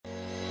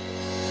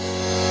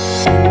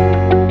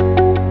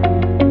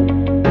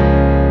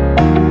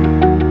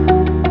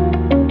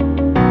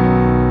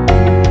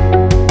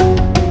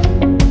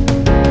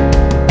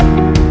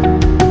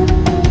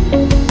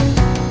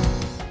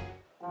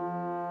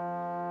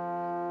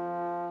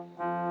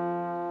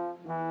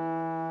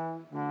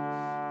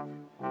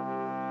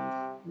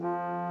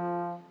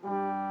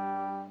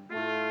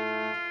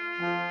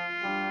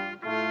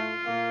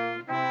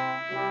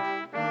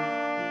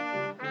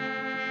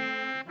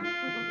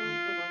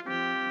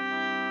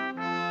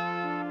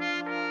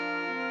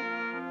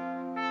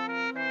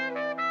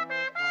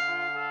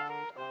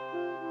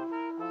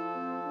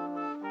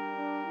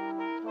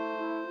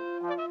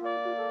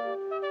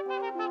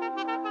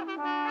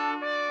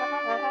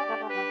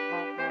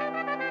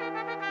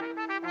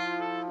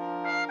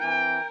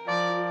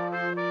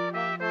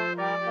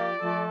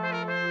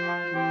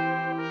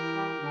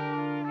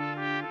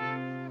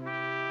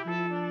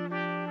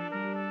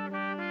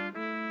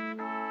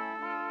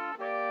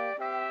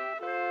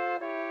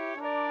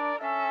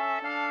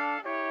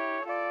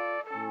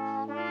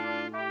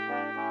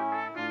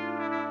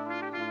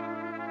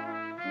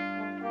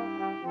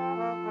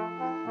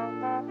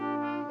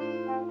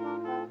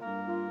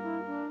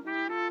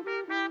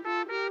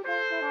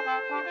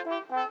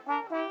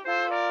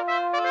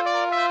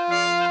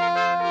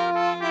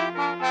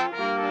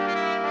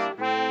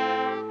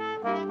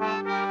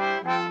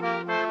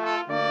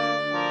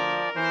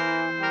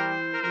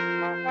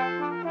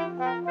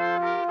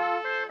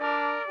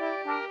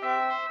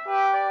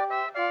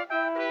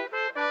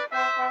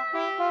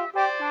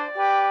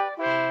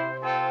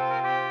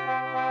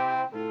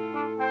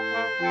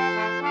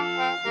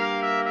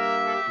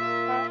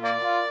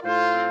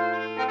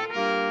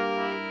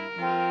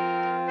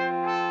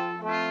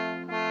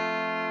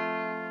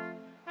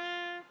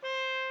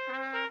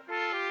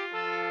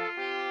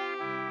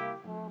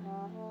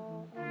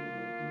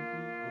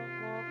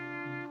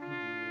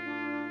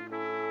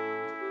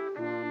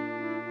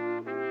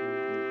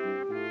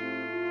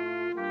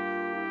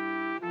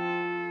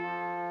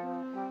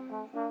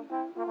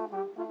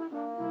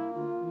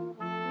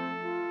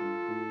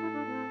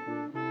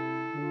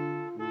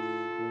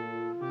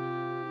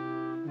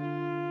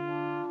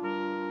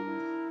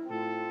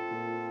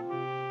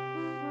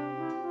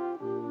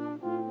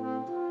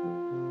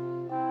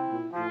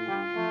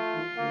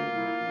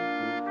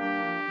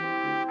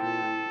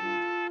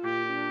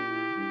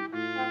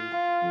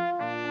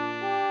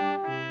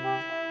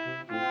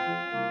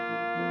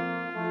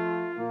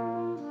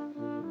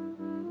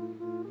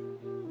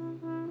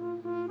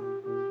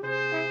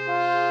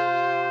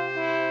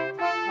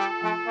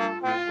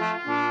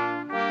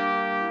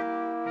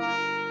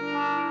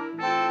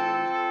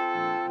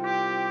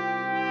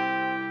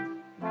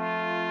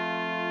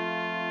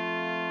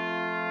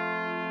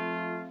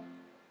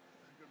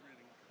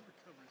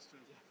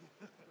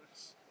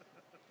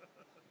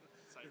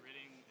Sight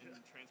reading and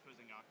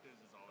transposing octaves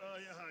is always. Oh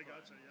yeah, I fun.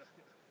 gotcha. Yeah.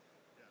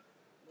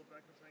 A little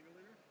backwards angle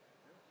leader.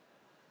 Yeah.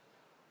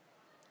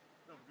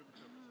 No, good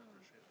recoveries. I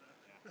appreciate that.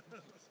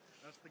 Yeah.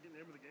 That's the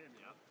name of the game.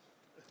 Yep.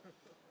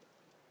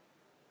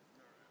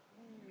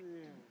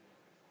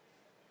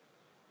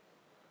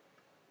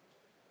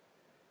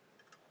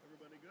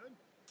 Everybody good?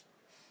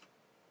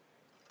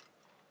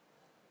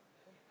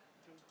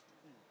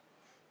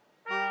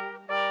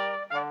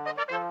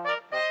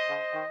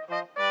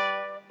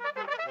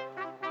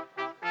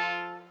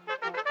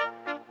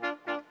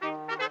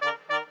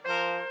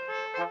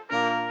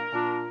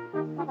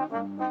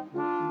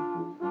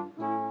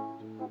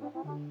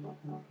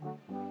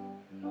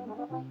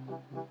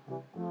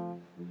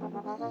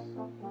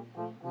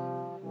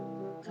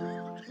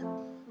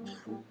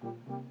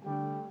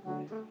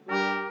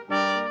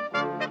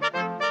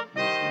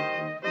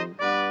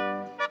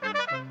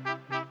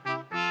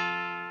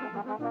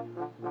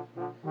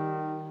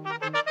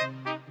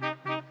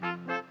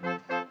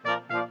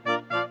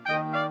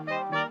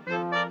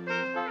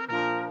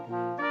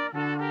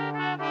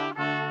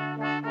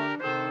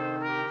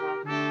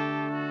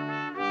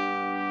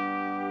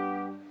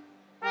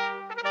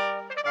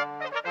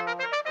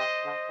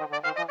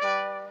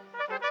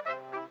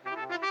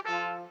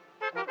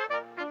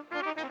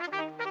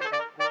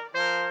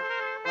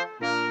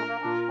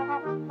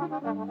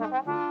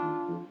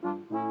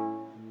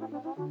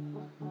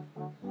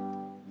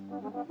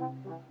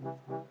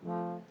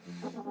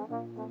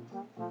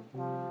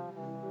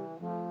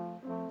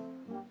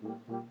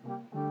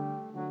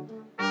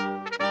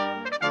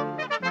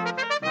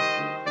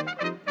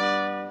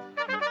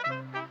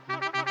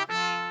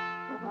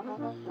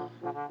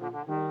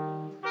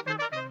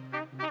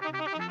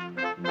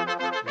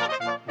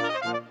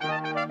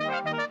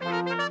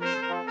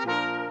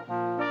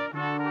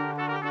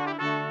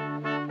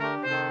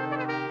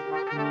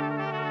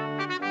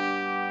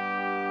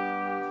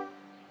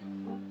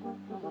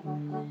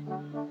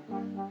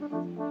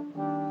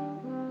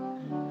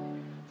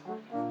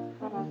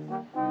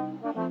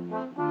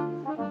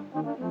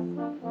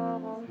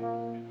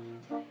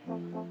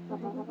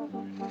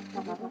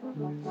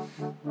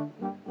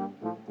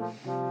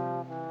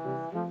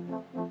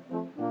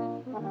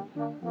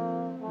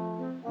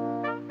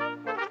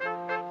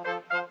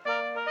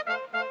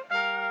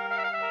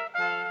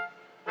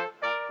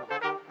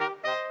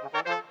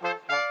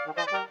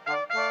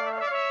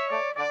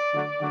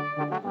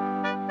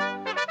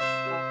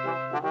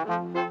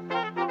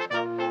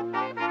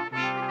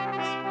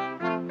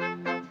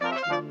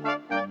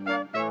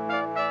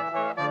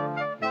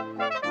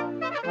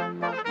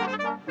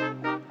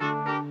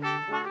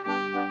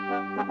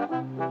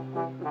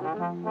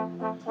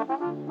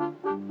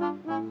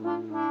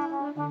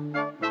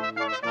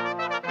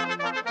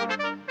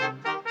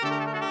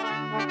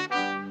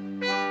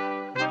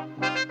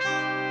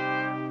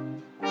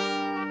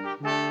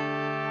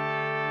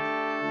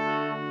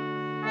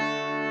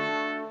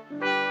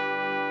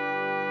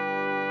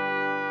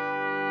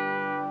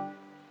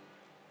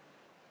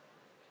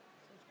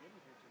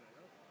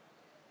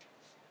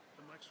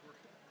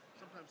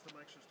 Sometimes the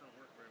mics just don't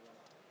work very well.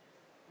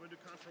 I'm going to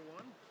do contra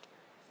 1.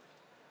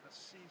 That's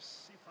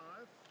C5.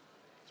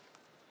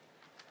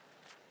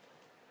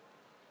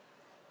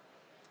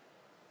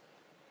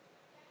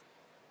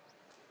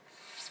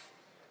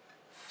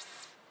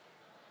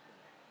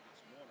 Get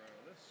some water out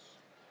of this.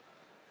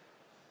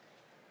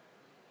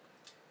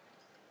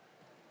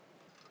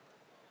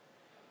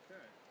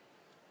 Okay.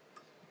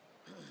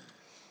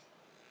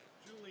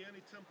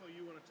 any tempo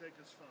you want to take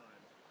is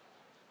fine.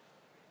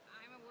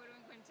 I'm a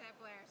woodwind quintet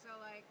player, so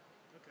like,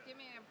 Okay. give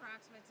me an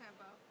approximate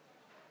tempo.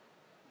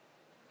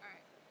 All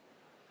right.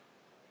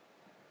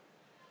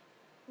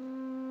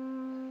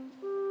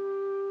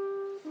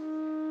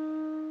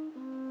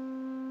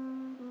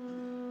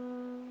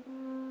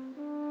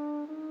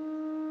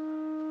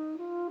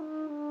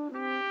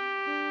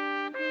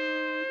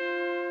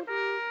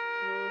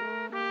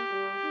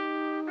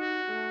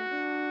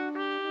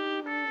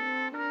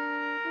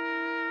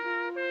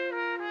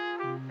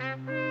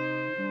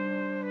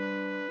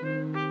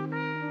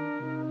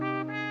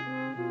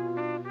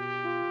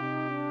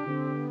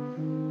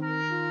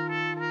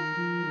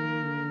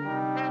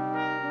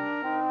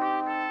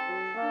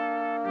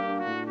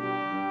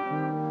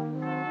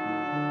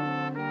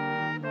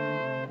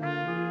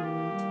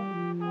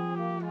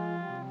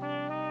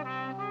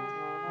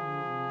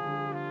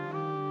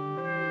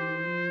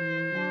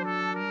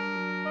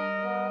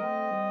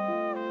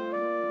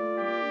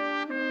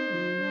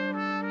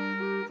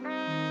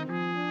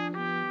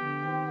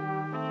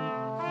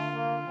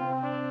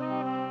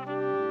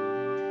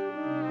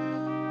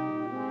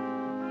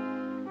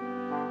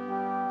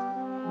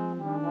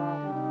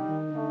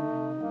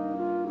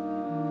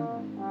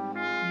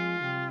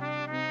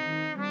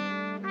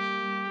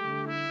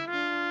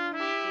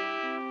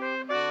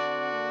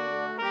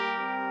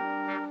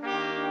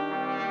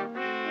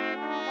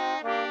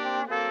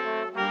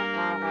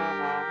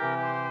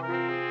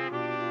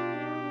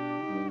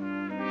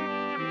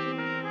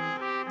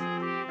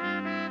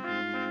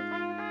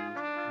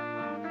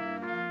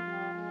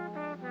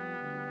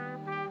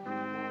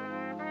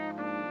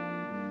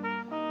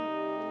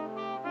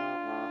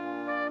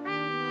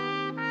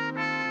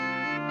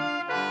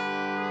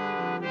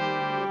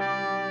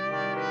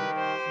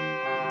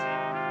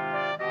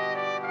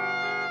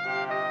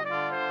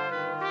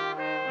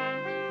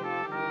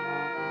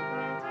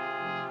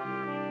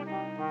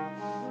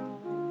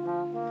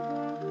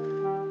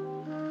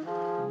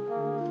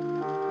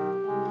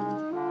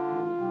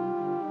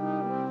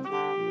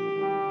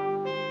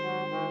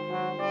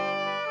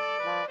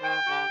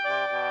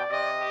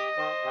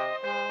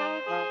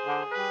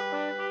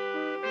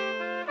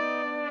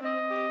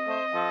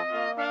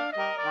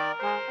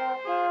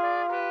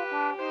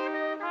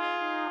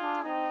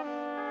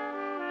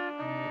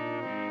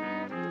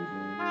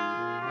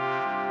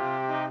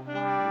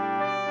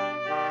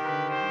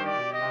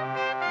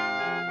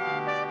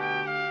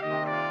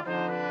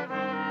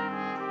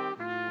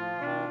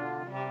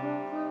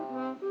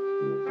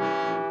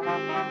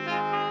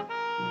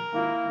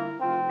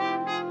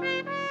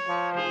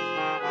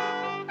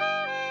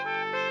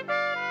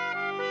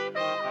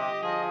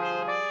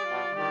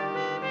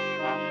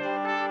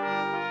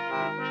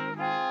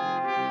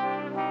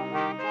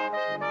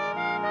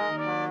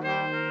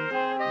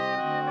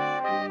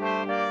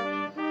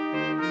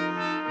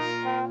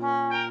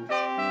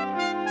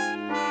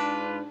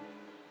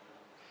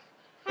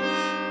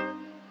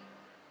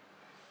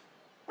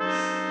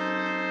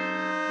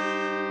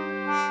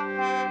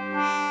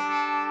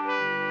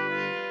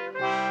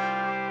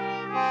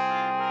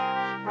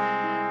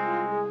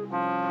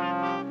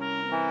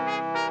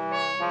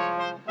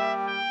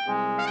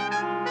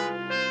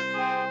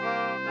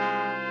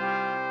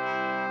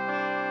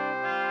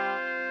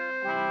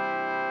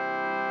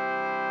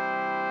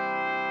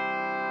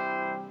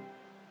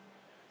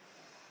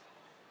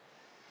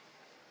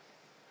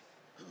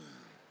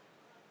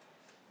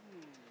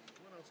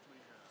 What else do we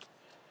have?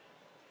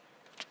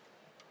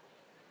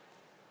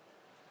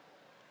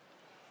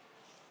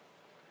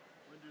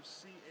 We're going to do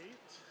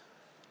C8.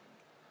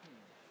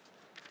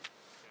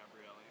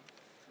 Gabriellian.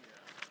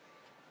 Yeah.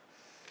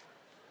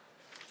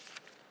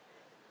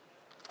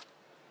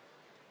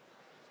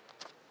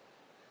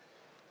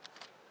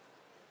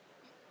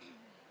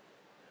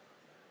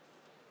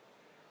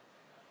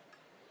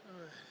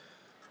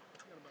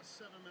 Got about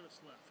 7 minutes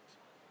left.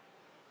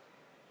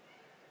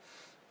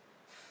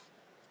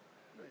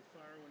 Ready,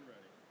 fire when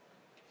ready.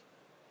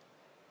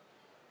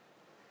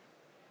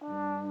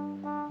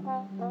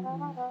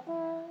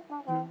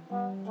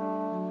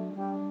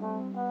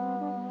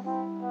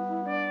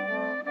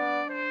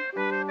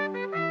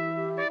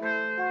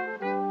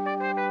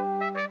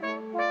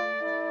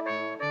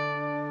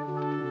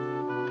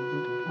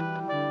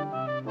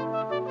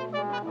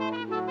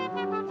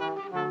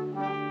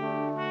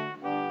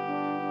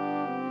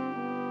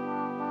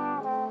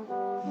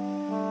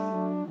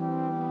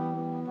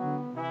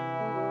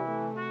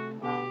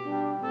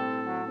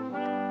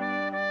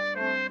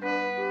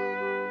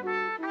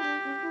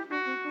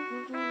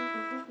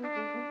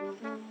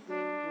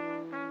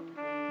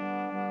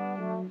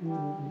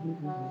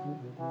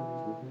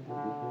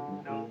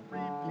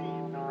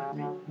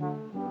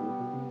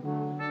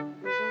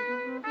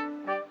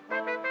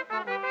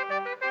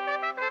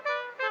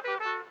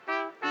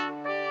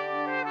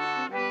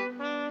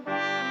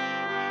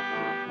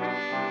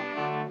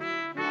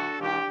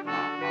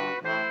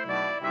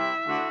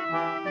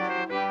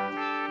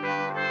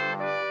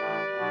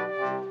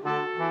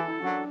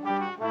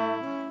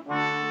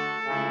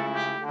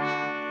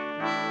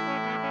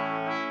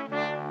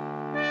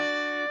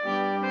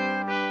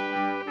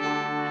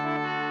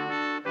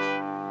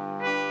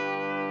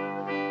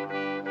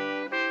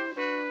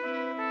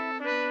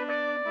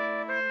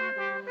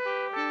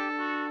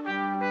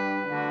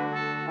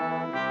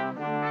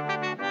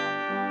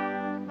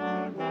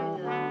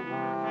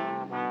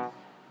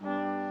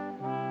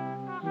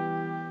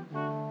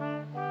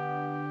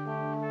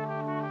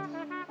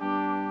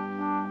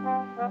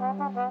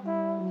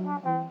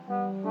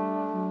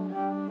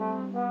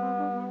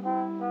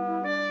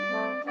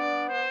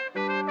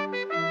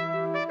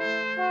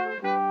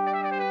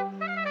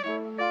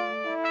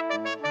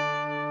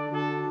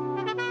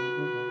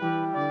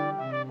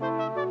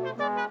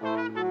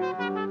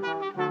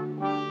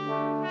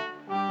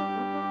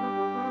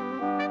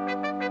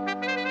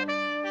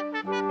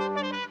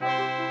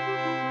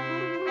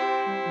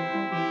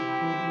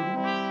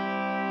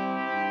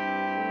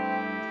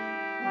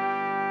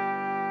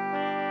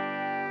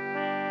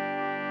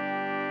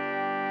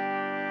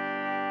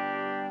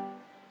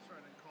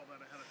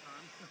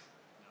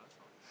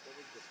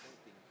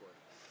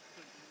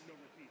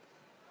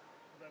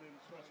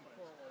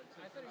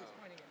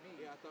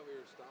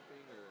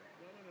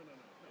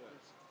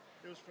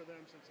 letters for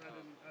them since I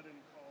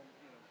didn't call,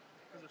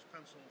 because there's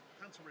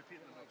pencil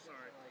repeating the notes.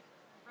 Sorry. Like,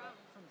 Problem.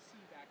 from C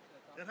back to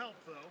the top. It helped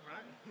though,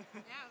 right?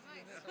 Yeah, it was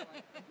nice. So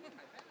like,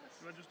 I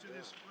passed. So I just do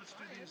these. Let's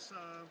do these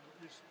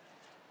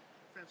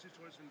fancy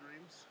toys and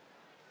dreams.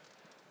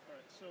 All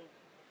right. So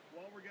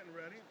while we're getting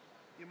ready,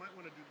 you might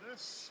want to do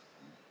this.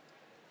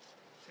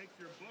 Take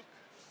your book,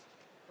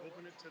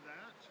 open it to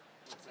that.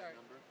 What's that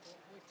number?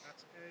 Which?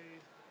 That's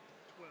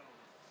A12.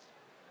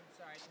 I'm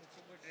sorry, I didn't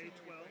see which. A12. scene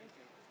you're referring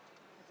to.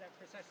 Is that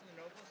Procession of the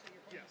Nobles that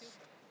you're pointing Yes.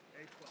 to?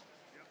 A12.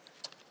 Yep.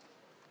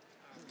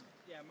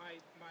 Yeah, my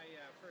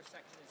first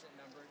section isn't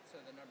numbered,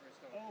 so the numbers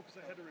don't. Oh, because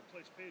I had to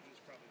replace pages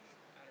probably.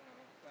 I don't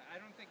know, but I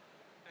don't think.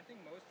 I think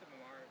most of them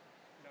are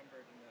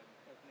numbered in the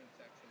opening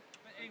section.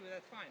 But anyway,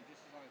 that's fine, just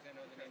as long as I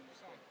know the name of the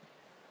song.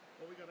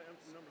 Well, we got to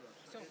number those.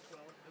 So So-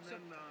 A12, and so-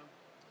 then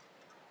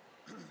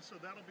so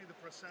that'll be the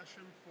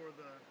procession for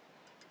the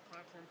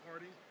platform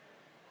party.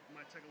 It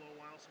might take a little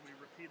while, so we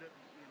repeat it.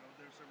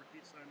 There's a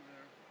repeat sign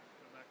there.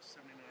 Go back to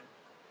 79.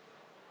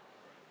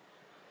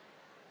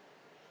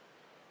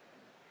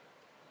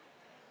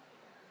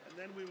 And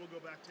then we will go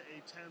back to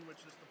A10,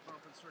 which is the pomp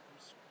and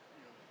circumstance.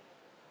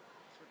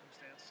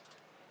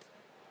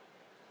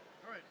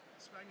 All right,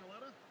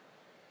 Spagnoletta,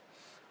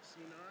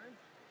 C9.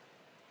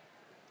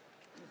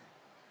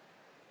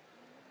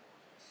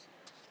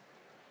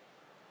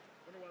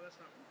 Wonder why that's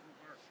not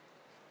marked.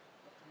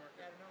 Up to mark.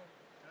 Yeah, I don't know.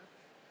 Okay.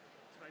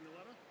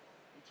 Spagnoletta,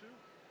 E2.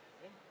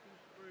 1, 2,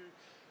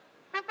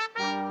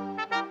 3.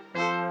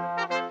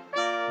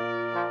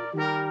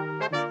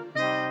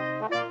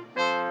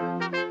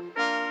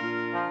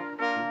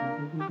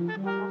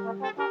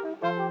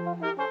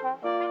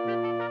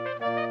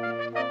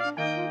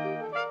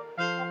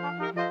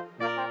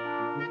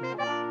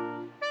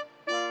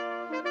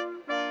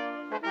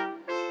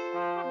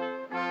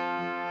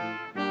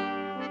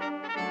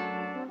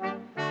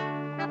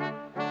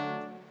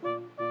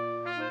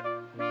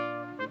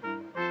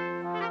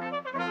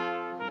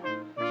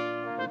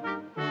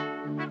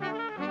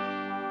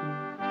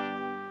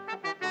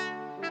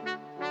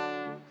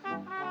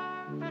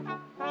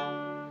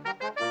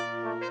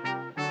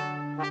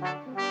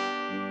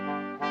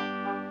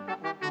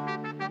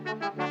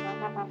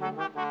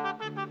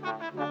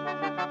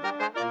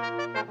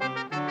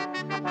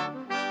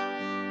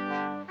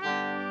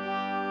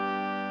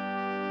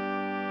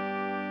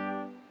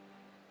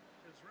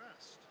 Is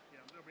rest. Yeah,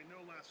 there'll be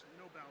no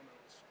bow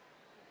notes.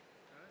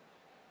 Okay.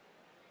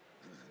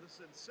 This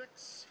is in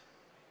 6.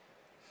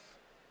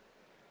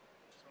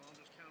 So I'll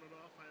just count it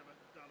off. I have it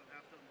dotted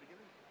half at the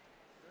beginning.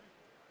 Okay.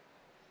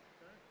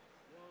 Okay.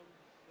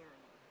 1,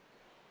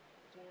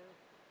 4,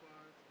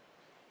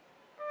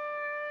 5.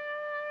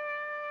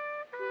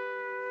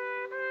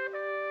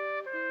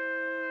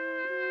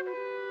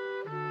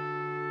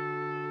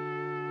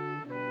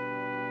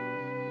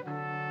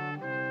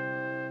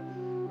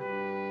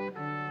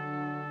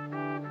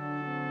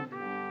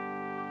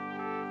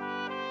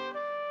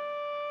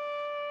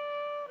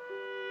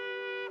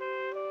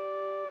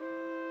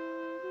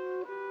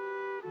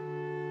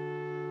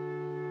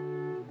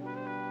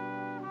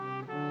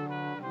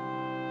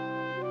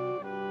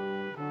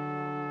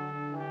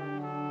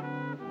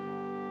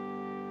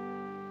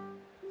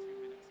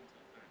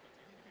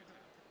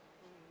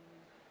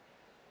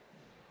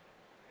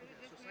 Is it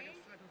So just second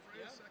me?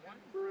 phrase, Yeah, second one.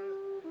 phrase.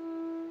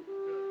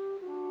 Good.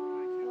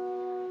 Thank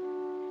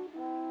you.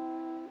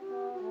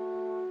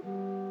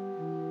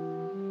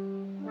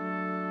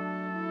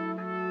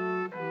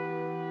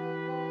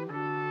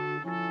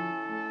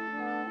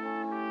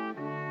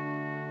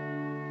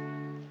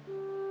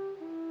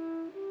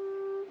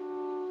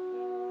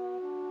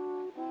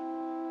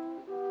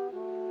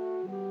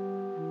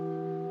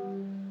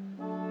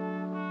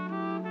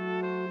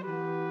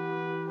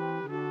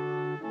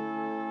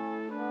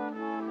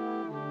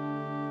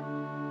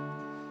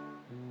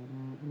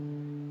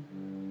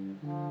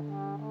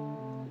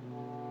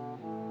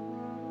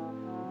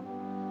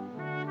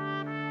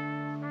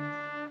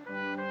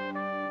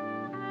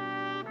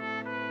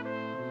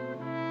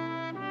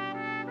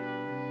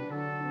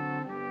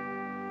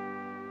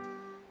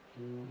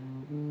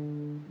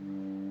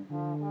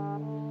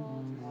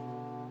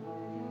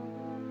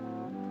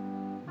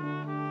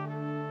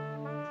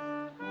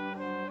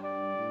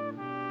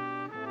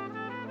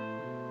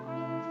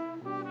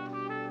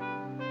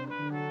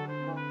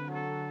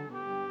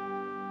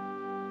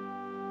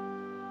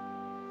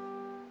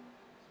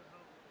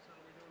 So how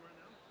are we doing right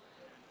now?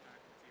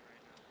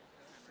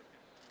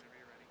 Whenever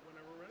you're ready.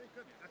 Whenever we're ready?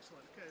 Good.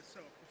 Excellent. Okay, so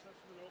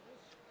Perception of the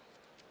Nobles.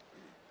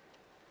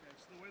 Okay,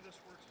 so the way this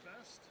works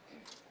best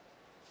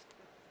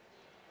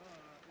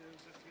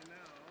is if you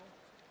now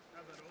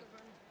have that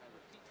open, I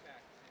repeat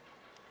back.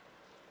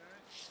 okay,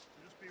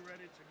 and just be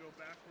ready to go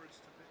backwards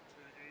to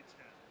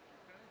A10.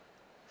 Okay?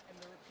 And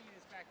the repeat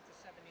is back to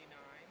 79.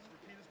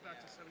 Repeat is back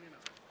to 79.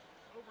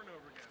 Over and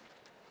over again.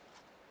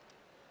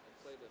 And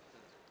play the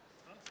pencil.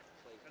 Huh?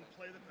 Play And pencil.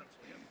 play the pencil.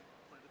 Yep.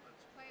 Play the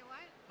pencil. Play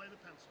what? Play the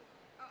pencil.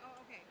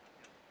 Oh, okay.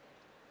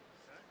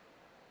 Okay?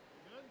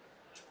 You good?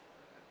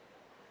 Okay.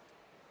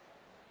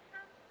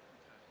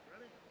 Okay.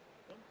 Ready?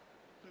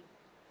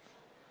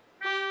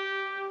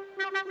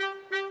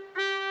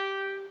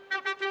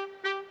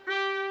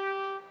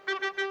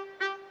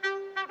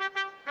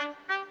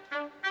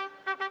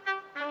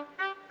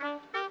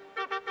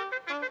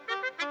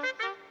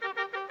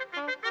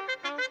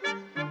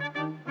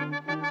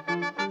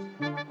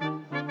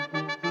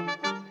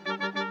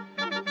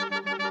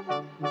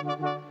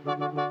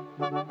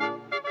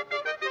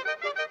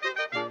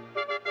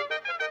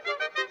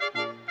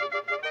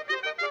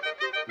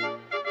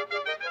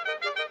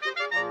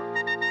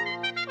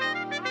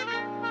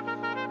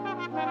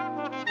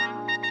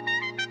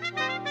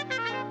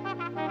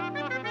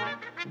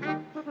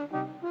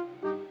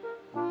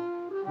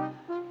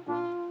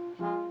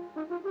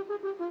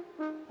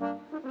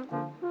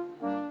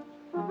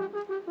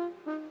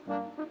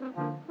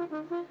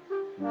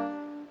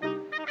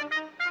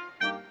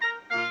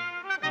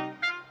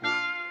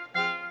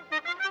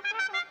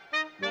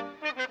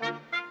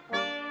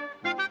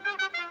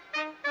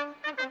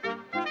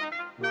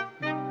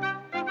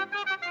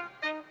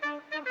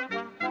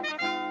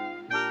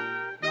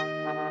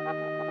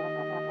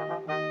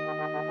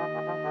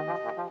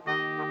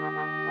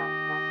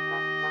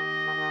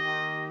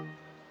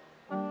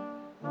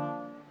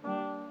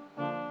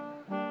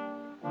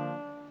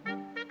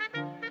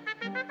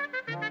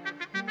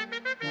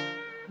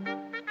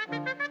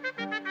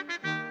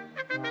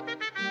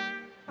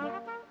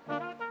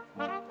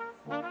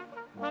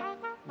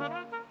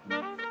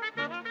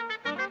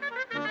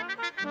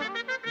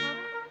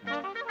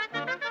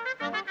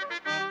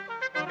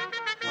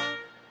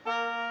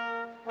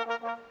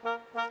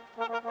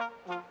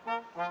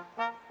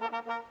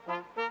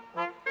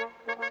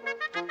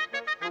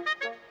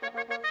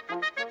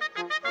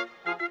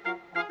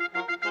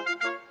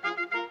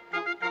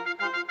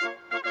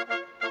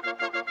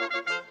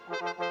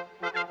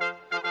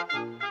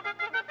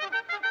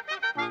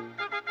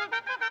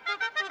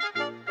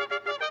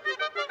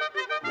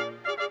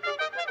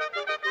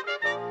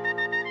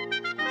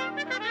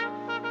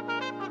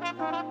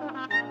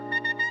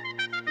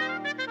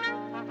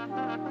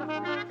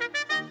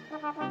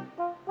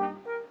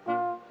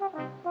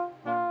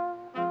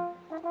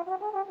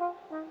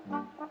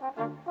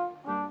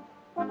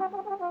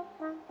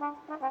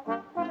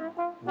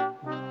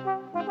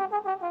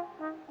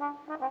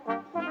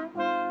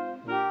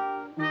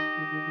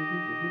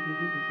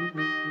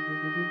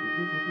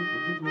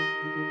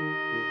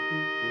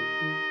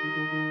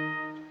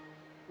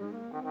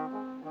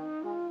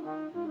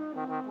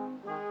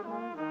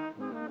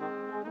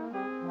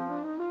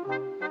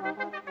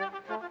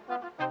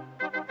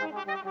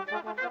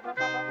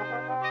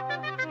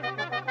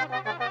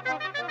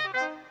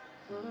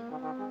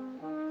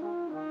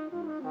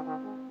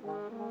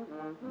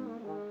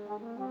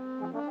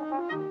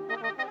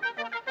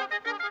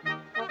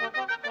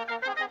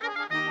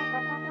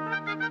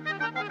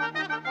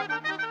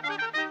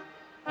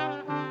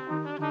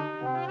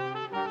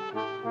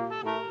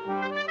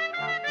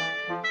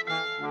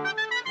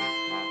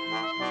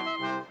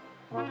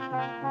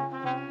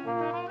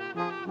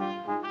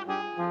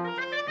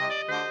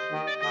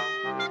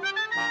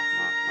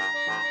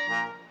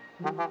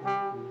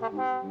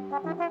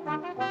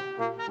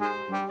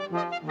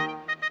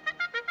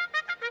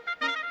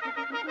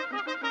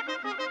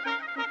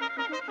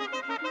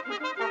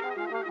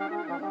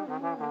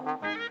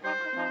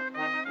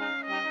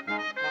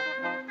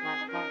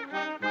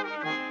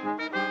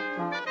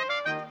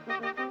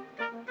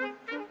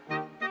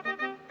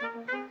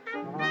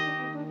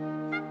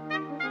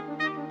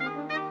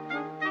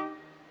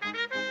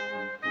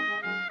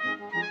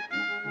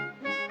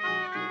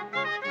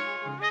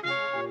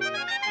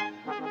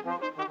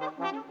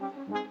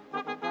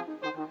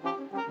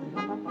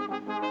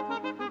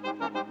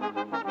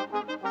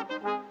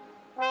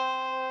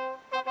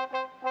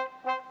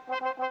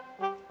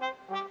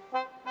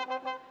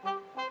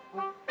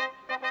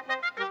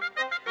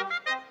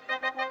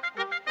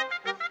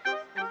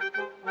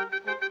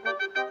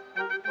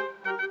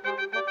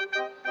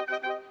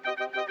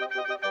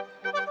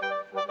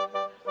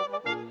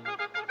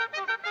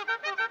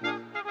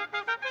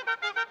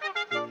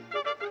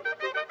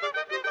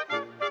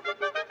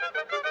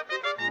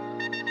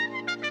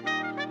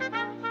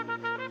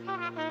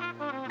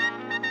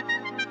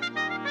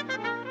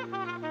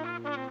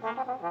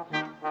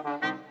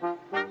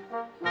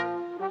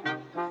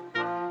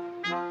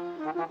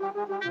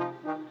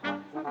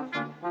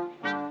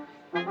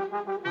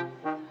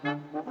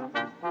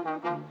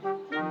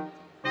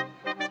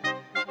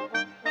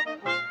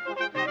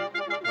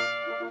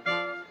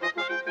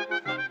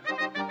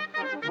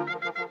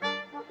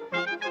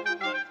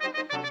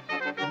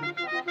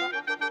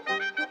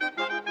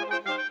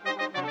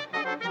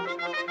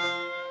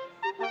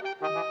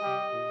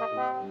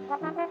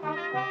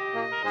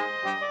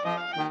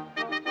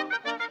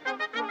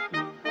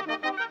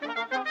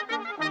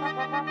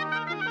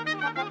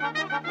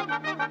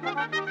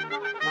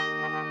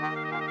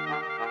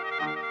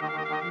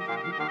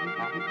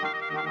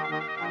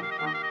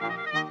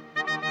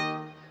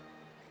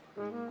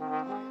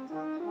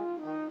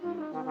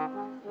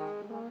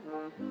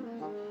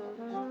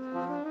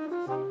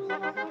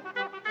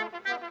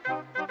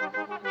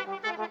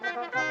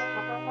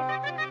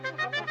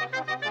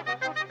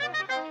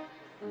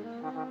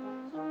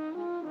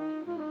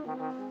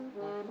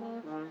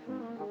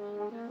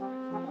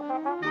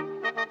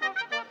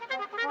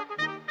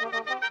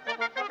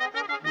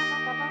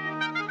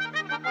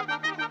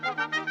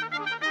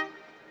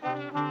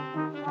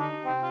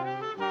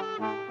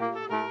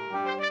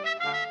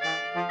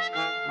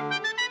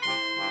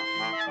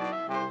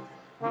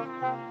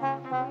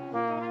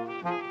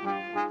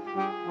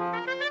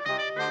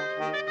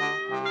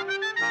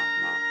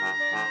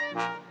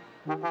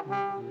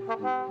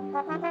 So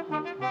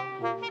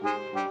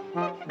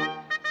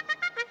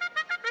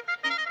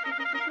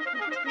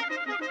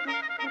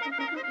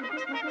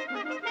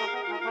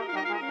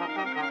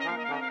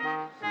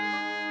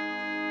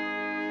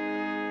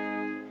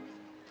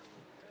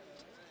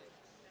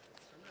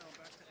now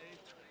back to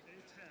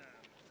A10.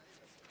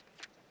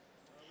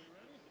 Are we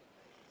ready?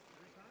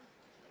 Anytime?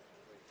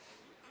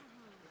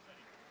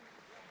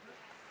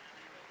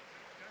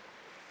 Okay.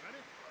 Ready?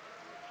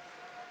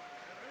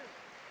 Okay, ready?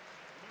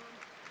 1,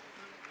 2,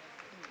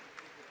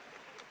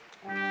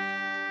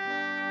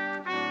 3.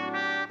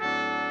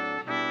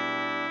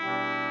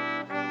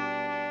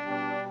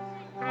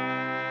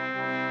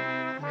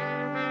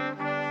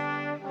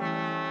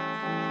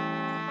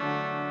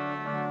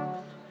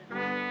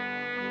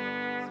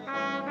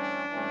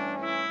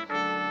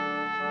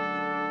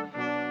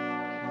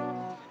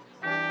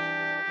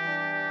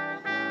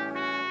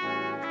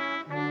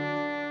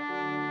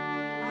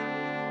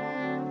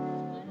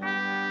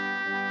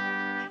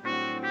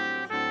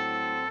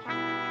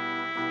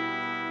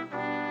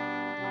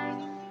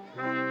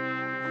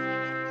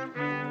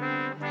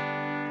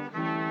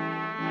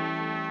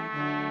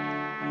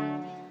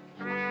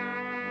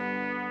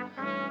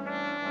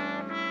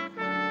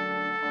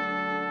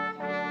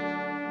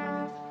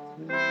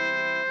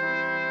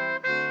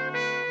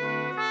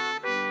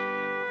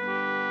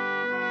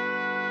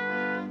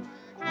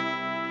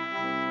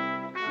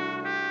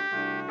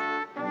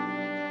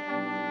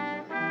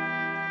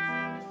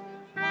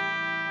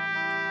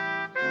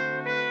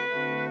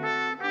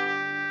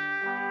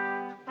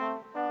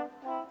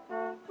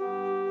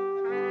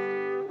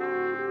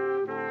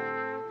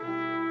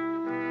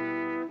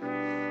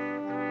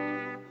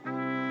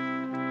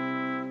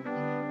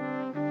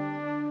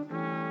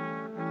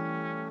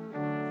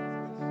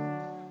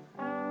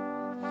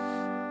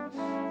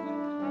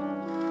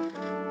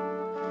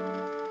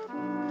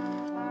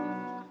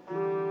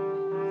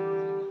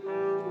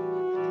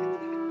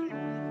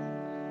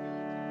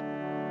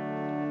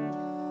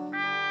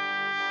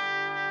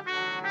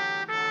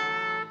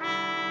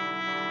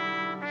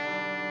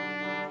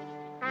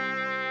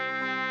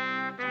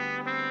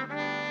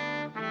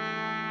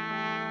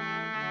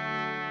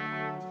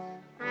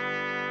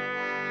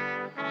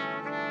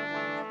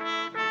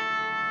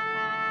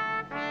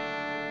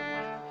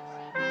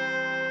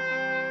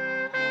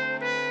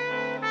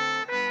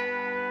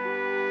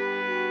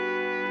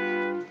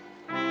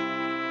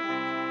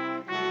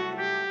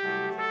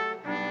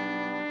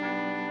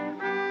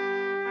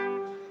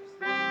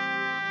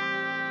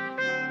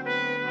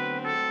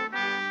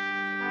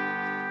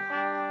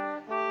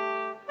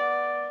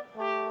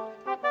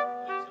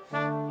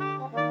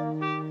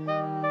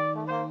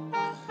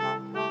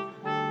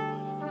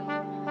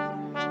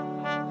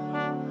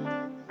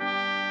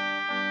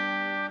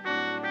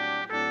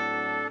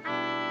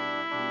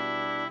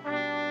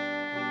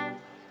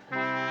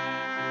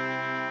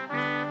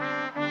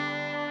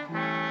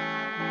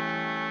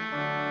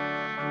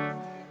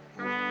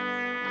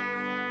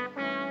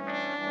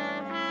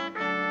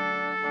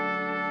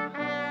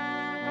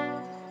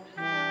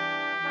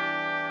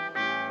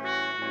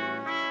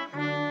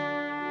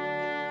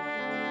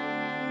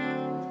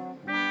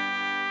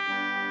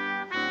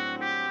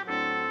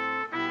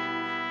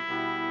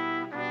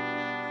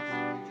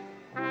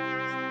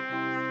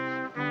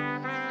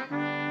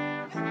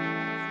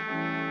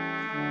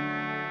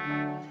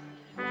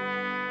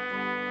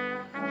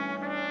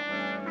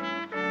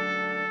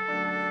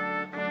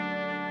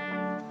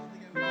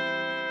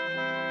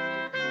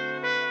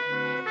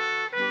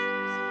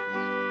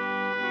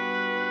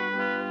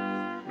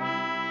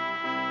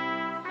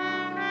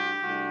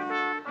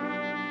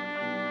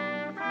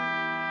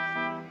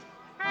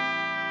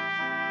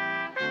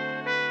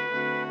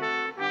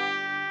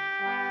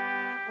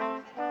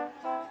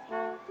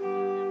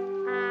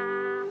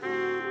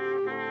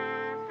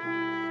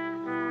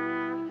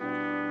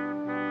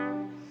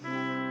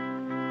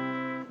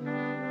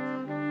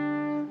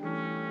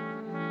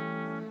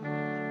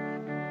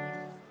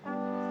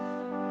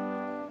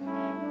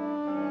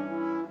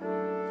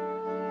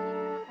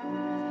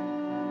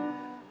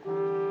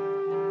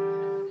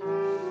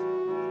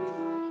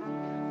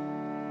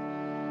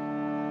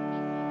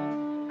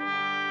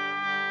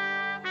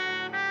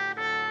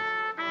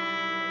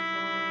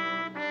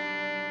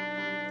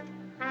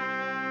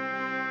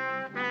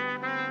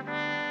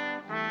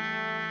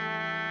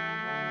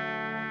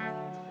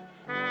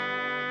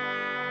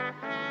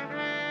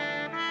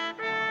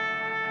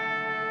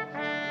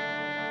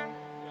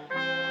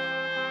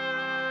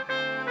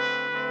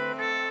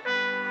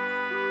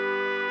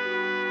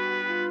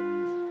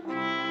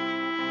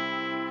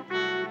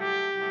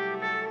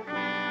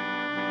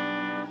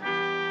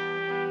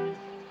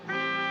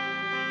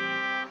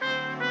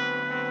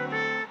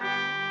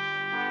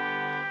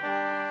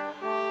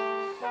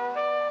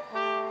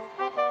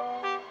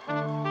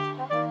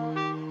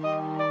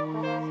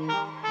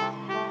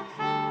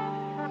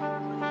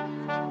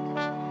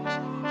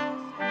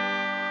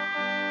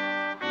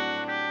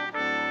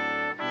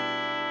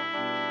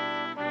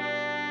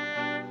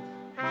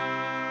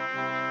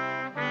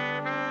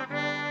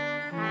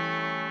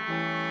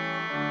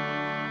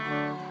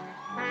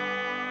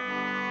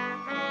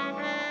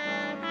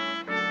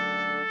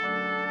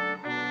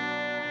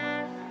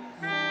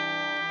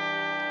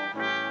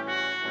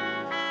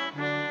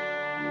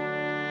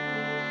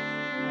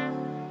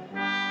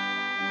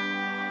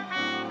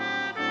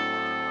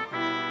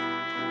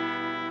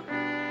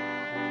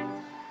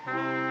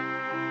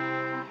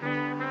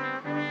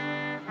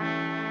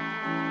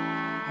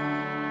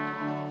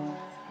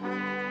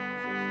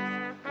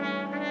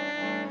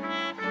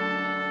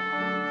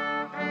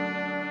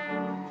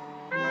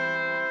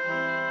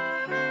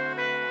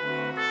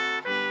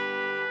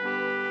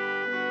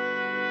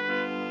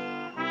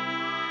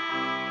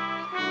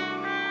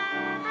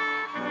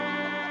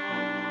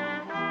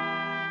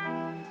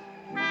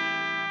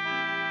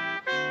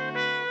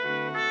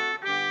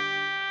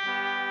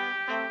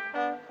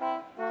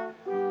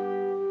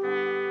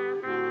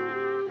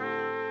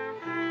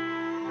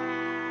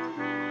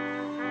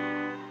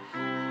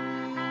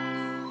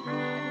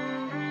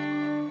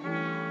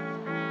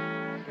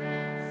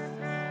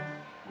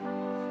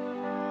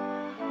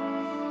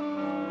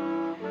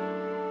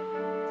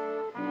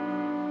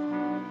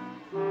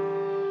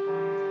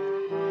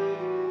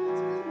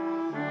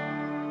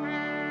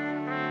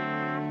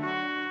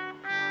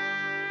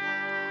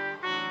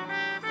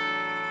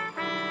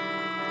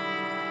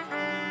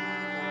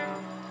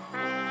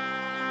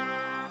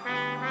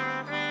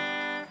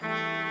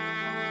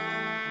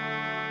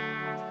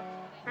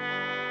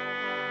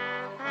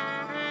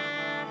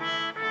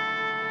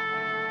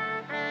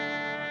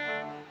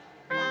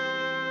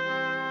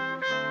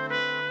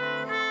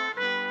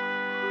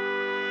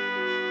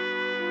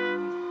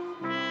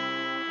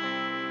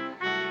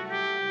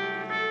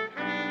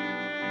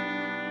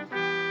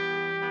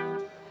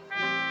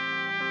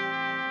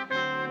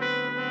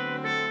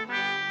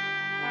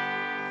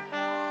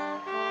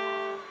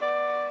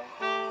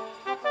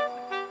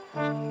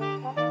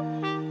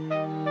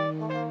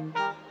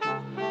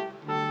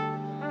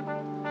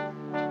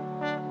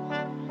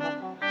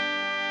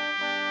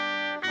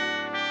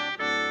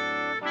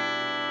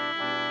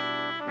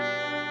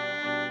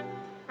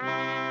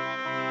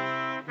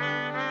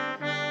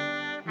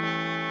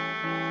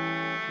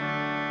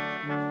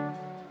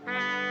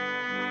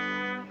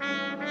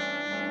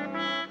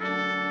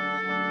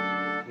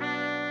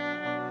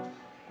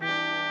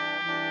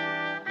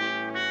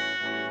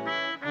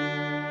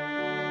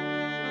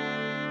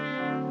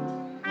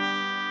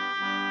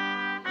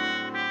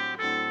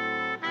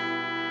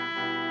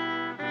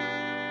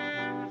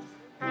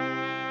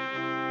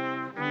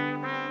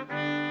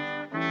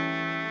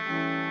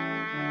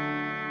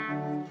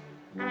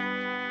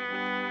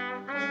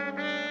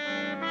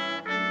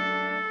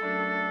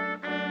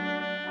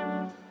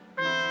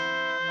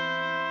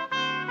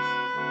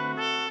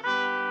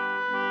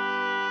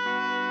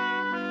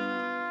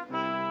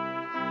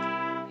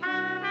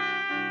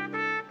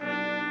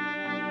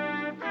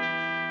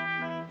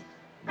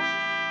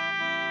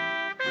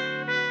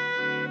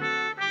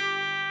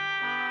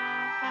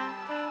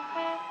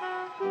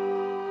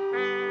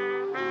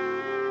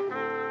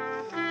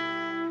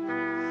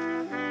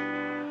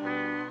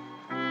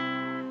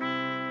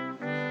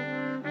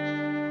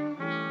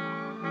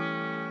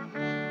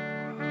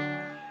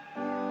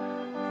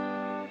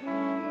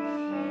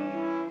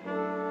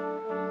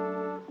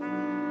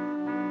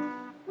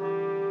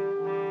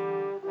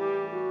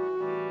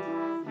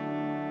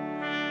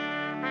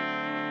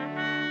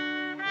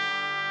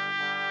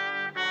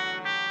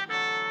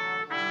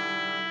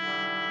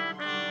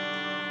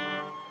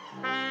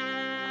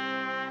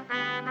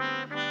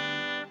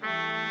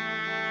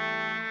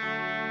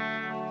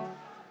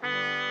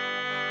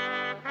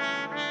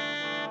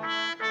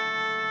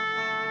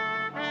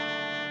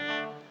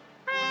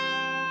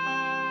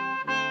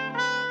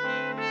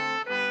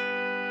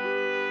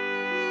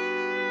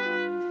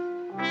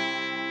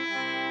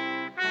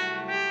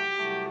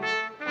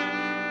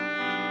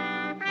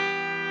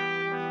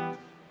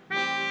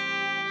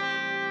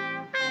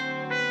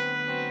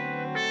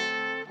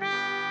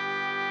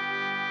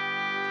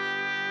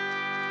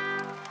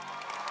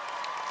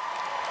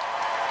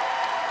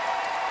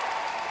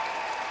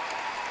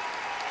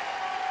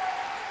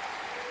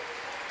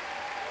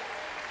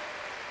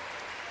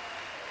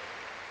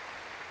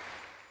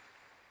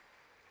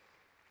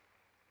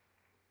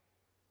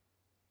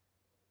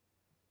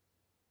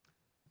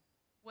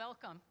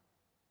 Welcome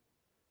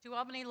to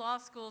Albany Law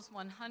School's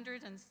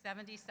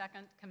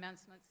 172nd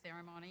commencement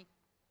ceremony,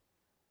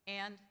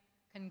 and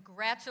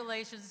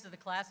congratulations to the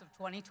class of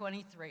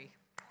 2023.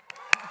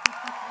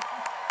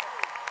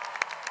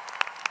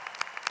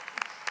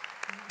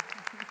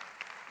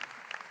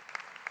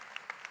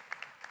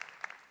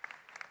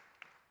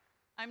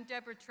 I'm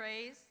Deborah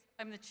Trays.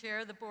 I'm the chair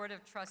of the Board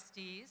of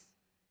Trustees,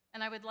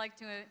 and I would like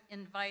to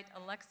invite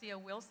Alexia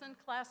Wilson,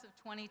 class of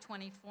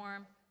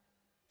 2024,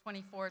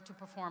 to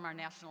perform our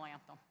national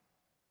anthem.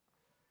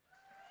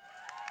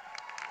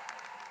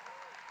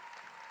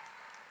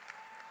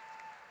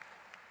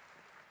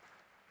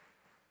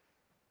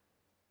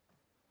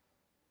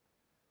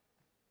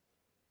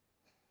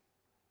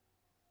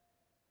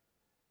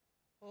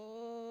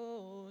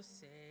 Oh,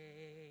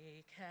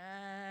 say,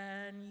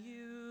 can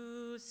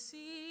you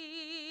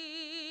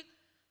see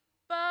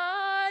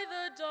by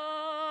the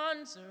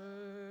dawn's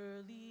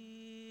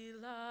early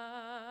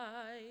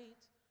light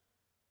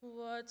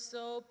what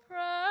so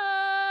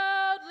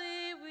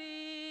proudly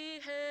we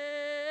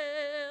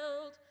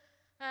hailed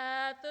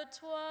at the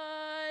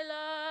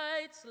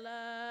twilight's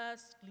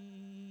last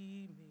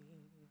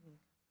gleaming,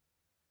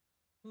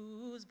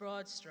 whose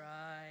broad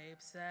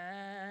stripes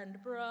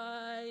and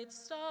bright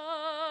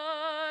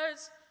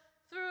stars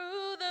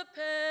through the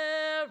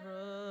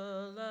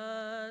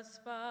perilous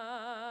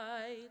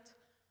fight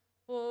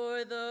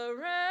o'er the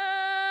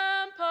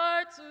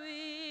ramparts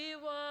we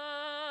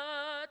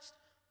watched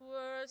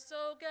were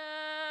so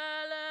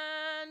gallantly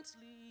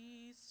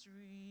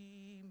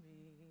streaming,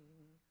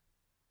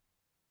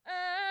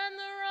 and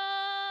the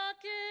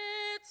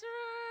rocket's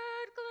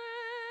red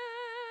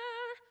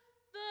glare,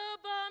 the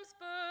bombs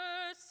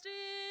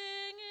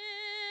bursting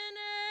in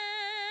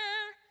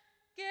air,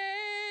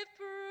 gave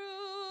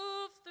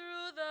proof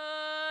through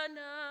the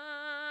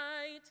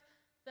night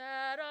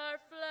that our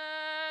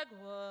flag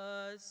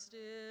was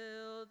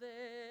still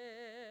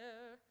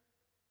there.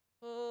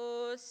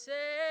 Oh,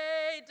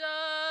 say,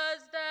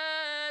 does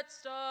that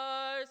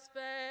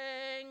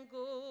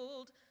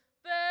star-spangled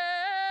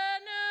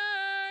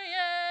banner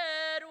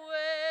yet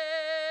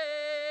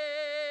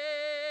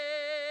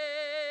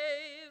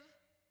wave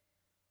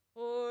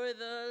o'er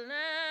the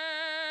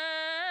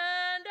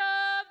land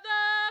of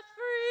the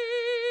free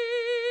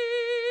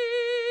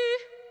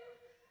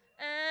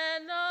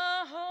and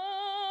the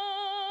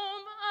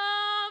home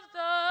of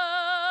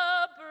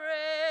the brave?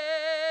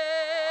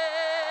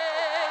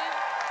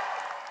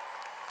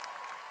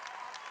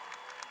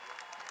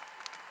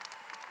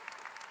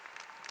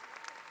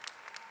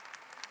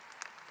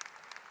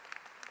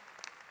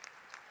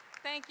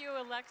 Thank you,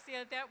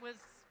 Alexia. That was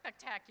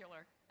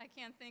spectacular. I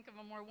can't think of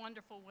a more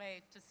wonderful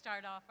way to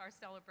start off our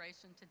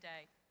celebration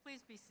today.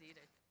 Please be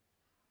seated.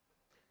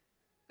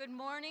 Good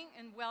morning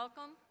and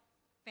welcome,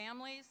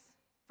 families,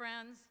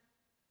 friends,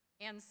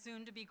 and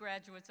soon-to-be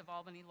graduates of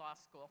Albany Law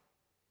School.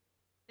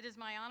 It is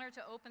my honor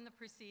to open the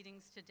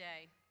proceedings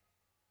today.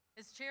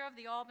 As chair of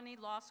the Albany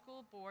Law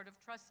School Board of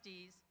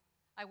Trustees,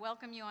 I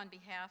welcome you on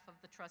behalf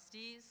of the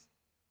trustees,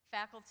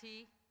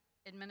 faculty,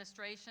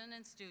 administration,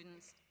 and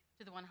students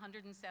to the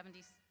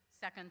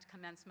 172nd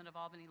commencement of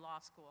Albany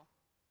Law School.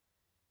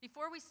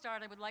 Before we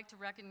start, I would like to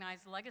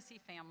recognize legacy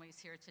families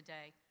here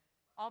today,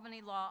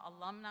 Albany Law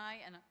alumni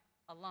and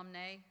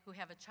alumnae who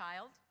have a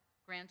child,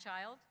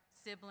 grandchild,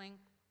 sibling,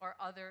 or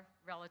other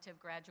relative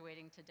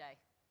graduating today.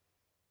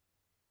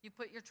 You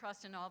put your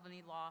trust in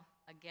Albany Law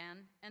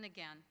again and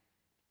again.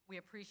 We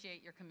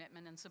appreciate your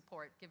commitment and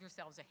support. Give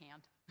yourselves a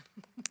hand.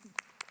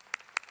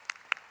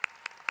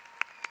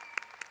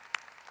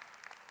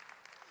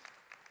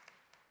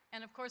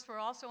 And of course, we're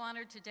also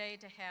honored today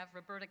to have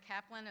Roberta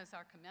Kaplan as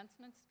our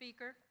commencement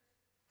speaker.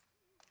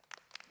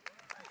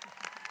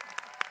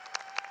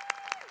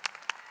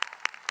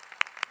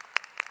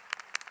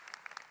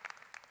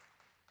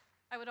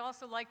 I would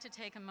also like to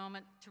take a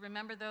moment to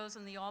remember those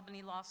in the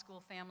Albany Law School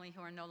family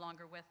who are no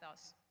longer with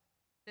us.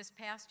 This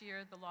past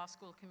year, the law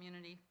school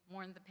community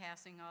mourned the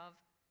passing of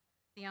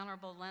the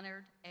Honorable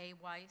Leonard A.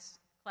 Weiss,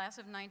 class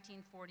of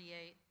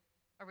 1948,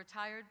 a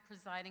retired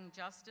presiding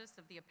justice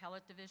of the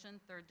Appellate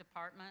Division, 3rd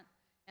Department,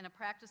 and a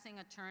practicing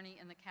attorney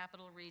in the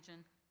Capital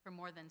Region for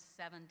more than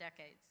 7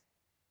 decades.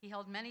 He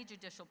held many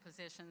judicial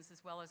positions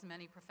as well as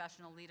many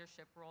professional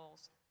leadership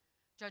roles.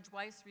 Judge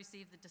Weiss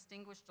received the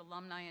Distinguished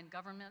Alumni in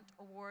Government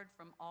Award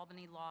from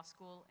Albany Law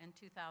School in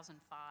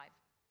 2005.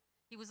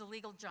 He was a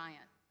legal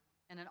giant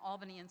and an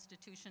Albany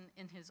institution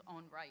in his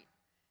own right.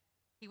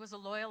 He was a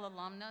loyal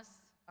alumnus,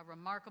 a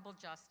remarkable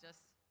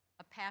justice,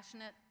 a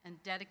passionate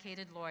and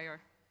dedicated lawyer,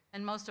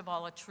 and most of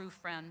all, a true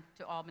friend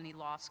to Albany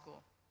Law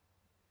School.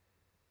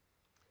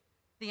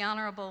 The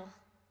Honorable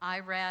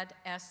Irad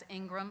S.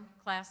 Ingram,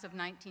 class of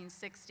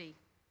 1960,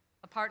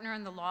 a partner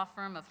in the law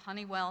firm of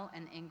Honeywell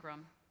and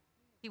Ingram.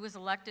 He was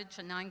elected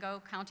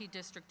Chenango County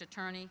District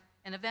Attorney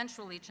and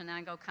eventually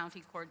Chenango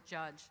County Court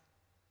Judge.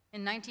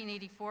 In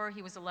 1984,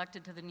 he was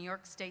elected to the New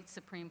York State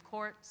Supreme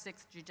Court,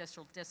 6th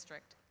Judicial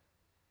District.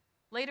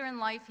 Later in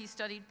life, he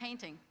studied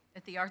painting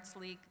at the Arts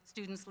League,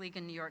 Students League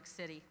in New York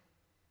City.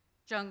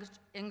 Judge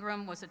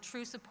Ingram was a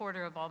true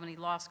supporter of Albany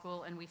Law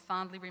School, and we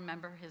fondly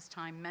remember his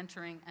time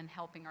mentoring and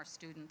helping our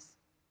students.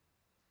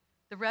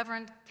 The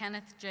Reverend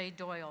Kenneth J.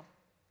 Doyle,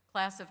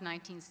 class of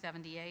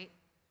 1978,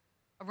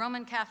 a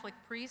Roman Catholic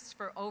priest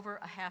for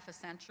over a half a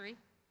century,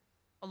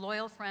 a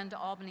loyal friend to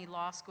Albany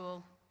Law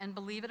School, and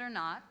believe it or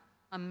not,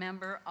 a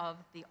member of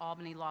the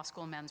Albany Law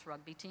School men's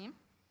rugby team.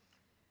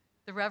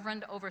 The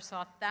Reverend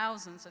oversaw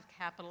thousands of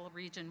Capital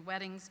Region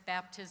weddings,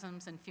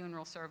 baptisms, and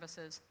funeral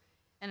services,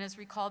 and is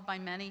recalled by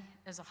many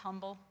as a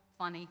humble,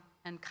 funny,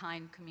 and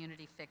kind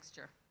community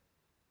fixture.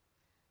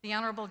 The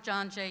Honorable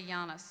John J.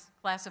 Yanis,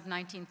 class of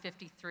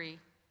 1953,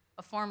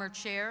 a former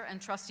chair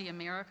and trustee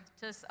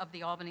emeritus of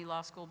the Albany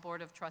Law School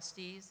Board of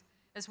Trustees,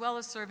 as well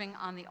as serving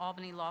on the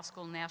Albany Law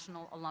School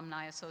National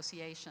Alumni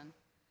Association.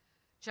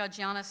 Judge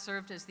Yanis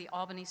served as the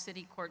Albany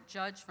City Court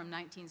Judge from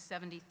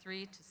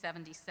 1973 to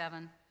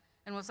 77,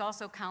 and was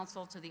also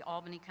counsel to the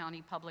Albany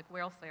County Public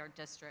Welfare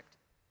District.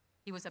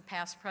 He was a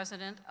past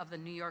president of the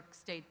New York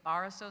State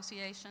Bar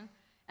Association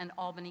and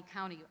Albany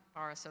County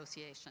Bar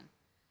Association.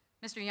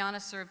 Mr.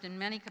 Yanis served in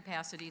many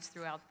capacities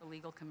throughout the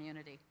legal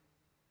community.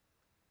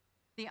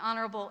 The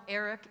Honorable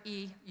Eric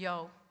E.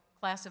 Yo,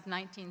 class of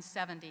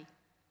 1970,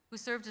 who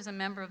served as a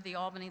member of the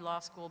Albany Law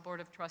School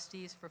Board of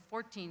Trustees for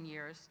 14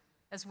 years,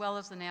 as well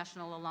as the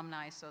National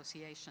Alumni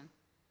Association.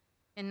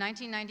 In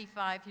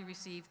 1995, he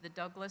received the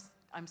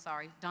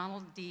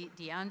Donald D.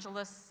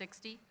 DeAngelis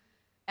 60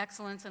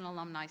 Excellence in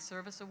Alumni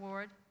Service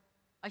Award.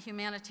 A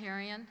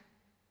humanitarian,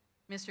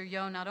 Mr.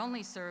 Yo not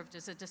only served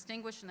as a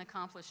distinguished and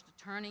accomplished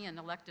attorney and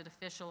elected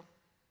official,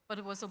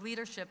 but was a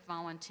leadership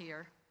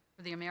volunteer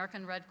for the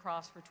American Red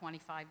Cross for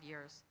 25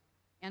 years,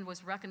 and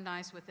was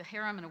recognized with the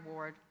Harriman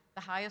Award,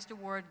 the highest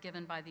award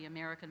given by the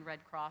American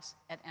Red Cross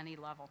at any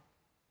level.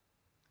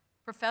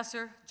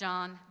 Professor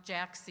John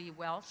Jack C.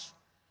 Welsh,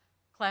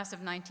 class of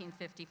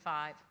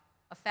 1955.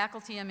 A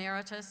faculty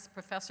emeritus,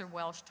 Professor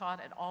Welsh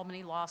taught at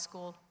Albany Law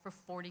School for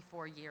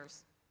 44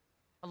 years.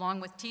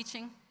 Along with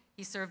teaching,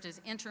 he served as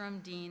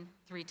interim dean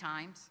 3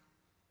 times.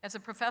 As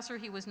a professor,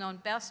 he was known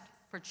best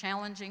for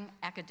challenging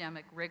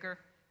academic rigor,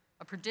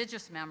 a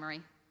prodigious memory,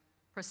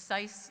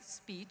 precise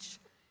speech,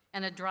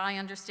 and a dry,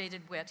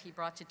 understated wit he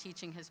brought to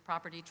teaching his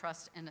property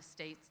trust and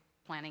estate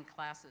planning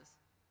classes.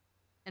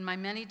 In my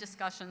many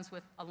discussions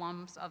with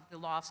alums of the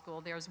law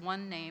school, there's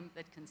one name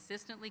that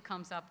consistently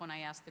comes up when I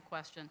ask the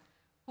question,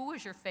 who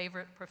was your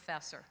favorite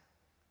professor?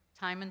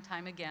 Time and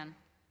time again,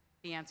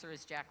 the answer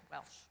is Jack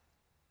Welsh.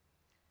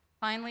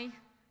 Finally,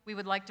 we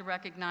would like to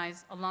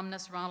recognize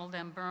alumnus Ronald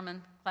M.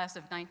 Berman, class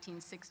of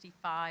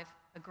 1965,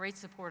 a great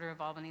supporter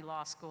of Albany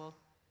Law School.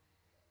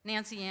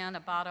 Nancy Ann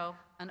Abato,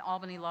 an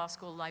Albany Law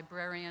School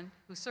librarian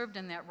who served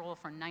in that role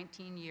for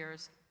 19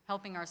 years,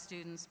 helping our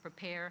students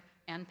prepare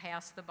and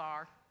pass the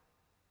bar.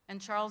 And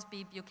Charles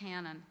B.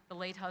 Buchanan, the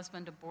late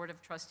husband of Board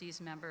of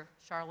Trustees member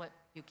Charlotte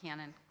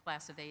Buchanan,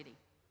 class of 80.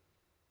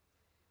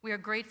 We are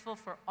grateful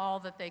for all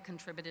that they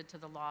contributed to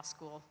the law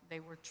school. They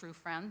were true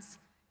friends,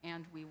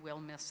 and we will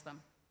miss them.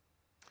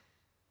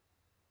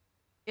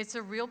 It's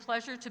a real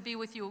pleasure to be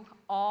with you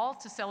all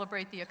to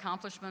celebrate the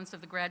accomplishments of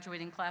the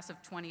graduating class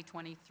of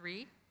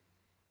 2023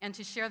 and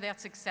to share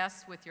that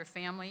success with your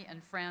family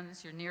and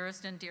friends, your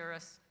nearest and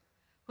dearest,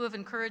 who have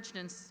encouraged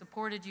and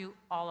supported you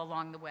all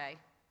along the way.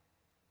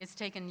 It's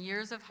taken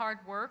years of hard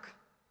work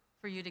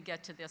for you to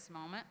get to this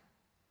moment,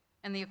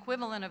 and the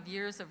equivalent of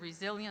years of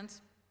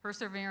resilience,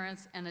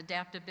 perseverance, and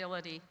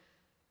adaptability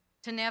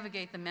to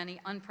navigate the many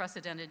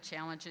unprecedented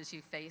challenges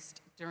you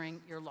faced during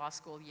your law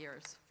school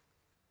years.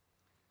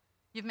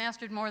 You've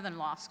mastered more than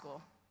law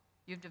school.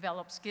 You've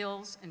developed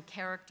skills and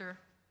character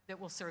that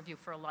will serve you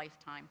for a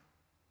lifetime.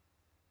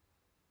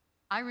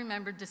 I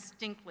remember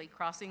distinctly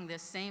crossing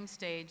this same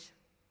stage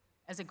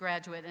as a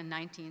graduate in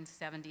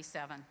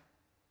 1977,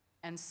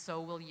 and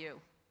so will you.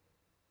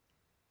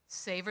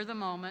 Savor the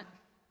moment.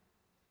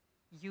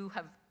 You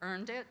have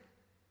earned it.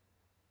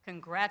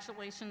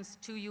 Congratulations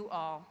to you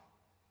all,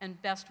 and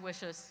best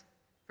wishes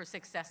for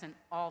success in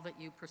all that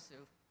you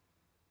pursue.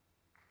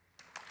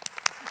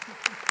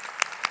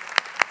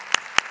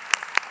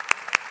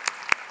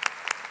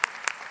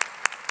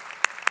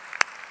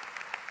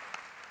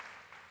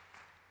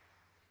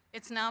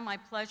 It's now my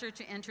pleasure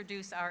to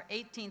introduce our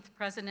 18th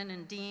President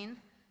and Dean,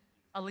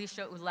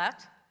 Alicia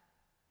Ouellette,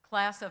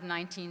 class of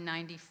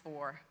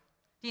 1994.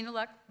 Dean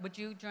Ouellette, would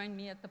you join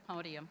me at the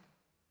podium?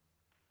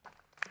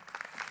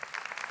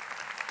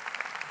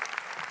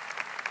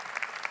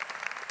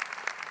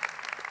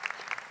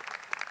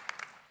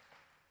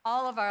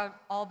 All of our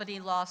Albany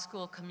Law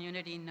School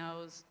community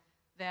knows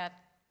that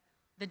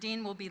the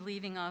Dean will be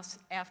leaving us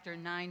after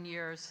 9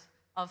 years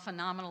of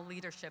phenomenal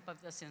leadership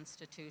of this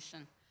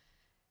institution.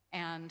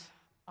 And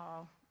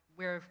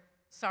we're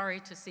sorry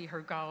to see her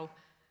go,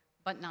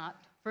 but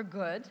not for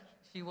good.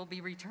 She will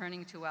be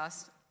returning to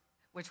us,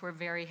 which we're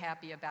very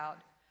happy about.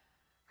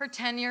 Her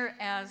tenure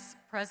as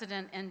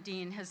president and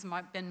dean has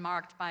been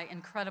marked by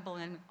incredible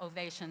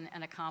innovation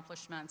and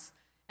accomplishments,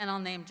 and I'll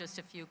name just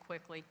a few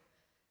quickly.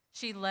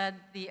 She led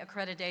the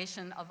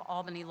accreditation of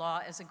Albany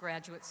Law as a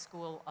graduate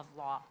school of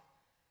law.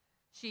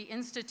 She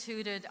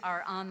instituted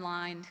our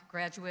online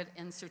graduate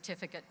and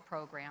certificate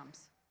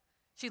programs.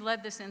 She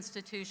led this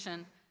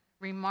institution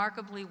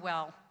remarkably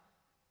well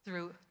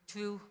through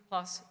 2+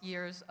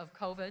 years of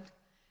COVID,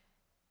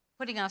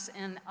 putting us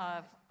in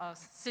a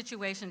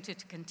situation to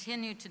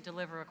continue to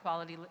deliver a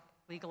quality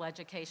legal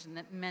education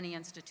that many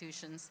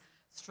institutions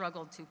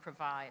struggled to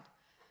provide.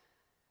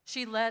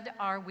 She led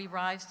our We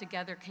Rise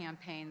Together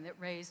campaign that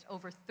raised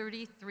over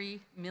 $33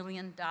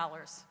 million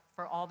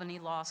for Albany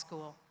Law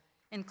School,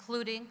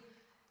 including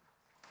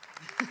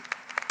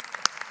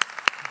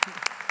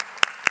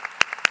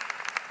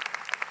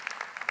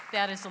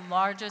that is the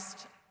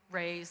largest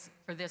raise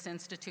for this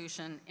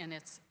institution in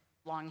its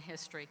long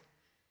history.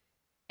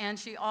 And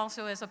she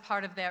also, as a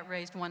part of that,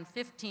 raised one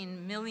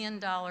 $15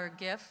 million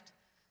gift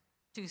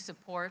to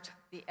support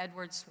the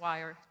Edward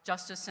Swire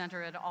Justice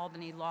Center at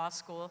Albany Law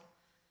School.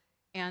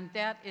 And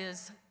that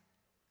is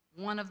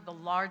one of the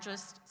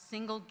largest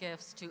single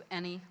gifts to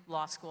any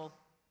law school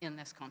in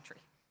this country.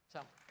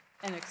 So,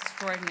 an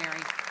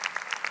extraordinary.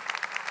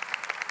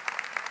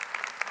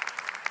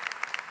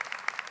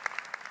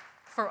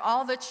 For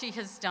all that she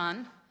has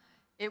done,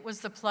 it was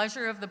the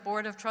pleasure of the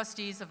Board of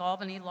Trustees of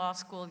Albany Law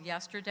School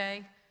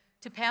yesterday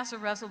to pass a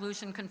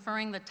resolution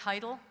conferring the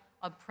title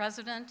of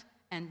President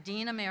and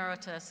Dean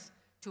Emeritus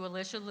to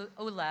Alicia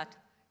Ouellette,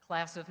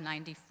 class of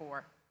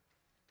 '94.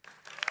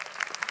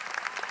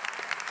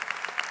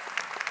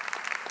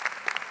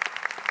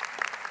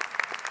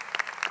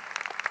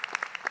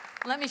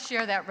 Let me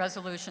share that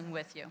resolution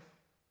with you.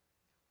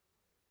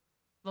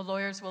 The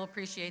lawyers will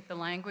appreciate the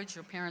language.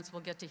 Your parents will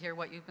get to hear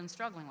what you've been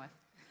struggling with.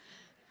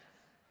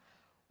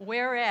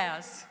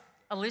 Whereas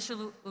Alicia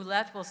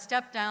Ouellette will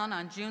step down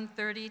on June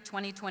 30,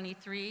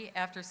 2023,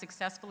 after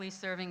successfully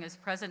serving as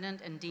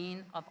president and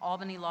dean of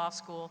Albany Law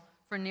School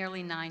for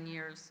nearly 9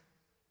 years.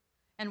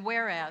 And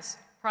whereas,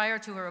 prior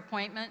to her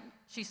appointment,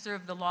 she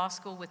served the law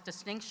school with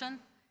distinction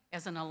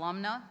as an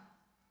alumna,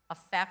 a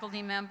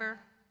faculty member,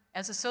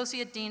 as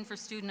Associate Dean for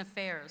Student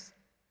Affairs,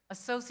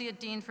 Associate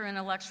Dean for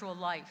Intellectual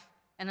Life,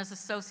 and as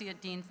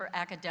Associate Dean for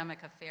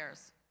Academic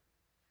Affairs.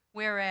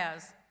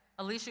 Whereas,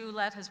 Alicia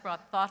Ouellette has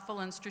brought thoughtful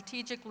and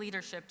strategic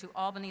leadership to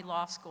Albany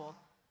Law School,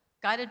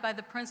 guided by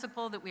the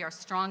principle that we are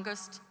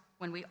strongest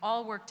when we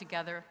all work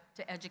together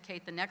to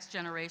educate the next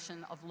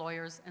generation of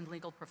lawyers and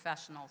legal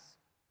professionals.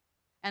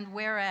 And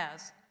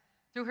whereas,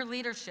 through her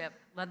leadership,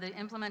 led the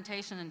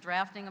implementation and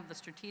drafting of the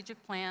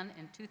strategic plan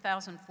in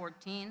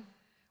 2014,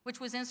 which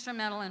was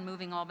instrumental in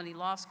moving Albany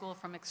Law School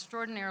from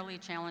extraordinarily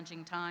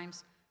challenging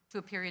times to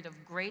a period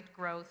of great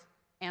growth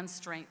and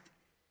strength,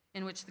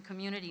 in which the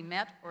community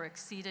met or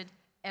exceeded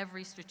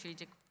every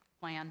strategic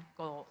plan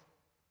goal.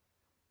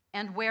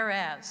 And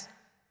whereas,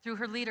 through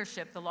her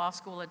leadership, the law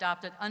school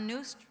adopted a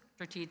new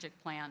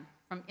strategic plan,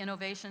 From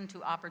Innovation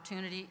to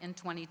Opportunity, in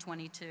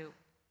 2022.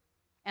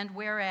 And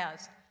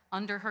whereas,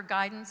 under her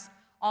guidance,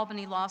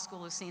 Albany Law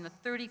School has seen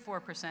a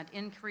 34%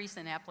 increase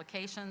in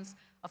applications,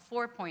 a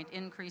 4-point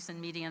increase in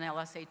median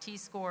LSAT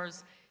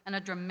scores, and a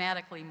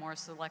dramatically more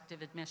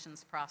selective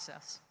admissions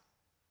process.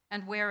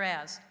 And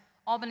whereas,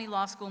 Albany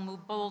Law School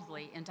moved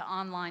boldly into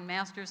online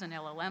master's and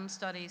LLM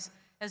studies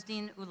as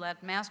Dean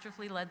Ouellette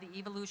masterfully led the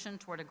evolution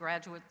toward a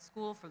graduate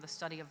school for the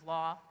study of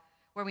law,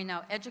 where we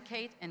now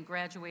educate and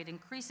graduate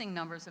increasing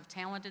numbers of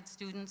talented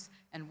students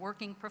and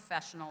working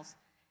professionals,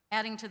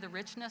 adding to the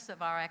richness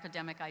of our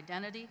academic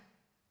identity,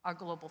 our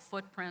global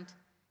footprint,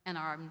 and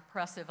our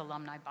impressive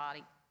alumni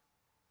body.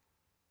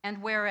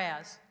 And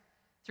whereas,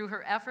 through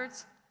her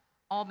efforts,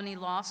 Albany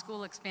Law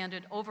School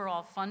expanded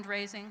overall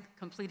fundraising,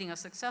 completing a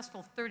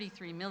successful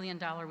 $33 million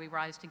We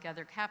Rise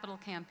Together capital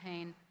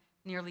campaign,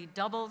 nearly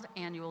doubled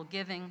annual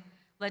giving,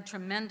 led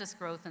tremendous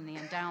growth in the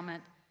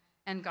endowment,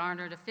 and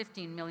garnered a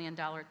 $15 million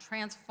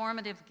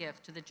transformative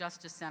gift to the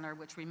Justice Center,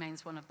 which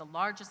remains one of the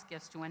largest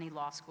gifts to any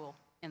law school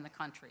in the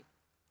country.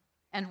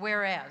 And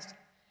whereas,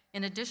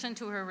 in addition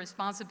to her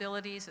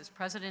responsibilities as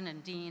president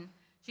and dean,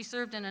 she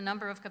served in a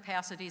number of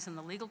capacities in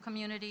the legal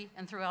community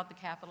and throughout the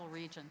Capital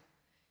Region,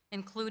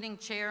 including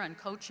chair and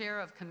co-chair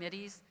of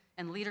committees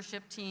and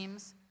leadership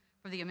teams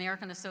for the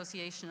American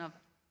Association of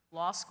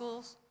Law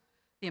Schools,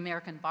 the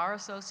American Bar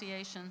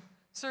Association,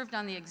 served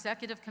on the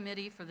executive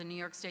committee for the New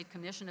York State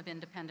Commission of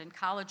Independent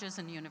Colleges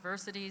and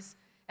Universities,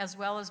 as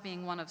well as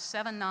being one of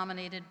 7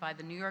 nominated by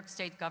the New York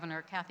State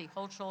Governor Kathy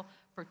Hochul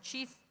for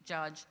Chief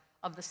Judge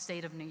of the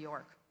State of New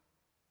York.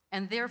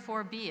 And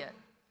therefore be it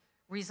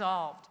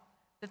resolved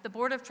that the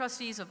Board of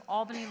Trustees of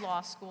Albany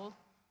Law School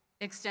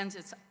extends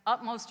its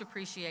utmost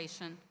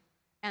appreciation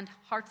and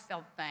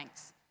heartfelt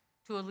thanks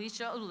to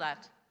Alicia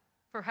Ouellette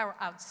for her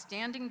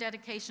outstanding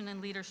dedication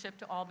and leadership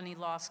to Albany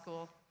Law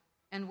School,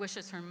 and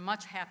wishes her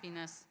much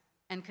happiness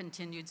and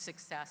continued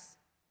success.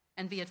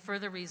 And be it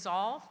further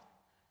resolved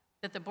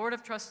that the Board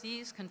of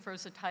Trustees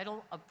confers the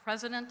title of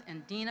President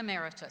and Dean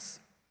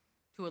Emeritus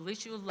to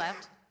Alicia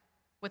Ouellette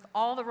with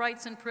all the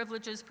rights and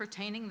privileges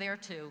pertaining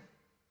thereto,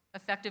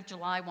 effective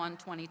July 1,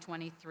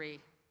 2023.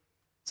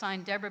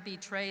 Signed, Deborah B.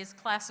 Trey's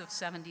class of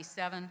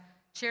 '77,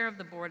 Chair of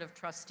the Board of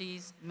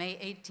Trustees, May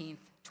 18th,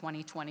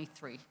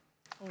 2023.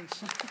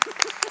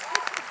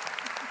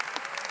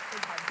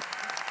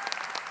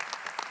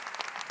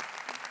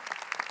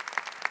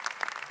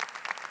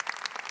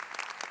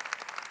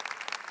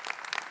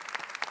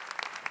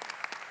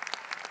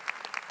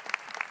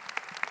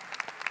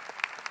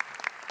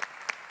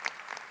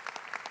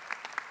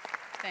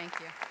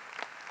 Thank you.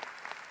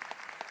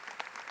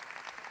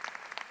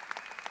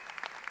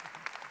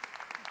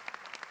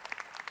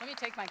 Let me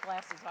take my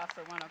glasses off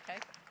for one, okay?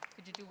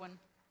 Could you do one?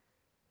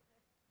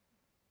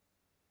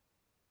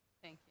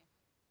 Thank you.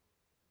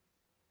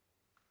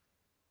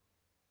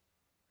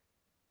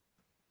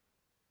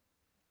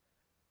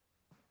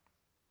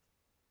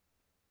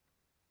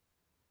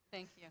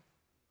 Thank you.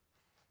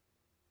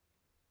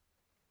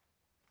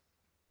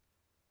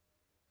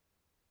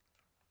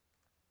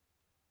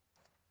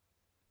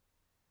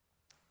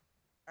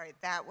 All right,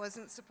 that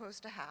wasn't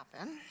supposed to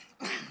happen.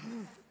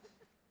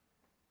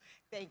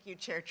 Thank you,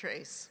 Chair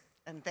Trace,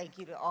 and thank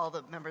you to all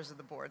the members of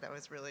the board. That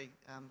was really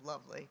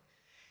lovely.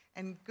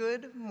 And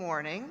good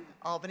morning,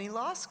 Albany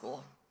Law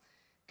School.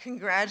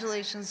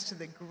 Congratulations to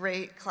the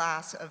great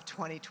class of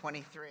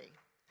 2023.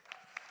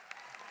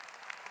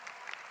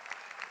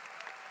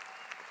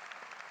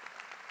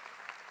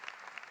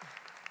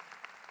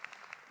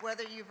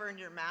 Whether you've earned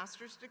your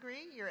master's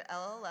degree, your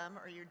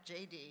LLM, or your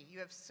JD, you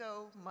have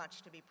so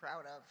much to be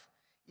proud of.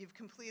 You've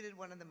completed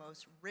one of the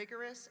most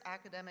rigorous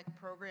academic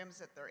programs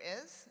that there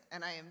is,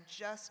 and I am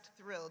just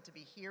thrilled to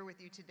be here with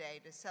you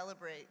today to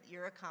celebrate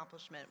your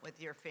accomplishment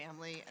with your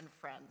family and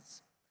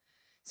friends.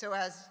 So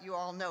as you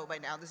all know by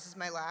now, this is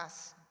my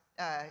last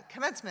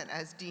commencement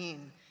as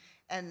dean,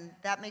 and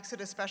that makes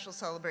it a special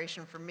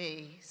celebration for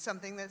me,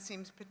 something that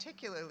seems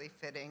particularly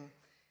fitting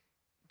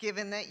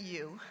given that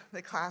you,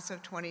 the class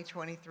of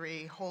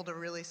 2023, hold a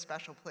really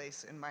special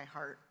place in my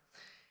heart.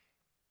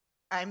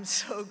 I'm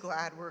so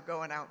glad we're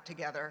going out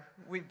together.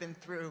 We've been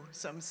through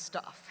some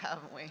stuff,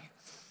 haven't we?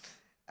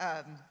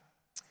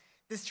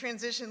 This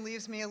transition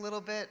leaves me a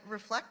little bit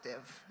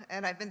reflective,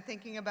 and I've been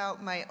thinking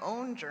about my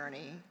own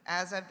journey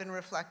as I've been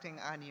reflecting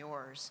on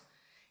yours,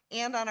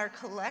 and on our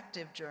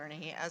collective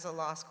journey as a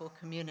law school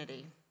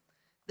community.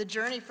 The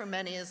journey for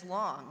many is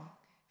long.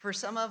 For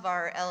some of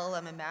our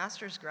LLM and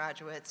master's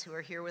graduates who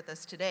are here with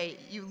us today,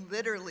 you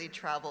literally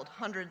traveled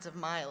hundreds of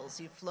miles.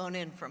 You've flown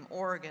in from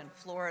Oregon,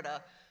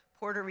 Florida,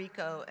 Puerto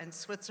Rico, and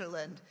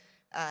Switzerland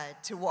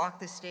to walk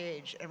the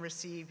stage and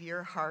receive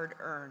your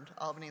hard-earned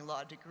Albany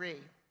Law degree.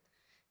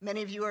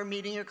 Many of you are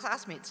meeting your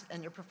classmates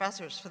and your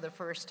professors for the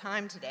first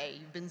time today.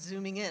 You've been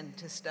zooming in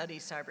to study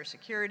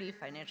cybersecurity,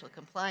 financial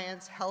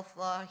compliance, health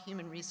law,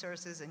 human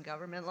resources, and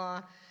government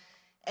law.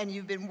 And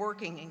you've been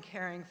working and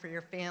caring for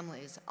your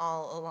families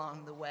all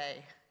along the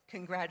way.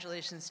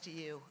 Congratulations to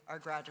you, our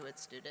graduate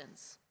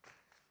students.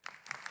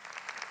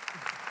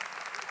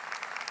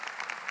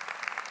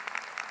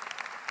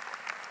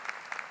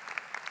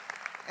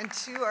 And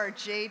to our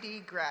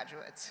JD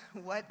graduates,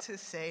 what to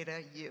say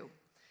to you.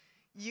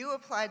 You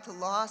applied to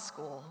law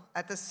school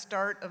at the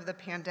start of the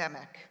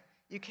pandemic.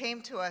 You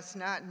came to us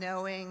not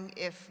knowing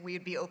if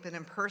we'd be open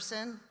in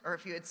person or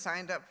if you had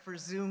signed up for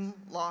Zoom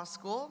law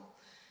school.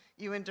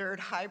 You endured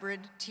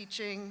hybrid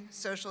teaching,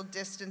 social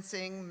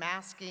distancing,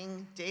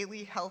 masking,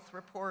 daily health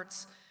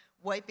reports,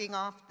 wiping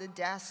off the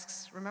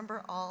desks.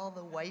 Remember all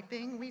the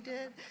wiping we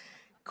did?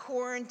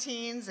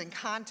 Quarantines and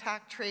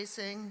contact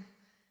tracing.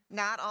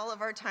 Not all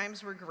of our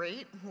times were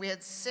great. We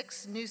had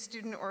 6 new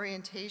student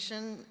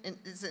orientation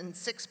in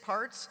 6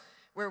 parts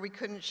where we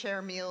couldn't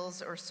share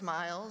meals or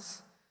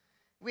smiles.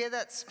 We had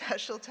that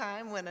special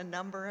time when a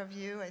number of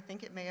you, I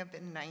think it may have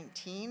been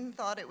 19,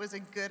 thought it was a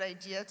good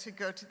idea to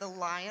go to the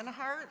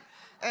Lionheart,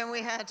 and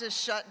we had to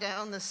shut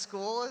down the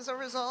school as a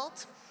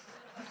result.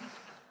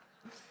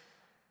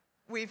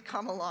 We've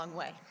come a long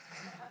way.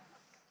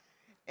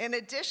 In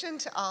addition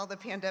to all the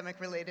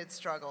pandemic-related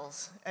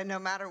struggles, and no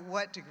matter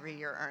what degree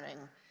you're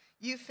earning,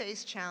 you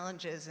face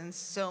challenges in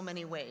so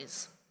many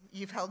ways.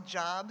 You've held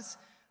jobs,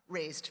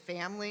 raised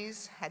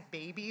families, had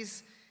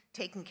babies,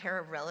 taken care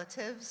of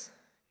relatives.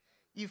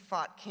 You've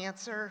fought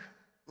cancer,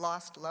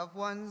 lost loved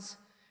ones,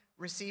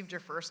 received your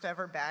first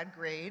ever bad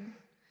grade.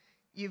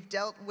 You've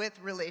dealt with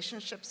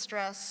relationship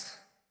stress,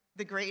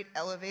 the great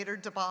elevator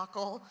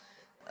debacle,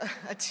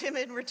 a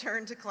timid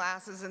return to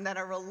classes, and then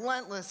a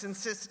relentless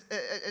insistence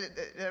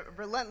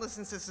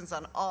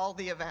on all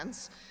the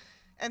events.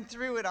 And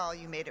through it all,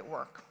 you made it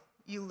work.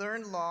 You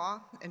learned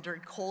law,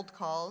 endured cold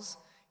calls,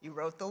 you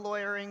wrote the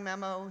lawyering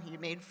memo, you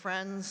made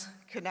friends,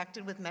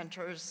 connected with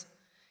mentors,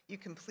 you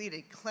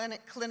completed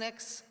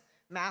clinics,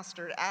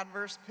 mastered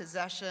adverse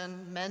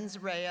possession,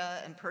 mens rea,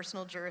 and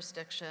personal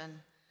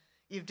jurisdiction.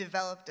 You've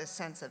developed a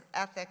sense of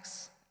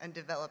ethics and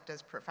developed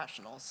as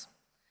professionals.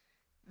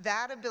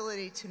 That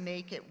ability to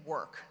make it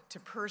work, to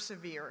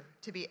persevere,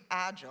 to be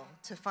agile,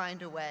 to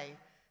find a way,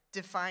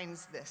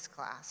 defines this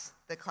class,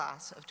 the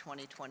class of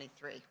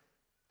 2023.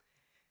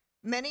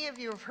 Many of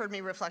you have heard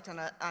me reflect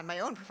on my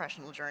own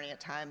professional journey at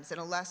times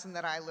and a lesson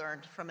that I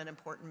learned from an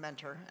important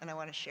mentor, and I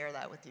want to share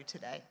that with you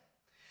today.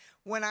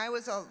 When I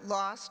was a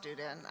law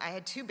student, I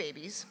had 2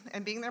 babies,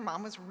 and being their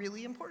mom was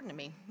really important to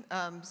me.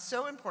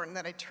 So important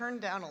that I turned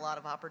down a lot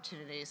of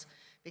opportunities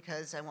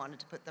because I wanted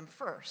to put them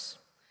first.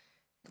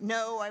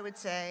 No, I would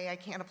say, I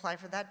can't apply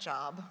for that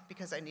job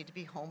because I need to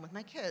be home with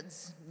my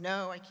kids.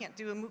 No, I can't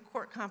do a moot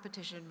court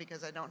competition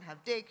because I don't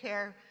have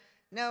daycare.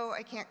 No,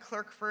 I can't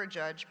clerk for a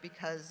judge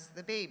because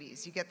the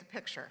babies. You get the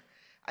picture.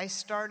 I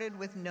started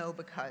with no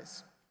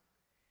because.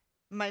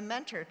 My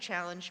mentor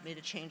challenged me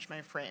to change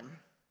my frame,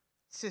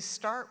 to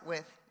start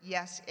with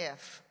yes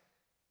if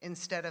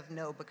instead of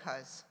no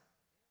because.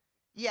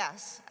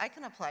 Yes, I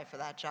can apply for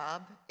that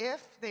job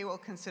if they will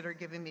consider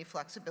giving me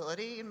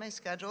flexibility in my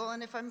schedule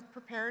and if I'm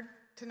prepared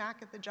to not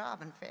get the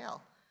job and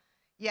fail.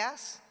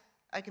 Yes,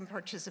 I can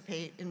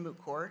participate in moot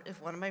court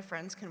if one of my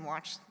friends can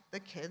watch the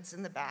kids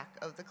in the back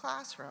of the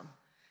classroom.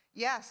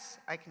 Yes,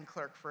 I can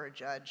clerk for a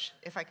judge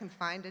if I can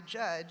find a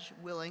judge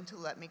willing to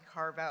let me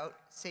carve out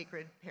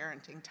sacred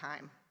parenting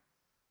time.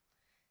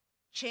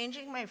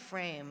 Changing my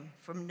frame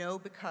from no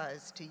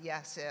because to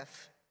yes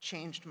if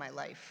changed my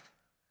life.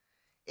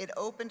 It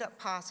opened up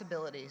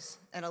possibilities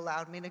and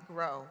allowed me to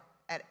grow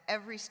at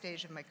every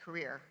stage of my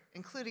career,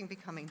 including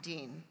becoming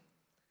dean.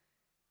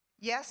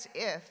 Yes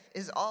if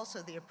is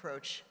also the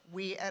approach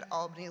we at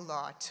Albany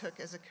Law took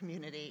as a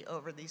community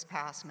over these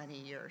past many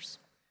years.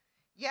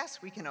 Yes,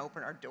 we can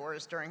open our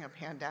doors during a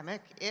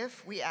pandemic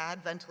if we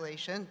add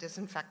ventilation,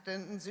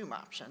 disinfectant, and Zoom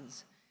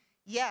options.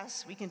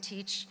 Yes, we can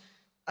teach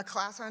a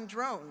class on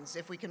drones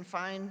if we can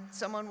find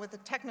someone with a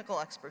technical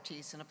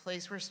expertise in a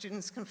place where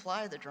students can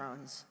fly the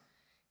drones.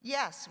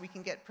 Yes, we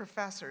can get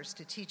professors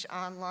to teach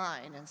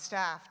online and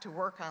staff to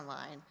work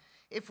online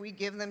if we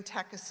give them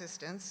tech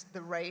assistance,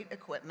 the right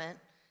equipment,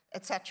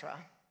 etc.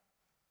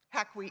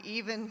 Heck, we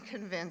even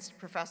convinced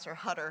Professor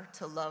Hutter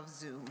to love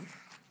Zoom.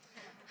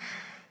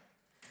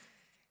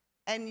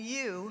 And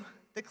you,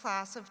 the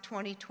class of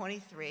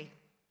 2023,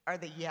 are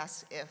the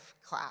yes if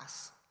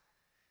class,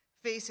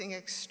 facing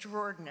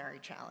extraordinary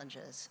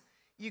challenges.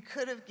 You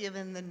could have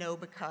given the no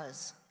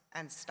because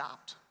and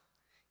stopped.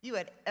 You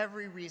had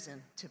every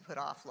reason to put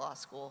off law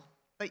school,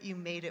 but you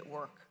made it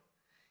work.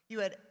 You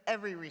had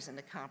every reason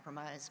to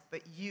compromise,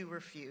 but you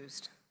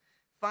refused,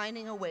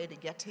 finding a way to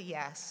get to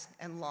yes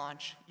and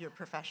launch your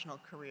professional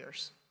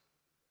careers.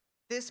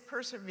 This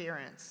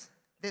perseverance,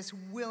 this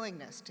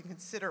willingness to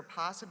consider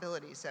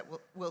possibilities that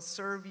will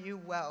serve you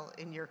well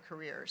in your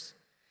careers.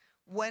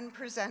 When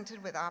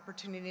presented with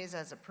opportunities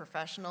as a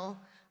professional,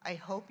 I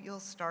hope you'll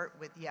start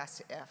with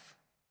yes if,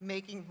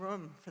 making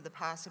room for the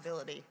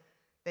possibility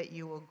that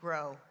you will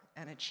grow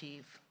and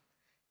achieve,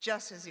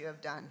 just as you have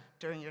done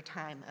during your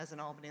time as an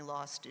Albany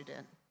Law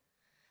student.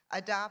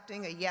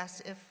 Adopting a yes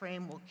if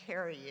frame will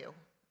carry you,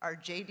 our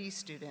JD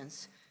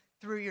students,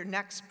 through your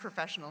next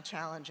professional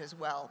challenge as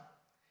well.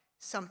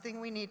 Something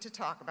we need to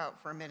talk about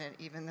for a minute,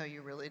 even though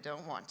you really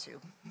don't want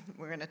to.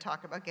 We're going to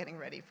talk about getting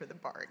ready for the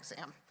bar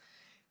exam.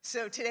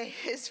 So today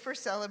is for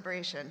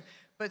celebration,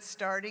 but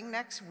starting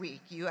next week,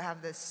 you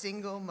have the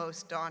single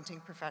most daunting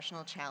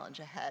professional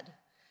challenge ahead,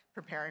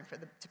 preparing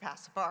to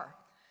pass the bar.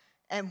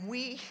 And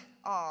we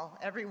all,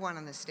 everyone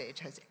on this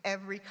stage, has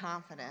every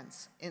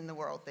confidence in the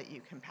world that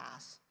you can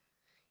pass.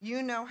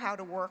 You know how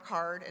to work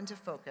hard and to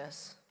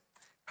focus.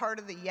 Part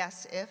of the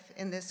yes if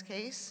in this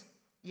case,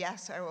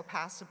 yes, I will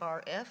pass the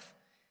bar if,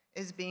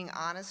 is being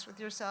honest with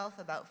yourself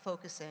about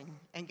focusing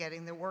and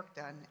getting the work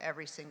done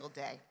every single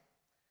day.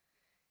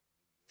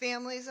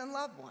 Families and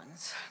loved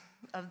ones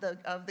of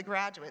the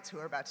graduates who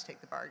are about to take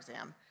the bar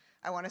exam,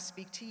 I want to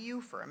speak to you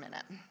for a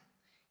minute.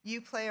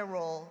 You play a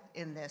role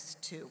in this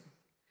too.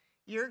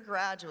 Your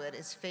graduate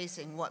is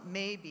facing what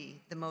may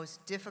be the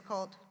most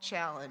difficult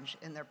challenge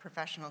in their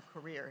professional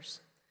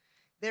careers.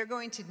 They're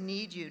going to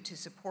need you to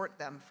support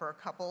them for a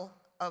couple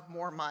of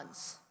more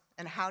months.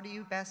 And how do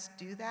you best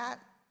do that?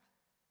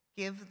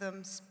 Give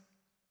them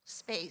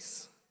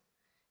space.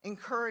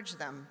 Encourage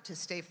them to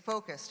stay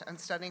focused on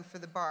studying for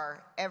the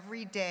bar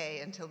every day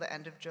until the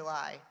end of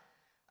July.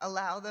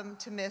 Allow them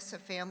to miss a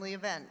family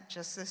event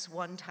just this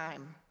one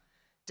time.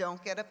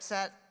 Don't get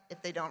upset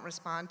if they don't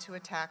respond to a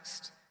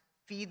text.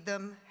 Feed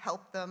them,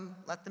 help them,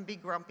 let them be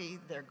grumpy.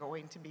 They're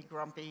going to be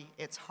grumpy.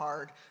 It's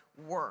hard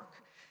work.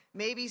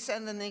 Maybe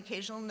send them the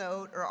occasional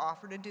note or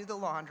offer to do the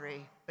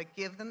laundry, but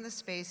give them the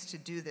space to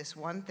do this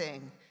one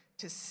thing,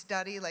 to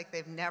study like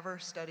they've never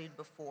studied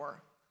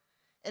before.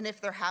 And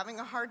if they're having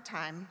a hard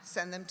time,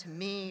 send them to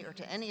me or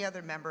to any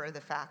other member of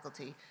the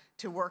faculty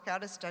to work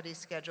out a study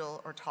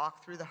schedule or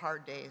talk through the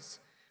hard days.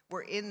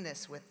 We're in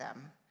this with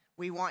them.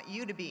 We want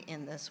you to be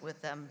in this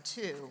with them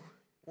too.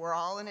 We're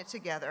all in it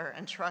together,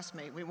 and trust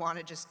me, we want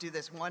to just do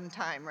this one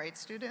time, right,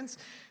 students?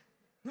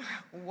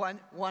 one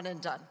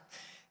and done.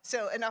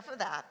 So enough of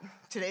that.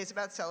 Today's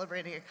about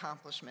celebrating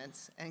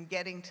accomplishments, and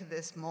getting to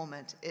this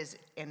moment is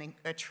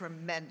a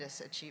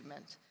tremendous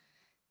achievement.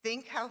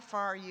 Think how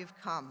far you've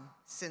come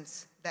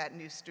since that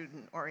new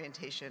student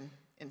orientation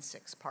in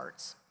 6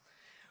 parts.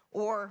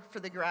 Or for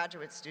the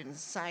graduate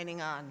students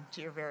signing on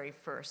to your very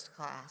first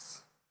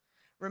class.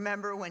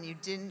 Remember when you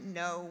didn't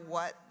know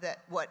what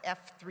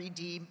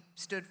F3D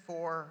stood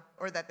for,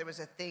 or that there was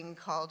a thing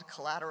called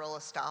collateral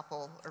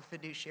estoppel or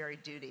fiduciary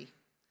duty.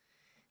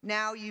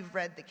 Now you've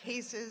read the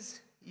cases,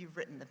 you've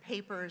written the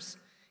papers,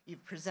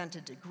 you've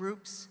presented to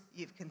groups,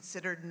 you've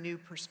considered new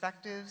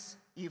perspectives,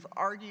 you've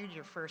argued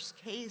your first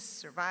case,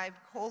 survived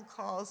cold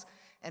calls,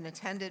 and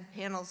attended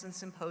panels and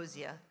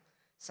symposia.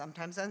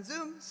 Sometimes on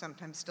Zoom,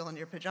 sometimes still in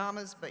your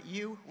pajamas, but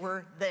you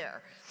were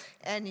there.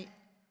 And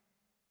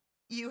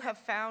You have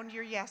found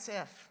your yes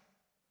if,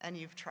 and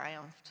you've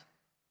triumphed.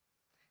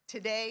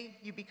 Today,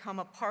 you become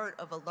a part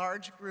of a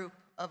large group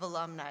of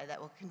alumni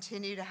that will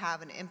continue to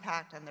have an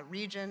impact on the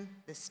region,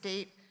 the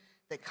state,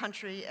 the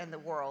country, and the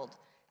world,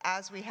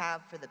 as we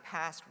have for the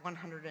past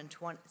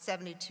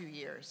 172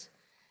 years.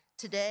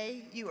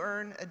 Today, you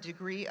earn a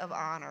degree of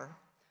honor,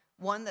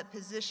 one that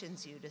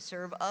positions you to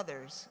serve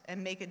others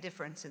and make a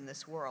difference in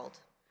this world.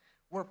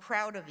 We're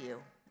proud of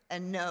you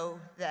and know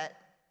that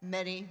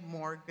many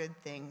more good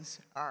things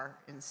are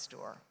in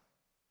store.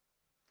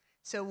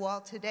 So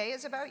while today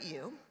is about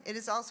you, it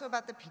is also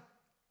about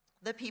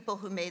the people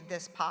who made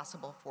this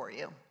possible for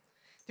you.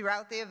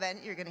 Throughout the event,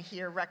 you're going to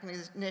hear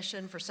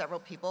recognition for several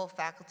people,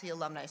 faculty,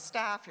 alumni,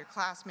 staff, your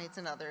classmates,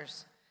 and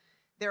others.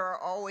 There are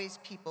always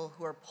people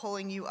who are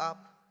pulling you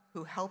up,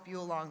 who help you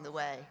along the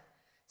way.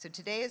 So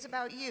today is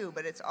about you,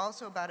 but it's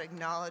also about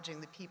acknowledging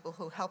the people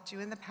who helped you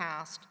in the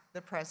past,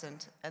 the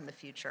present, and the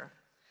future.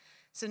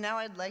 So now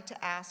I'd like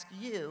to ask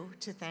you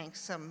to thank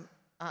some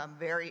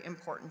very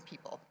important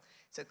people.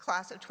 So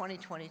class of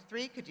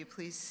 2023, could you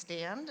please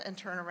stand and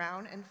turn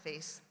around and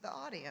face the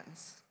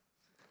audience?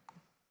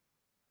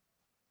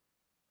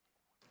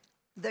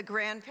 The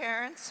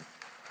grandparents.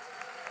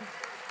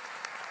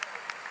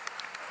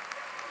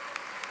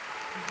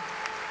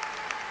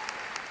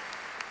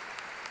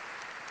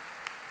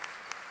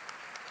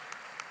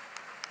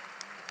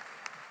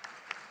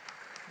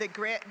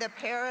 The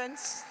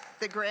parents,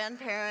 the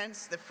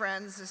grandparents, the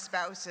friends, the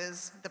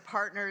spouses, the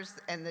partners,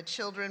 and the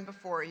children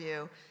before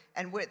you,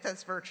 and with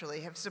us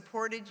virtually, have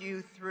supported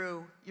you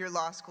through your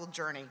law school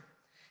journey.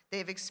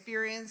 They've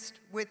experienced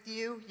with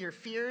you your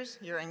fears,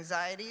 your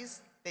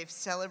anxieties, they've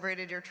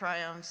celebrated your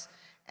triumphs,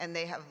 and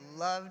they have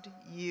loved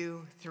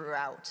you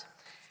throughout.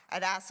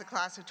 I'd ask the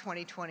class of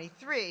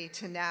 2023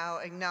 to now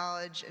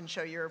acknowledge and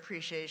show your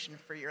appreciation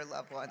for your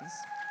loved ones.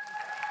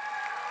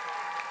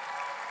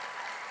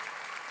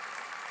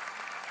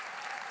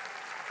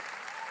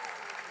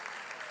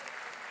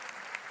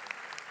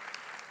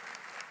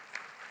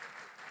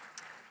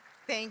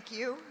 Thank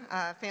you,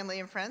 family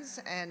and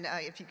friends, and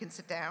if you can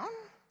sit down.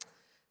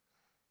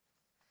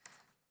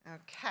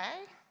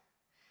 Okay.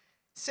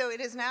 So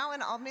it is now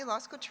an Albany Law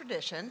School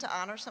tradition to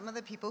honor some of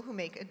the people who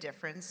make a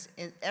difference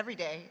every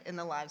day in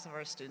the lives of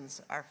our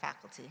students, our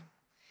faculty.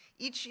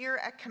 Each year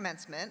at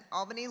commencement,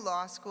 Albany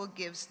Law School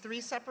gives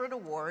 3 separate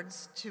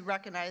awards to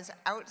recognize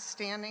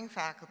outstanding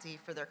faculty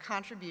for their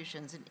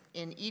contributions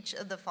in each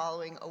of the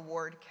following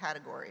award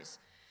categories: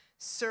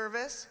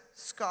 service,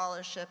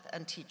 scholarship,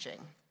 and teaching.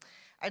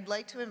 I'd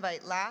like to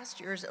invite last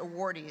year's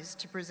awardees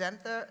to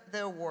present the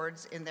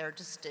awards in their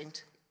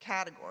distinct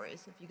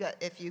categories.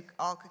 If you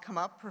all could come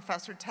up,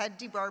 Professor Ted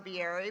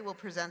DeBarbieri will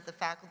present the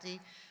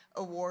Faculty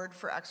Award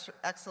for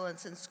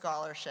Excellence in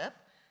Scholarship.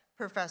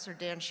 Professor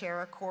Dan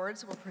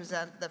Sheracords will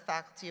present the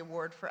Faculty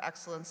Award for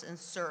Excellence in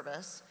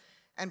Service.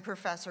 And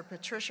Professor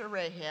Patricia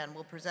Rahan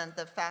will present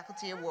the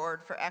Faculty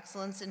Award for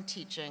Excellence in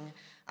Teaching.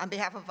 On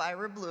behalf of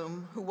Ira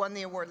Bloom, who won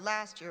the award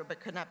last year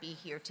but could not be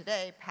here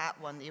today, Pat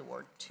won the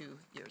award 2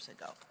 years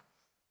ago.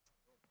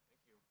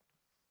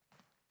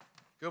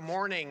 Good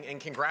morning and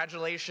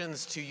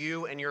congratulations to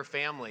you and your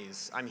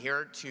families. I'm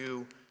here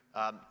to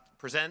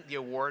present the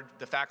award,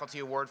 the Faculty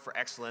Award for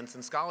Excellence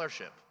in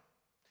Scholarship.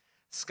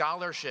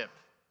 Scholarship,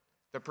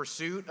 the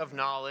pursuit of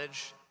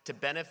knowledge to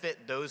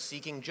benefit those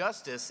seeking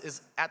justice,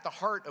 is at the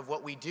heart of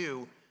what we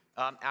do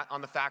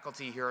on the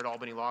faculty here at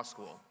Albany Law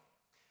School.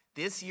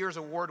 This year's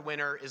award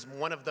winner is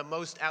one of the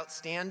most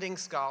outstanding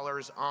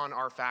scholars on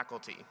our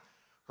faculty.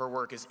 Her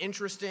work is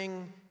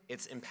interesting,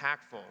 it's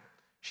impactful.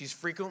 She's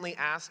frequently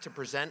asked to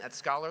present at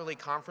scholarly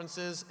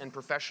conferences and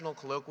professional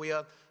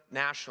colloquia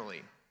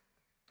nationally.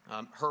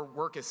 Her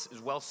work is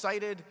well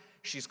cited.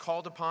 She's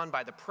called upon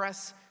by the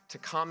press to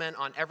comment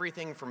on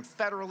everything from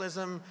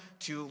federalism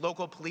to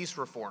local police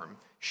reform.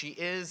 She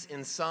is,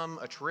 in sum,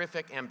 a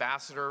terrific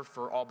ambassador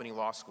for Albany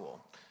Law School.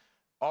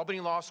 Albany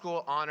Law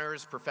School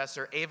honors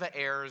Professor Ava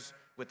Ayers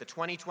with the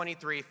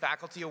 2023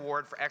 Faculty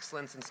Award for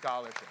Excellence in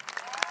Scholarship.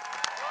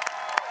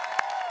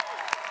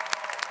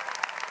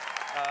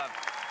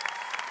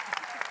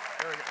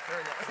 There we go.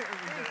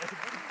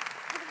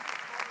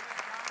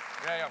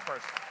 Yeah,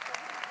 first.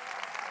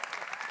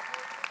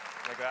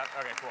 Like that?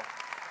 Okay, cool.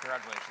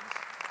 Congratulations.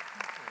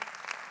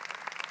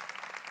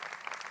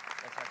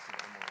 I texted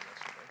her more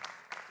yesterday.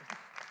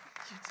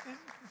 You did?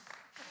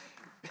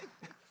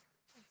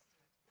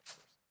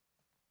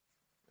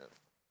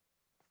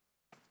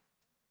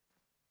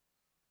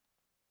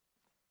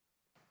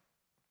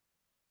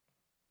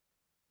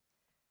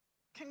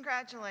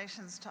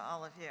 Congratulations to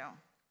all of you.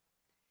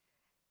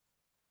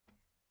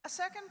 A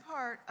second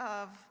part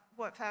of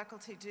what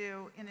faculty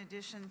do, in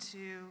addition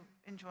to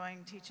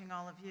enjoying teaching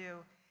all of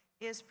you,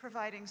 is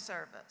providing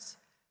service.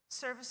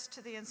 Service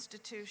to the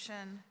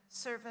institution,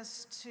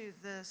 service to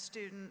the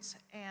students,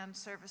 and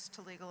service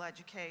to legal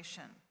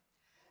education.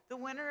 The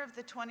winner of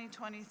the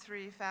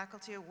 2023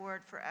 Faculty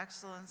Award for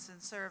Excellence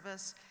in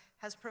Service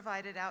has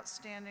provided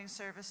outstanding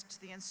service to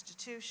the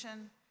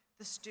institution,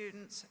 the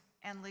students,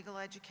 and legal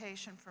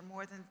education for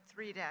more than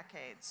 3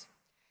 decades.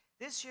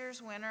 This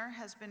year's winner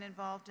has been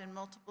involved in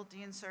multiple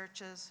dean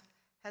searches,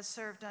 has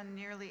served on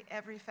nearly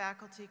every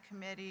faculty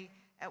committee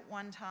at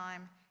one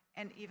time,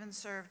 and even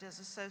served as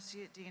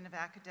Associate Dean of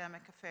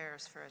Academic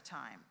Affairs for a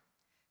time.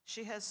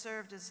 She has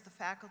served as the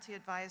faculty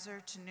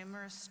advisor to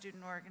numerous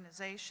student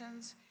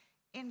organizations,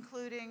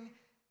 including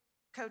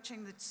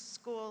coaching the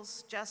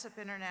school's Jessup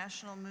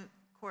International Moot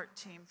Court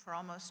team for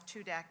almost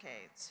 2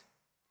 decades.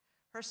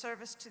 Her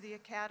service to the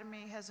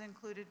Academy has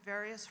included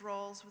various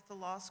roles with the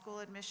Law School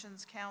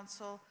Admissions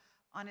Council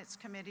on its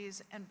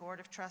committees and Board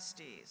of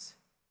Trustees.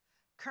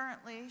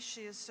 Currently,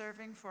 she is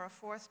serving for a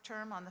 4th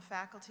term on the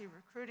Faculty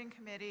Recruiting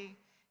Committee,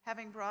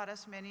 having brought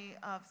us many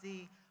of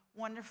the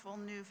wonderful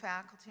new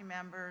faculty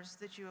members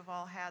that you have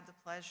all had the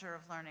pleasure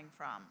of learning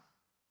from.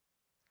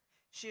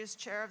 She is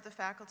chair of the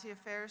Faculty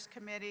Affairs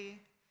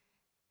Committee,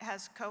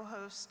 has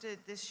co-hosted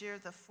this year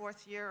the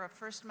 4th year of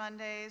First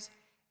Mondays,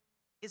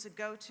 is a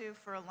go-to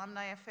for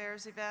alumni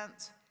affairs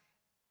events,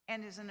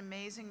 and is an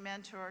amazing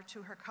mentor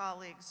to her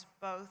colleagues,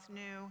 both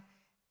new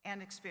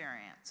and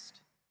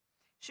experienced.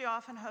 She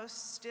often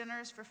hosts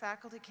dinners for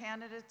faculty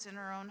candidates in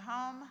her own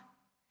home.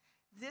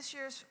 This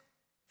year's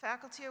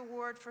Faculty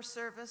Award for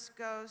Service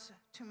goes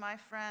to my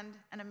friend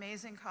and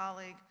amazing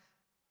colleague,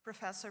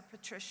 Professor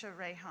Patricia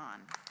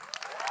Rehan.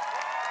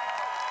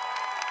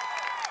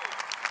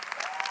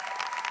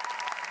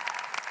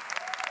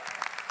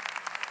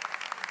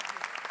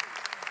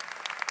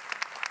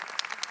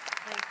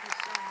 Thank you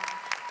so much.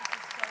 This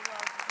is so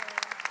well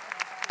deserved.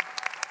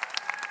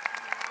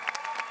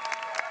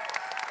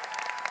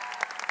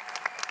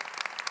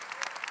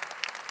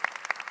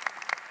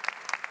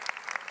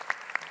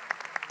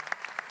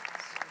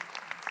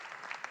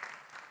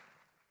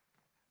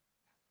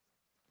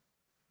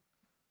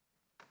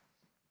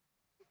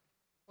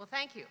 Well,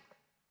 thank you.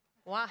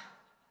 While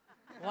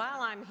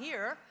I'm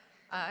here,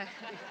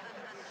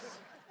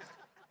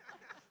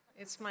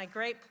 it's my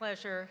great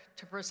pleasure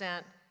to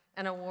present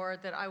an award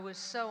that I was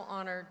so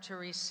honored to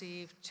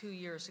receive 2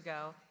 years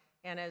ago.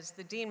 And as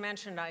the dean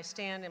mentioned, I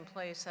stand in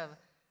place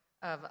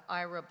of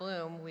Ira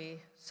Bloom. We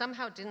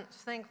somehow didn't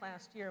think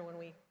last year when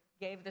we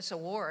gave this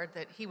award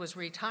that he was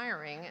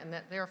retiring and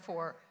that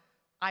therefore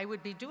I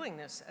would be doing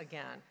this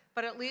again.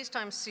 But at least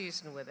I'm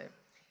seasoned with it.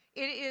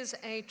 It is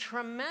a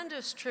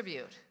tremendous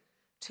tribute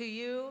to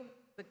you,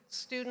 the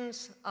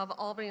students of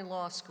Albany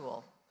Law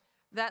School,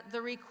 that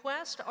the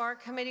request our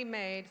committee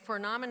made for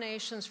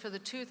nominations for the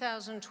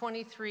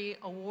 2023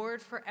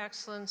 Award for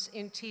Excellence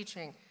in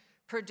Teaching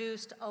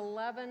produced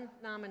 11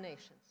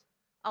 nominations.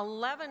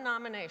 11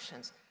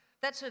 nominations.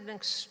 That's an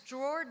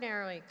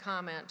extraordinary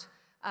comment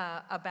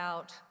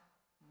about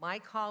my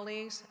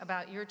colleagues,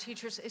 about your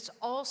teachers. It's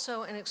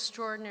also an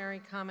extraordinary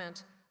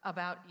comment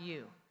about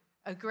you,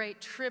 a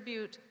great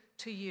tribute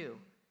to you,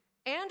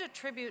 and a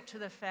tribute to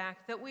the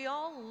fact that we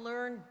all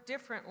learn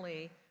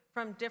differently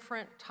from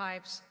different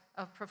types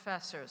of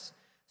professors.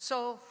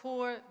 So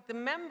for the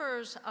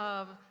members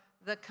of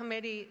the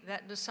committee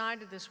that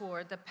decided this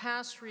award, the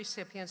past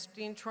recipients,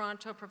 Dean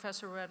Toronto,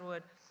 Professor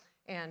Redwood,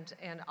 and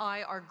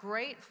I are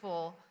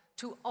grateful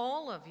to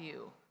all of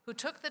you who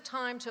took the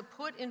time to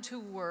put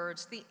into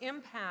words the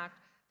impact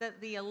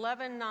that the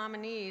 11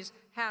 nominees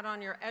had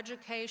on your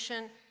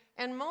education,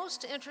 and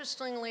most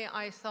interestingly,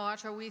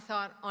 we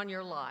thought, on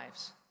your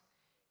lives.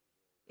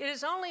 It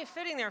is only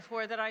fitting,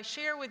 therefore, that I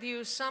share with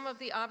you some of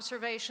the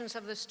observations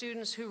of the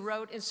students who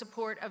wrote in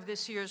support of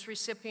this year's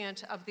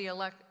recipient of the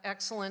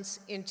Excellence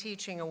in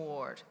Teaching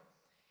Award.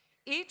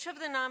 Each of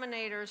the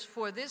nominators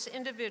for this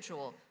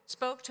individual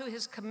spoke to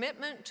his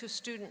commitment to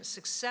student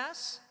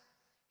success,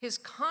 his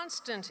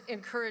constant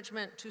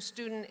encouragement to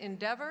student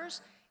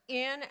endeavors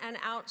in and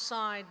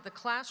outside the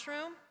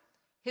classroom,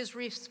 his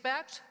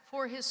respect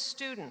for his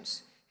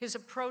students, his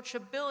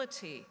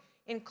approachability,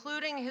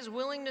 including his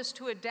willingness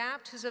to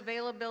adapt his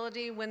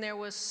availability when there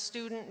was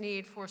student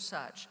need for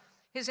such,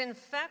 his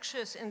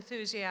infectious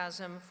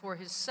enthusiasm for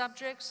his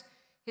subjects,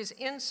 his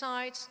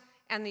insights,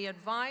 and the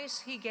advice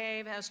he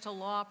gave as to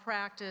law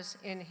practice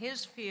in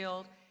his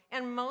field,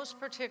 and most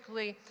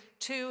particularly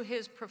to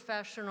his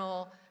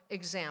professional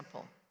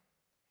example.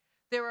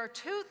 There are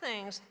 2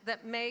 things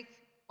that make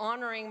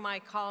honoring my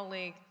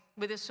colleague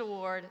with this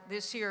award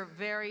this year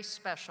very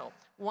special.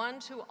 One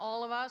to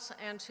all of us,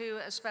 and 2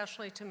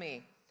 especially to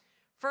me.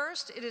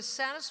 First, it is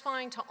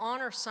satisfying to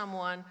honor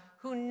someone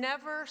who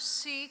never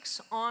seeks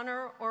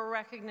honor or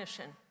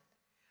recognition,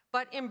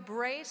 but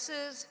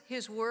embraces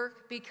his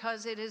work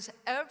because it is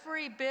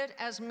every bit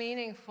as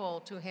meaningful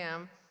to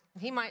him,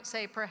 he might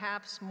say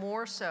perhaps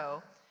more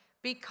so,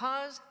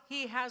 because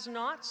he has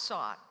not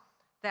sought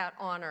that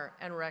honor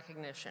and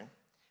recognition.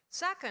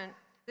 Second,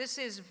 this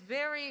is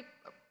very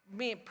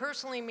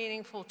personally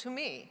meaningful to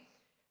me,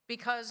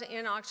 because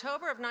in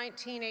October of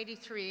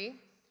 1983,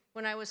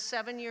 when I was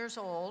 7 years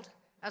old,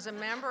 as a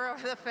member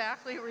of the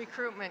Faculty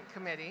Recruitment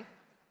Committee,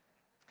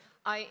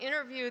 I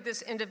interviewed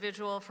this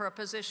individual for a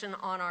position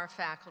on our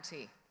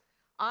faculty.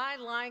 I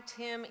liked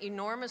him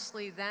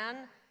enormously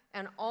then,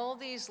 and all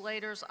these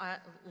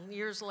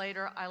years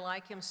later, I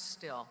like him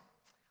still.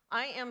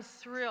 I am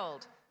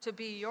thrilled to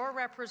be your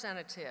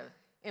representative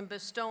in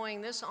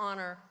bestowing this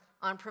honor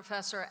on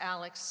Professor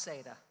Alex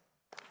Seda.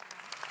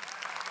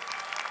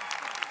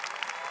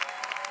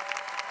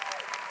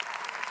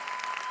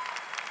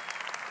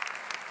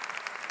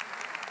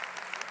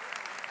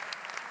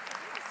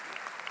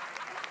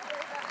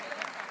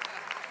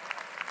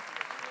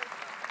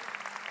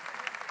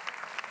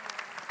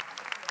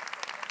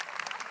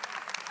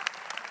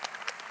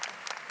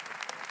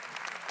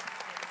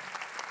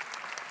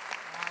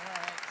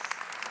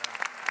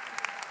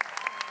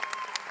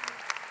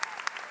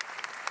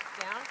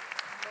 Down.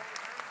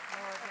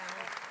 Lower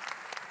down.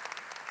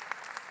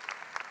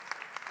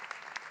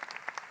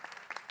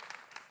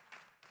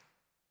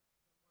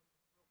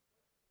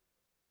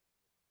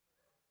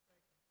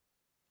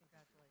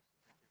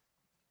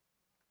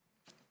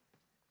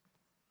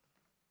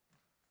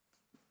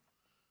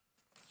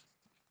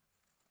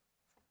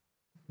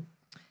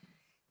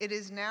 It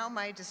is now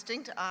my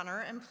distinct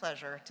honor and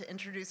pleasure to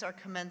introduce our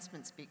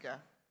commencement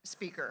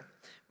speaker,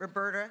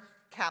 Roberta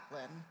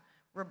Kaplan.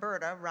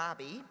 Roberta,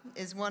 Robbie,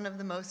 is one of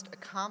the most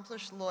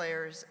accomplished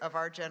lawyers of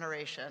our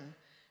generation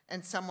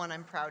and someone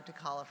I'm proud to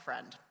call a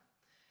friend.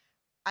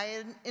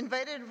 I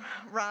invited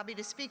Robbie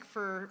to speak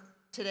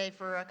today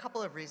for a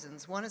couple of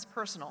reasons. One is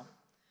personal.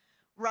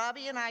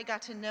 Robbie and I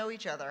got to know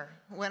each other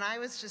when I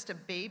was just a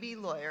baby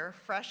lawyer,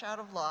 fresh out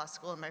of law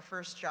school in my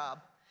first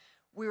job.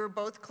 We were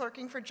both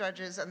clerking for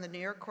judges on the New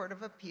York Court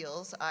of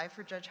Appeals, I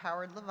for Judge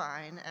Howard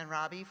Levine, and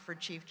Robbie for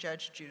Chief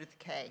Judge Judith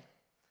Kaye.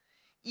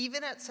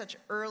 Even at such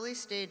early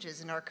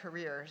stages in our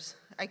careers,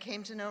 I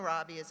came to know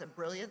Robbie as a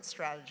brilliant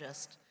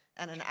strategist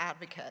and an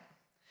advocate.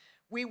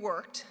 We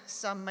worked,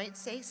 some might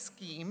say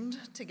schemed,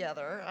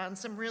 together on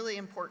some really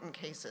important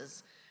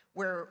cases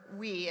where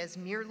we, as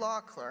mere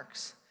law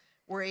clerks,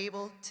 were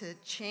able to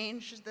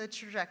change the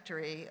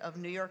trajectory of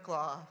New York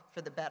law for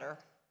the better.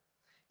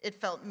 It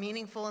felt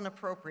meaningful and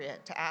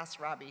appropriate to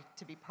ask Robbie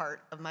to be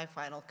part of my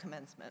final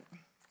commencement.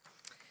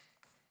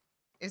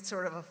 It's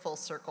sort of a full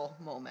circle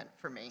moment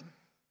for me.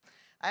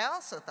 I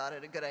also thought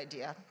it a good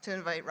idea to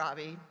invite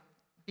Robbie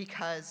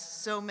because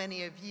so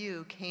many of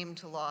you came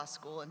to law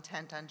school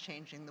intent on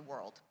changing the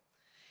world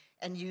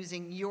and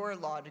using your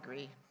law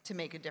degree to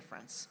make a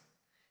difference.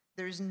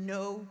 There's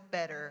no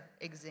better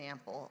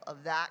example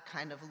of that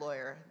kind of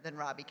lawyer than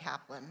Robbie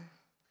Kaplan.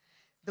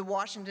 The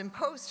Washington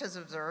Post has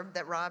observed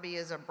that Robbie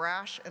is a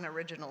brash and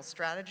original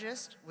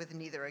strategist with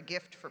neither a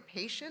gift for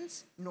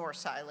patience nor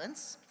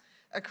silence,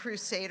 a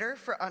crusader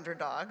for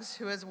underdogs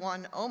who has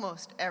won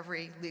almost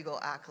every legal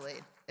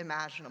accolade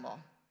imaginable.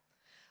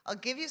 I'll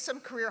give you some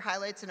career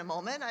highlights in a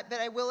moment,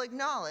 but I will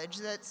acknowledge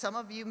that some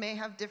of you may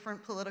have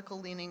different political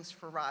leanings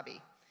for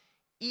Robbie.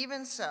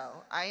 Even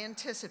so, I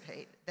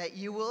anticipate that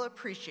you will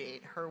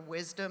appreciate her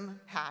wisdom,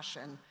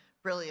 passion,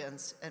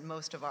 brilliance, and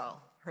most of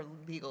all, her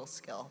legal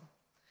skill.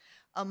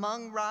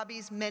 Among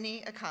Robbie's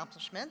many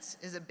accomplishments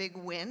is a big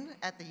win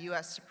at the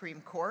US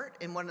Supreme Court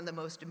in one of the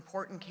most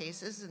important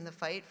cases in the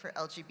fight for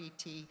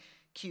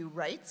LGBTQ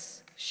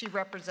rights. She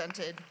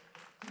represented,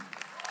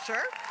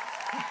 sure?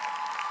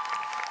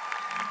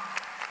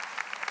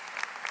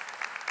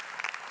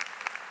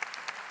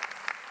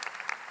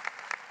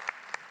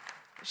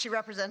 She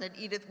represented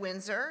Edith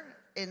Windsor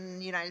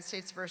in United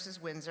States versus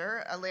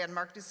Windsor, a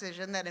landmark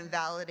decision that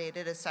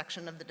invalidated a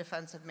section of the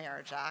Defense of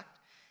Marriage Act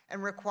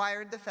and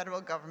required the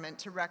federal government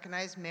to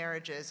recognize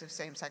marriages of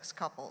same-sex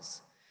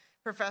couples.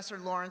 Professor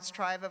Lawrence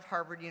Tribe of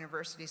Harvard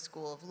University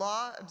School of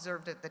Law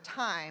observed at the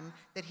time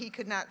that he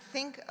could not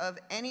think of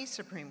any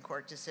Supreme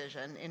Court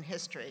decision in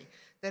history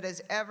that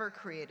has ever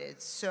created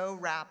so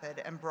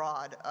rapid and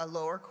broad a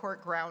lower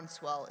court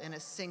groundswell in a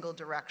single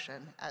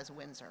direction as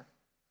Windsor.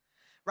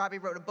 Robbie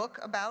wrote a book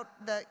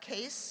about the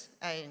case.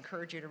 I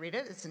encourage you to read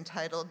it. It's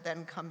entitled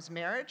Then Comes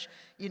Marriage,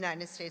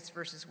 United States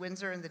versus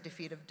Windsor and the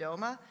Defeat of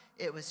DOMA.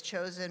 It was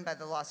chosen by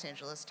the Los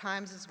Angeles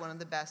Times as one of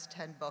the best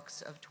 10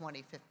 books of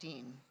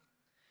 2015.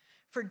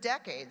 For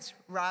decades,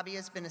 Robbie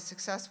has been a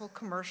successful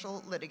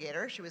commercial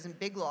litigator. She was in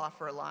big law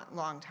for a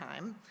long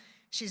time.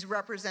 She's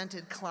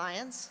represented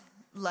clients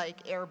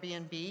like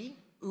Airbnb,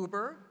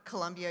 Uber,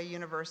 Columbia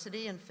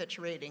University, and Fitch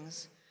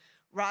Ratings.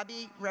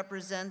 Robbie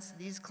represents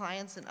these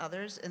clients and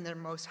others in their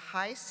most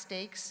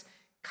high-stakes,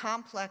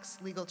 complex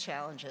legal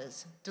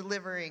challenges,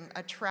 delivering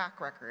a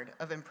track record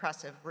of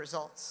impressive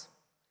results.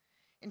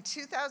 In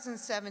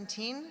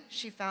 2017,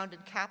 she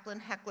founded Kaplan,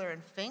 Heckler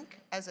 &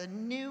 Fink as a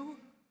new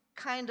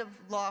kind of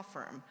law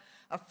firm,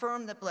 a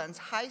firm that blends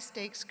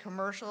high-stakes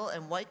commercial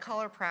and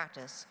white-collar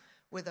practice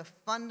with a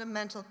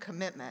fundamental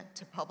commitment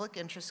to public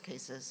interest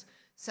cases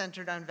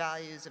centered on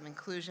values of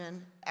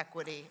inclusion,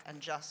 equity,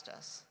 and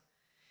justice.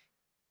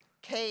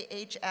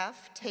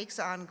 KHF takes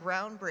on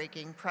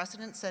groundbreaking,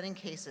 precedent-setting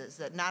cases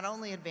that not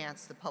only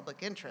advance the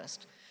public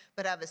interest,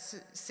 but have a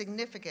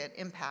significant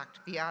impact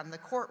beyond the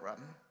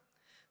courtroom.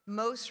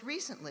 Most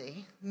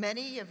recently,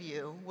 many of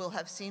you will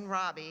have seen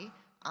Robbie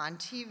on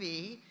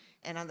TV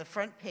and on the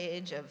front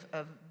page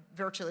of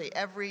virtually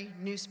every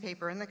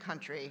newspaper in the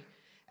country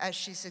as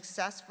she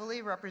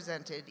successfully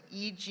represented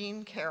E.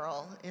 Jean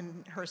Carroll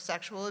in her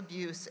sexual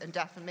abuse and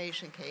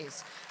defamation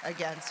case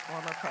against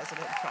former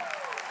President Trump.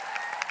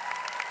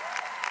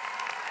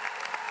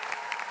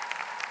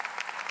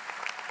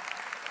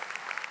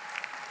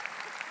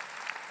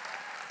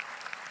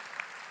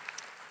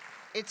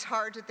 it's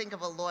hard to think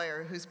of a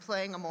lawyer who's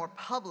playing a more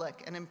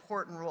public and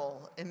important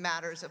role in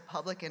matters of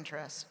public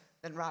interest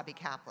than Robbie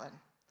Kaplan.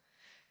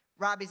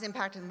 Robbie's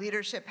impact and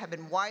leadership have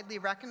been widely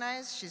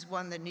recognized. She's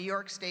won the New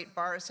York State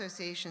Bar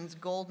Association's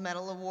Gold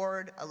Medal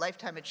Award, a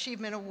Lifetime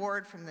Achievement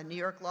Award from the New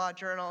York Law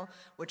Journal,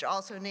 which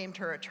also named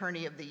her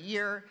Attorney of the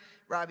Year.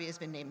 Robbie has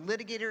been named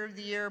Litigator of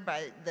the Year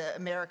by the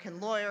American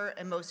Lawyer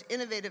and Most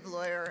Innovative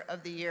Lawyer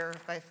of the Year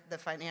by the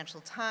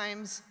Financial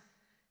Times.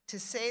 To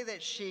say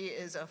that she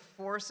is a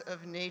force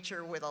of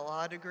nature with a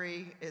law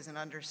degree is an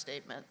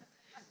understatement.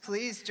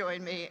 Please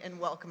join me in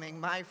welcoming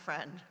my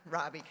friend,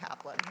 Robbie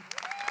Kaplan.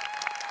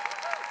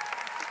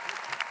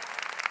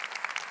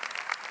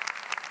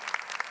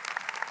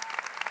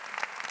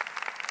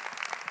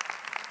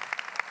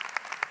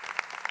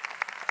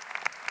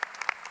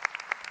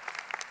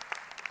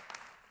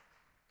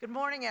 Good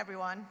morning,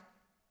 everyone.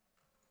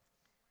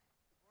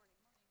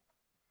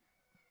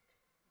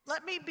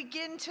 Let me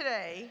begin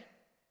today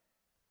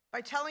by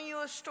telling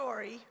you a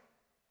story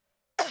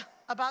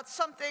about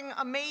something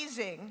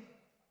amazing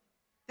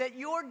that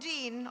your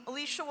dean,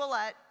 Alicia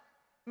Willett,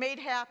 made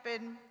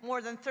happen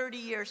more than 30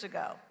 years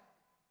ago.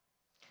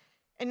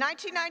 In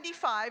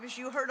 1995, as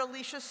you heard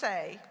Alicia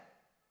say,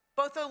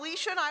 both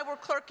Alicia and I were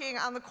clerking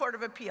on the Court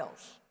of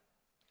Appeals.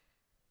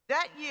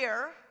 That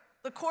year,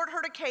 the court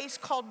heard a case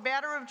called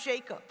Matter of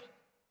Jacob,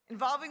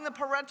 involving the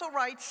parental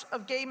rights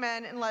of gay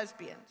men and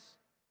lesbians.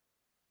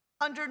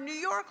 Under New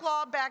York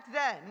law back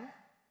then,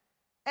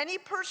 any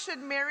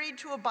person married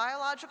to a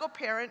biological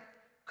parent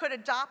could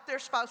adopt their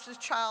spouse's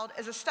child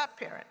as a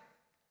step-parent.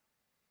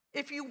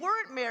 If you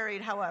weren't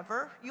married,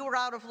 however, you were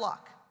out of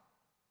luck.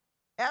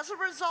 As a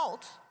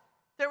result,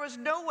 there was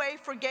no way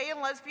for gay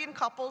and lesbian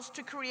couples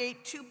to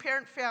create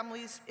two-parent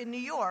families in New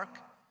York,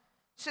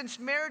 since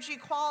marriage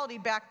equality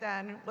back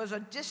then was a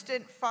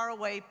distant,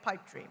 faraway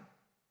pipe dream.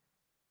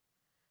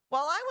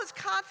 While I was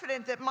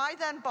confident that my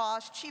then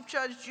boss, Chief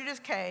Judge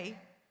Judith Kaye,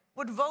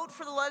 would vote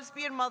for the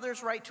lesbian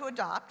mother's right to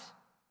adopt,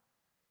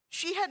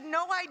 she had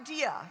no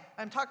idea,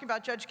 I'm talking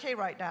about Judge Kaye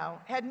right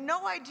now, had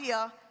no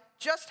idea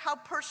just how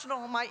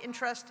personal my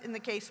interest in the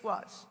case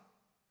was.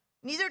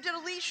 Neither did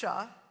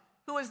Alicia,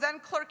 who was then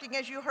clerking,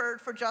 as you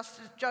heard, for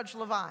Judge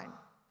Levine.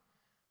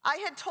 I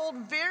had told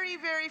very,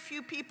 very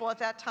few people at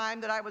that time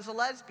that I was a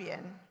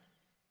lesbian,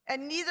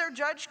 and neither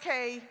Judge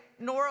Kaye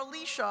nor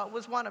Alicia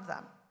was one of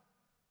them.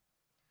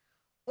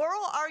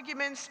 Oral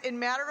arguments in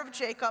Matter of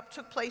Jacob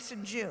took place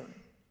in June.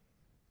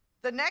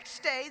 The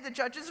next day, the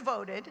judges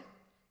voted,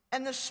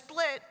 and the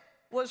split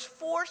was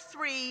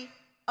 4-3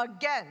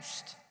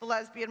 against the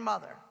lesbian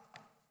mother.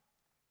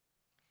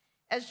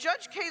 As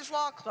Judge Kaye's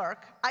law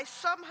clerk, I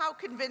somehow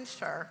convinced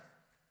her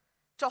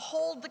to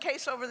hold the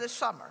case over this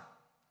summer.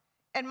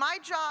 And my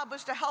job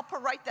was to help her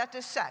write that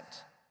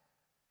dissent.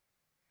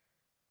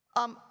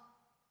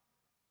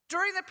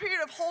 During the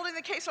period of holding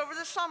the case over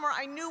the summer,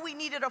 I knew we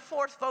needed a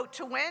fourth vote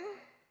to win,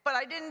 but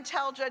I didn't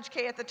tell Judge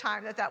Kaye at the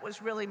time that that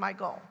was really my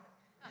goal.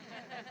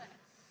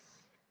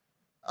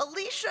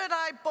 Alicia and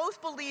I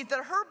both believed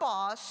that her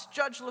boss,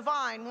 Judge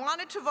Levine,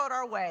 wanted to vote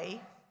our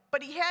way,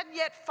 but he hadn't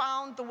yet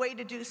found the way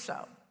to do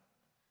so.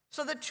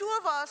 So the two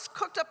of us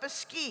cooked up a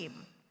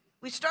scheme.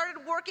 We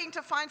started working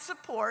to find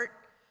support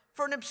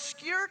for an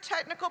obscure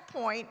technical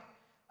point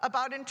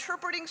about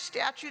interpreting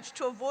statutes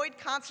to avoid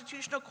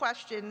constitutional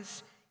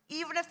questions,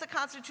 even if the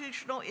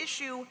constitutional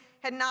issue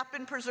had not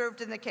been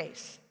preserved in the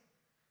case.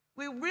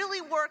 We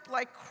really worked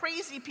like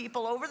crazy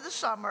people over the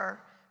summer,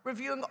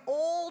 reviewing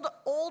old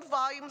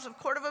volumes of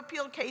Court of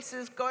Appeal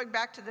cases going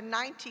back to the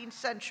 19th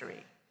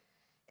century.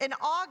 In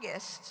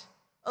August,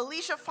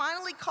 Alicia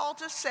finally called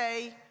to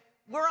say,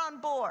 "We're on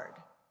board.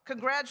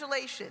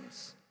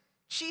 Congratulations.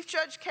 Chief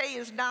Judge Kaye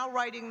is now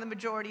writing the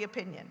majority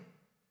opinion."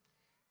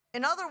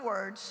 In other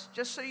words,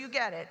 just so you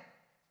get it,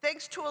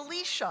 thanks to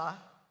Alicia,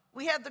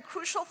 we had the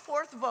crucial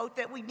fourth vote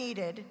that we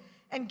needed,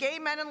 and gay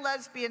men and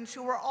lesbians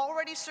who were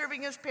already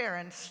serving as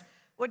parents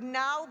would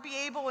now be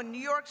able in New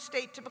York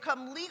State to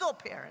become legal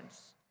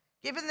parents,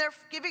 giving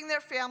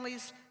their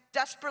families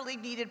desperately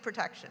needed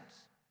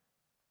protections.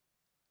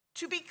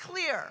 To be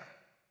clear,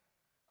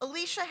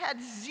 Alicia had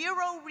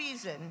zero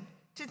reason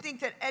to think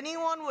that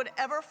anyone would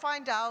ever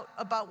find out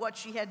about what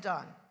she had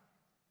done.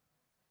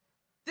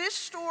 This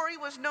story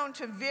was known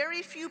to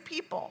very few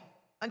people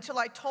until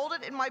I told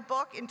it in my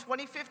book in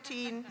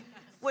 2015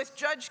 with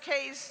Judge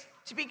Kaye's,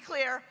 to be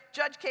clear,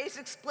 Judge Kaye's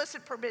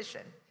explicit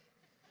permission.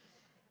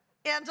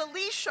 And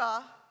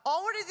Alicia,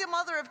 already the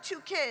mother of 2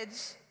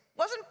 kids,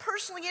 wasn't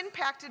personally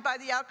impacted by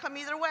the outcome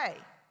either way.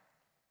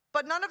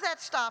 But none of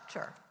that stopped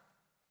her.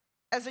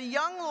 As a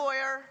young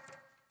lawyer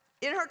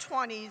in her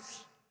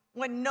 20s,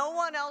 when no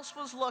one else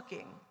was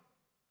looking,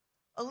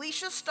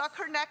 Alicia stuck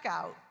her neck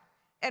out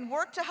and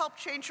worked to help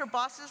change her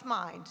boss's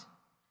mind,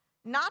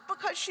 not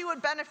because she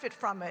would benefit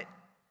from it,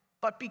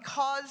 but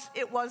because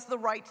it was the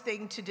right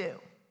thing to do.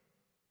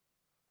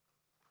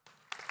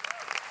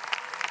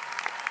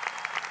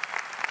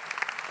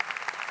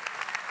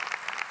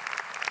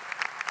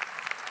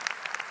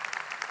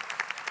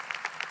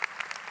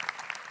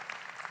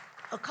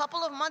 A couple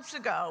of months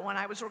ago, when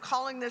I was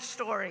recalling this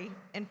story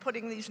and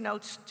putting these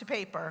notes to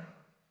paper,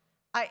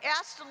 I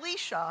asked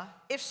Alicia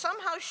if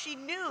somehow she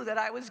knew that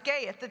I was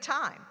gay at the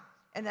time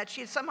and that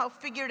she had somehow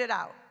figured it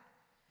out.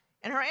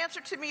 And her answer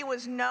to me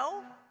was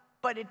no,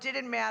 but it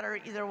didn't matter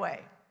either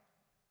way.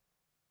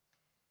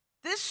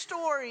 This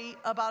story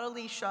about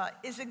Alicia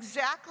is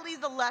exactly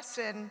the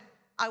lesson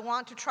I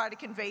want to try to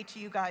convey to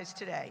you guys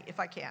today, if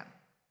I can.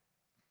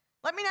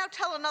 Let me now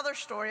tell another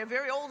story, a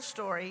very old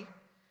story,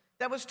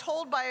 that was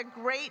told by a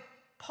great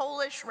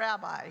Polish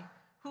rabbi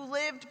who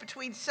lived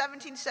between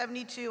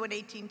 1772 and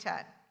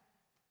 1810.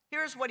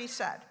 Here's what he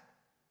said.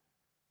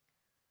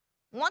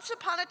 Once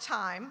upon a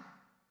time,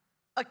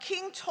 a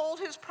king told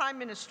his prime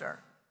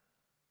minister,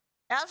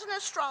 "As an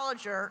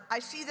astrologer, I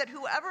see that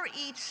whoever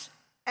eats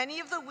any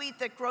of the wheat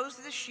that grows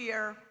this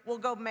year will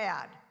go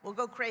mad, will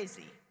go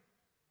crazy.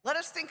 Let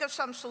us think of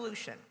some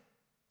solution."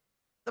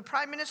 The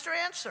prime minister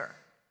answered,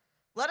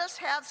 "Let us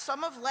have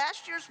some of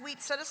last year's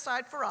wheat set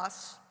aside for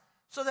us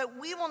so that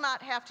we will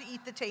not have to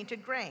eat the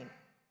tainted grain."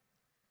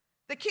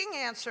 The king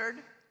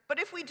answered, "But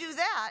if we do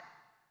that,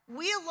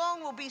 we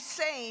alone will be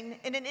sane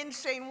in an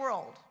insane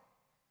world.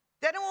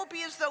 Then it will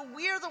be as though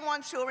we're the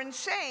ones who are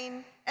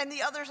insane and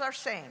the others are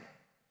sane."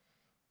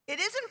 "It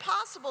isn't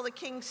possible," the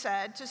king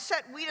said, "to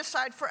set wheat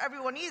aside for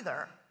everyone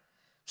either.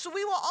 So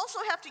we will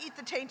also have to eat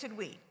the tainted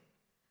wheat.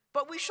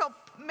 But we shall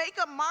make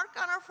a mark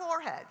on our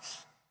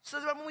foreheads so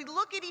that when we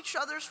look at each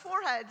other's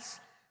foreheads,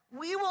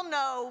 we will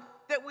know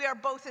that we are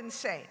both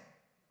insane."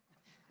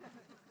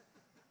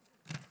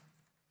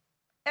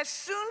 As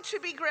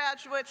soon-to-be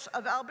graduates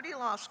of Albany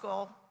Law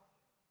School,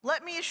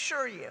 let me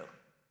assure you,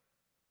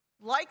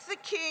 like the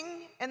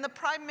king and the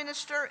prime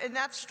minister in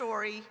that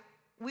story,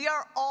 we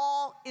are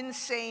all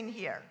insane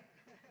here.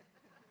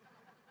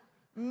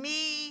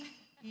 Me,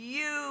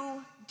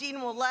 you, Dean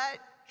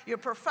Willett, your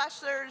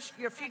professors,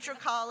 your future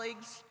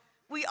colleagues,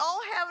 we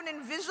all have an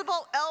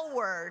invisible L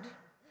word.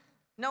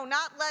 No,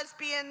 not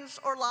lesbians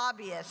or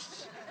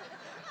lobbyists,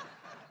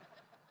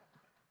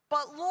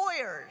 but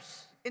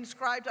lawyers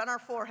inscribed on our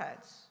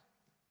foreheads.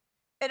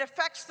 It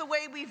affects the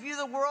way we view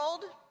the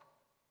world.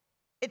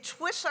 It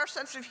twists our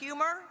sense of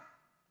humor.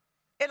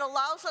 It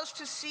allows us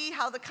to see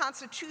how the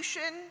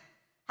Constitution,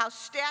 how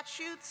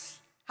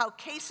statutes, how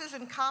cases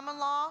in common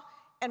law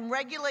and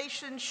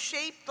regulations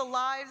shape the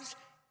lives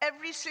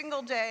every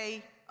single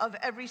day of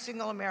every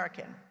single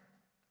American.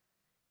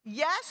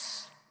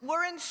 Yes,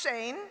 we're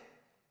insane,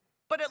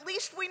 but at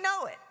least we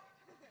know it.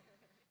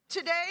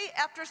 Today,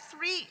 after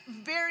 3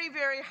 very,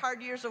 very hard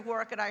years of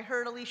work, and I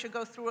heard Alicia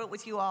go through it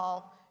with you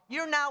all,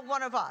 you're now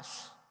one of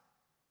us.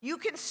 You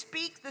can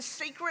speak the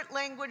secret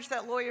language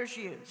that lawyers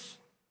use.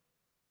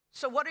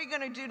 So what are you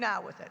going to do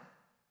now with it?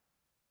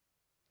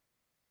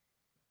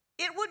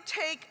 It would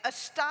take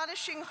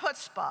astonishing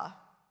chutzpah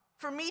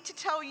for me to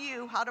tell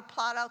you how to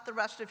plot out the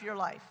rest of your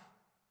life.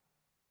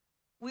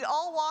 We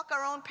all walk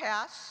our own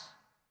paths,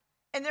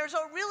 and there's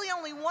really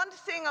only one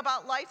thing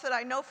about life that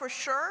I know for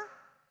sure.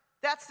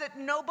 That's that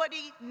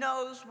nobody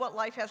knows what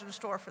life has in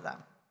store for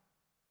them.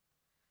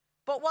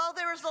 But while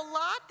there is a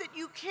lot that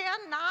you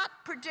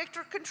cannot predict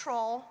or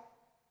control,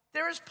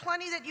 there is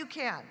plenty that you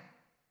can.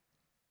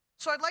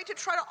 So I'd like to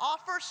try to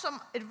offer some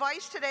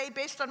advice today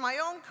based on my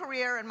own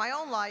career and my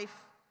own life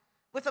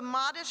with a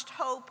modest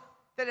hope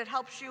that it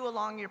helps you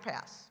along your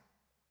path.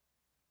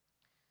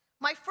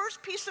 My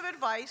first piece of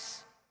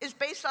advice is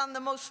based on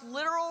the most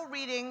literal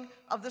reading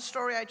of the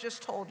story I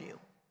just told you.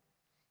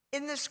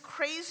 In this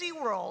crazy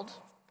world,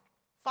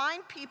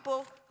 find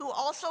people who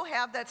also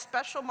have that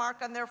special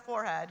mark on their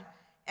forehead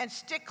and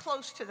stick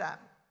close to them.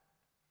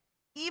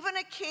 Even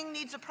a king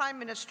needs a prime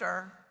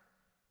minister,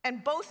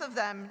 and both of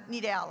them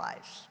need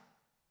allies.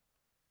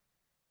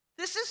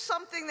 This is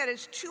something that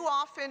is too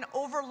often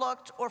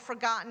overlooked or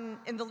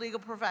forgotten in the legal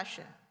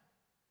profession.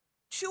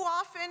 Too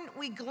often,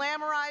 we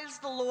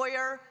glamorize the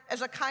lawyer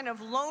as a kind of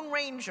lone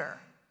ranger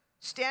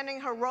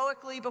standing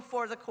heroically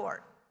before the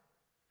court.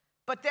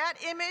 But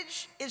that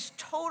image is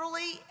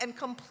totally and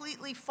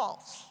completely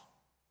false.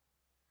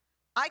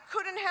 I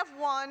couldn't have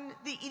won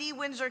the Edie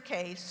Windsor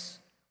case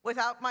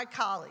without my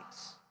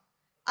colleagues.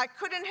 I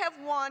couldn't have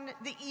won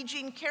the E.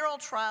 Jean Carroll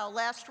trial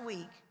last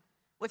week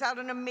without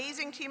an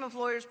amazing team of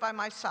lawyers by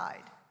my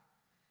side.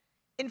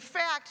 In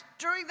fact,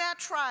 during that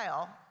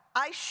trial,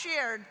 I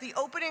shared the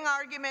opening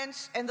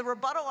arguments and the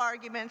rebuttal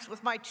arguments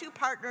with my 2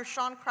 partners,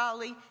 Sean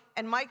Crowley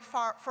and Mike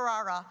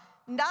Ferrara,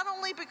 not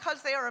only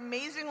because they are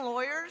amazing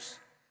lawyers,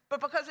 but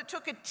because it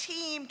took a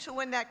team to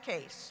win that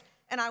case,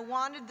 and I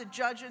wanted the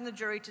judge and the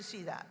jury to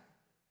see that.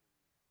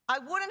 I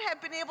wouldn't have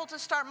been able to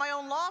start my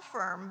own law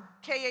firm,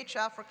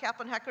 KHF or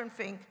Kaplan Hecker and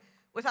Fink,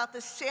 without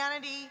the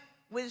sanity,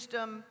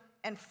 wisdom,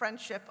 and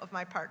friendship of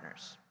my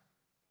partners.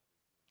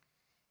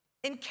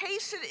 In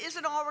case it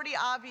isn't already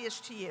obvious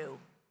to you,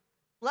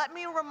 let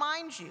me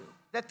remind you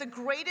that the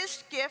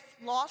greatest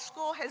gift law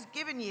school has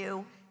given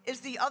you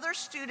is the other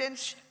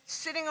students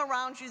sitting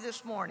around you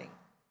this morning.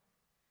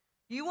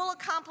 You will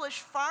accomplish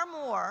far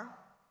more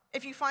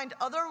if you find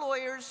other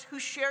lawyers who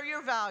share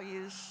your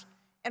values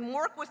and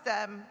work with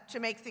them to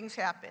make things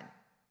happen.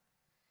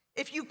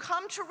 If you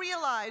come to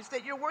realize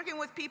that you're working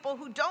with people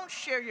who don't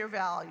share your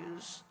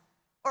values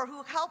or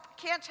who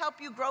can't help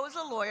you grow as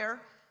a lawyer,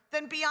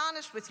 then be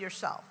honest with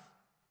yourself.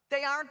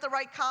 They aren't the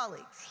right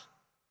colleagues.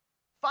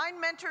 Find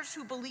mentors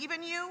who believe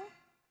in you.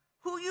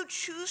 Who you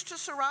choose to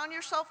surround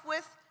yourself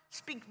with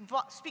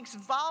speaks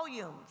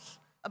volumes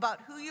about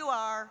who you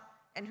are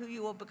and who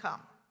you will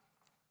become.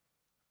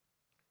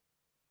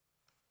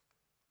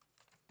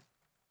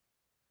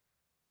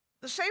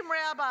 The same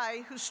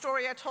rabbi whose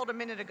story I told a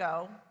minute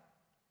ago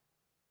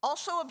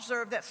also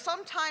observed that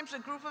sometimes a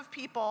group of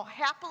people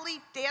happily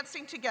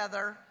dancing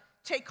together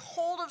take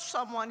hold of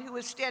someone who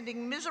is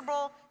standing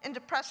miserable and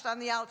depressed on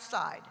the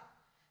outside.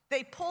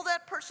 They pull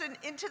that person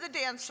into the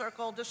dance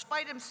circle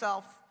despite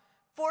himself,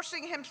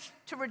 forcing him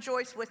to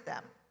rejoice with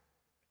them.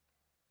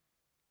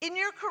 In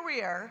your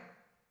career,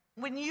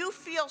 when you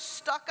feel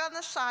stuck on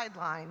the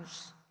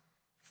sidelines,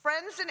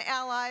 friends and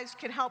allies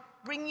can help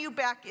bring you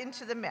back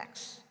into the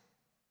mix.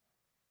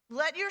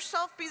 Let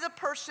yourself be the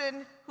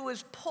person who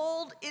is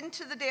pulled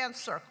into the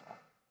dance circle.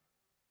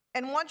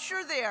 And once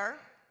you're there,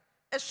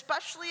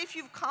 especially if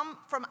you've come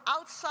from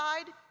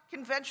outside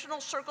conventional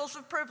circles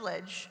of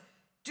privilege,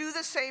 do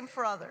the same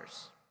for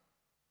others.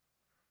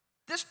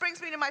 This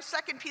brings me to my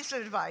second piece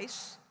of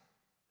advice,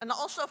 and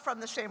also from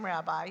the same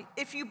rabbi.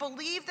 If you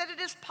believe that it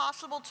is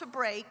possible to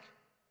break,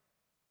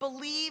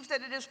 believe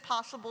that it is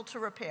possible to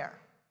repair.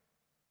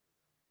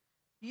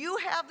 You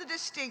have the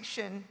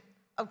distinction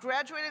of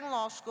graduating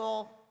law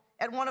school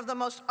at one of the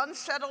most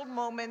unsettled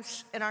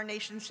moments in our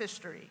nation's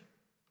history.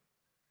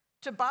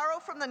 To borrow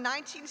from the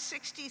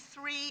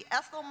 1963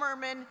 Ethel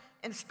Merman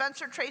and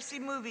Spencer Tracy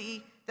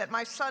movie that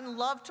my son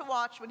loved to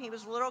watch when he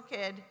was a little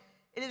kid,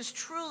 it is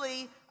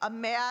truly a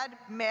mad,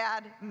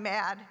 mad,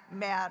 mad,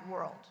 mad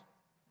world.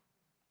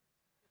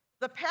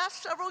 The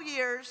past several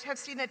years have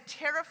seen a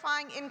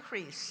terrifying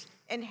increase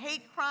in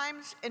hate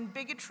crimes and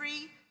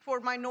bigotry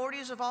toward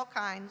minorities of all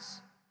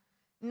kinds,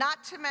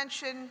 not to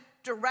mention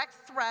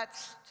direct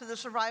threats to the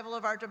survival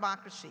of our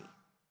democracy.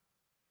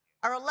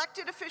 Our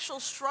elected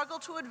officials struggle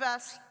to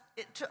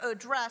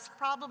address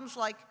problems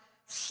like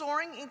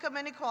soaring income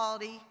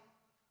inequality,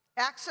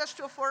 access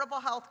to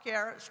affordable health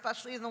care,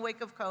 especially in the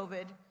wake of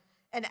COVID,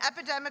 an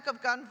epidemic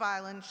of gun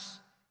violence,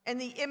 and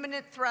the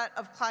imminent threat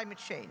of climate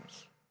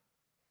change.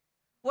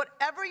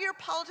 Whatever your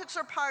politics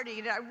or party,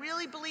 and I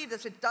really believe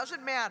this, it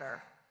doesn't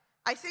matter,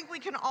 I think we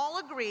can all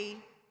agree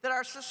that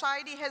our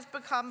society has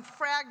become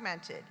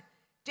fragmented,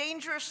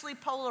 dangerously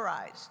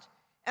polarized,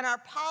 and our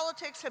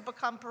politics have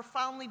become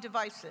profoundly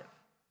divisive.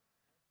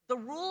 The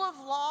rule of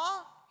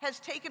law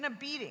has taken a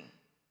beating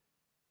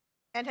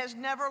and has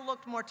never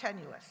looked more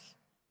tenuous.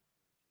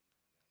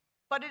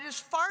 But it is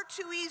far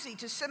too easy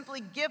to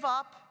simply give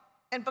up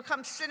and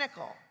become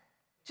cynical,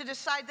 to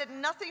decide that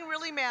nothing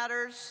really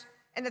matters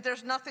and that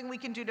there's nothing we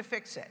can do to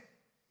fix it.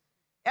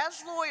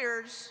 As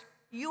lawyers,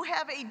 you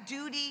have a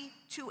duty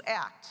to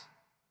act.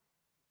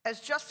 As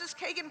Justice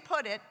Kagan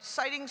put it,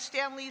 citing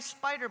Stan Lee's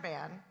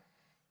Spider-Man,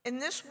 in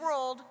this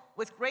world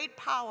with great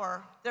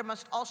power, there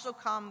must also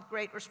come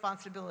great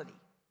responsibility.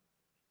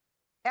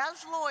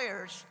 As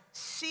lawyers,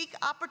 seek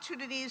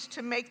opportunities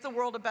to make the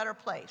world a better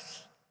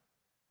place.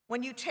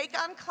 When you take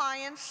on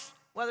clients,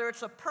 whether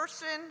it's a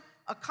person,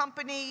 a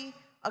company,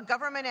 a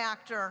government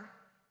actor,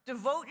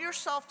 devote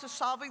yourself to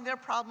solving their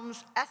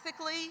problems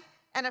ethically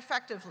and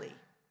effectively.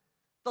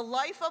 The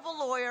life of a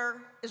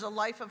lawyer is a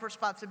life of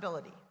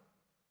responsibility.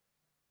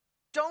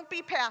 Don't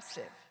be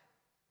passive.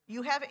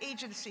 You have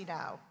agency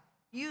now.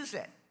 Use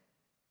it.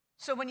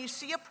 So when you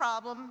see a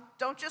problem,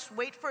 don't just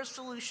wait for a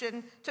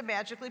solution to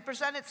magically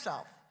present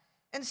itself.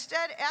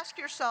 Instead, ask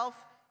yourself,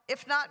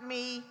 if not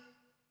me,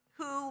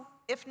 who?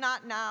 If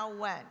not now,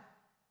 when?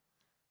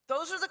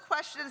 Those are the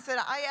questions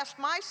that I asked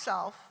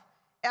myself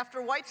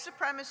after white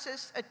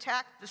supremacists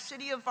attacked the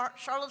city of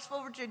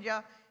Charlottesville,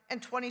 Virginia in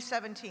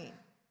 2017.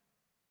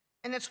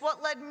 And it's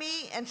what led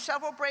me and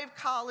several brave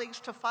colleagues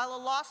to file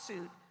a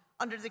lawsuit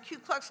under the Ku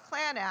Klux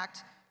Klan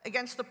Act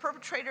against the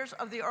perpetrators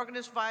of the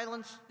organized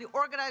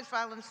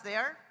violence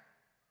there.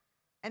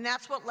 And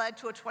that's what led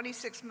to a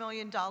 $26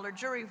 million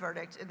jury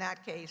verdict in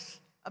that case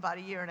about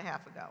a year and a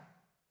half ago.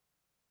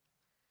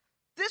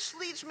 This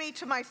leads me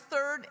to my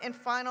third and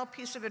final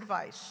piece of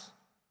advice.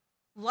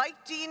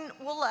 Like Dean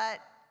Willett,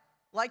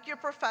 like your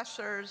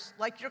professors,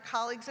 like your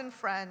colleagues and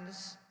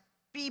friends,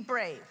 be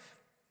brave.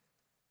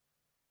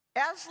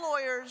 As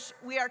lawyers,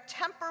 we are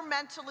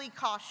temperamentally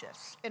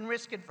cautious and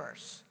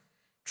risk-averse,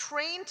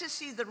 trained to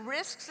see the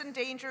risks and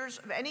dangers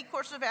of any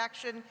course of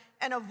action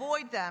and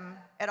avoid them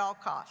at all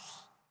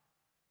costs.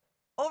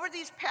 Over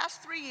these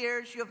past 3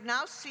 years, you have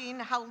now seen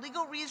how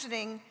legal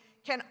reasoning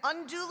can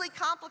unduly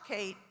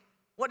complicate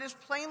what is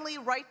plainly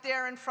right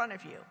there in front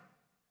of you.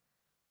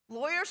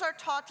 Lawyers are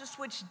taught to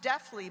switch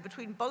deftly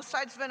between both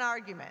sides of an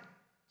argument,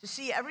 to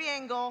see every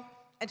angle,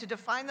 and to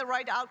define the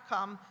right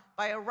outcome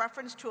by a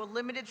reference to a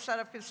limited set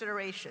of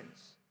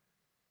considerations.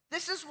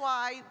 This is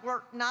why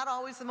we're not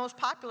always the most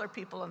popular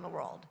people in the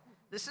world.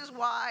 This is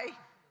why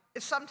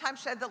it's sometimes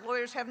said that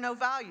lawyers have no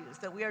values,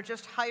 that we are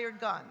just hired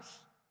guns.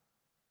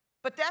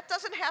 But that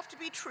doesn't have to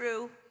be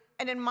true,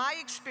 and in my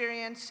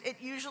experience, it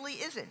usually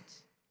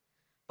isn't.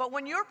 But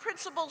when your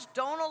principles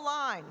don't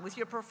align with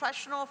your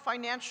professional,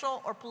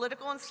 financial, or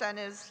political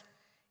incentives,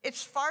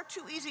 it's far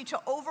too easy to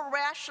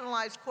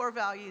over-rationalize core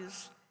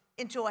values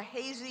into a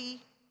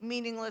hazy,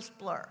 meaningless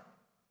blur.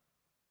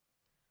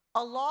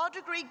 A law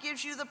degree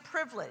gives you the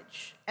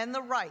privilege and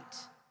the right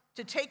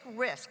to take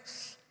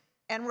risks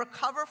and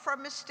recover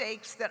from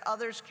mistakes that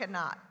others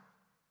cannot.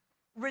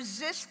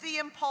 Resist the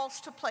impulse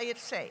to play it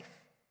safe.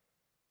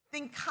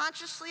 Think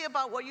consciously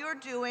about what you're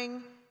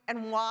doing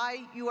and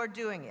why you are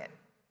doing it.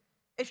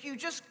 If you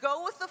just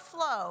go with the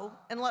flow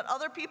and let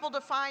other people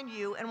define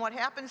you and what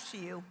happens to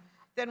you,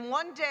 then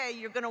one day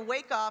you're going to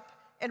wake up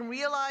and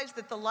realize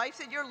that the life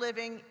that you're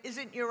living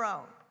isn't your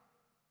own.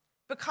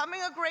 Becoming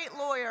a great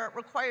lawyer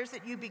requires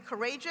that you be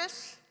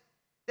courageous,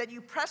 that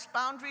you press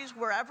boundaries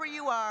wherever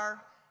you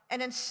are,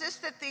 and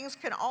insist that things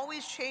can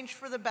always change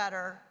for the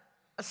better,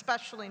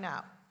 especially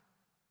now.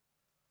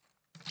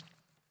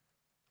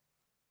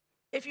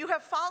 If you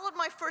have followed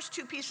my first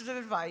two pieces of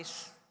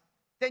advice,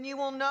 then you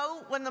will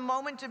know when the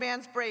moment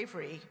demands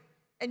bravery,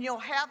 and you'll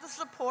have the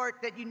support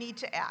that you need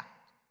to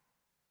act.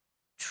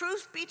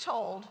 Truth be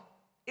told,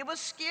 it was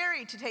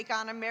scary to take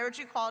on a marriage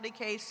equality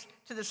case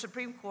to the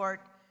Supreme Court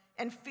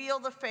and feel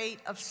the fate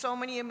of so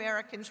many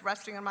Americans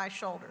resting on my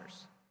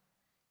shoulders.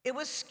 It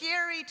was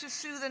scary to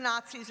sue the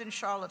Nazis in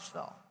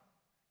Charlottesville.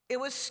 It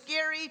was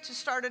scary to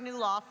start a new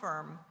law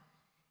firm.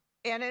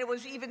 And it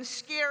was even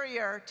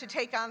scarier to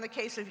take on the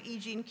case of E.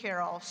 Jean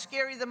Carroll,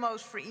 scary the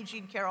most for E.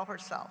 Jean Carroll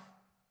herself.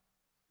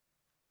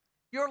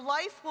 Your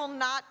life will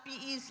not be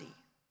easy.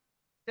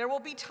 There will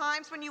be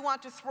times when you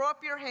want to throw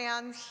up your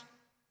hands,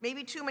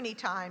 maybe too many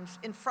times,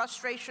 in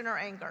frustration or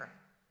anger.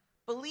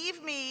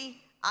 Believe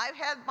me, I've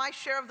had my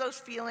share of those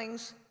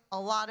feelings a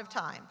lot of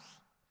times.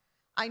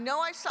 I know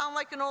I sound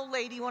like an old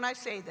lady when I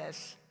say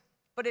this,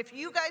 but if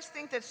you guys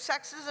think that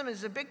sexism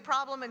is a big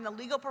problem in the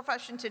legal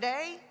profession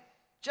today,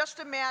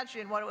 just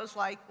imagine what it was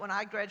like when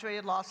I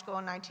graduated law school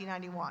in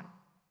 1991.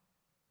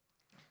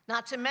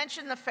 Not to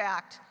mention the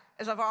fact,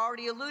 as I've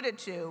already alluded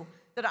to,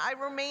 that I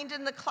remained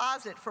in the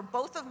closet for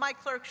both of my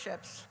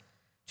clerkships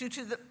due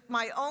to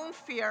my own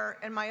fear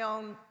and my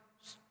own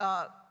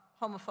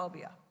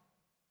homophobia.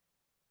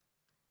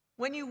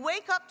 When you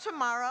wake up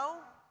tomorrow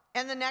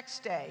and the next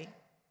day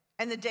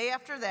and the day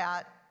after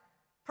that,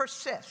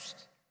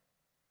 persist.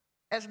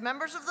 As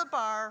members of the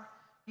bar,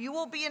 you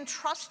will be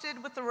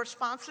entrusted with the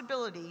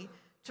responsibility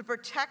to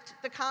protect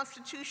the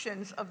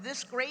constitutions of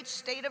this great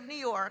state of New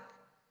York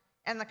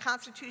and the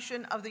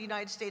Constitution of the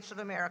United States of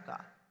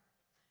America.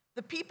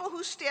 The people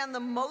who stand the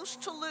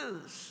most to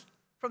lose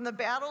from the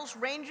battles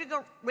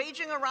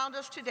raging around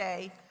us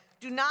today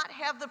do not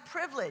have the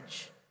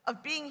privilege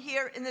of being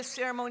here in this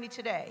ceremony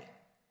today.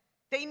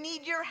 They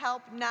need your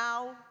help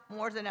now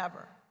more than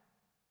ever.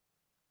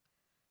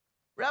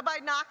 Rabbi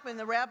Nachman,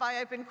 the rabbi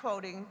I've been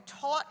quoting,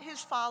 taught his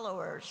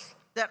followers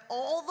that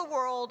all the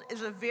world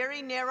is a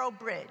very narrow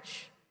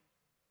bridge,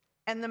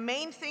 and the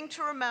main thing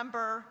to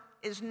remember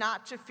is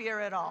not to fear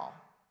at all.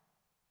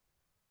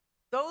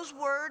 Those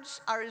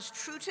words are as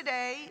true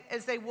today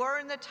as they were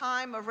in the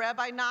time of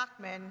Rabbi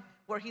Nachman,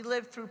 where he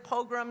lived through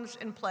pogroms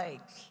and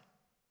plagues.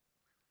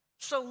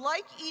 So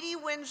like Edie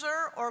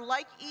Windsor or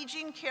like E.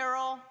 Jean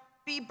Carroll,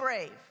 be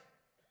brave.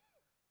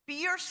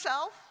 Be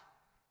yourself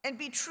and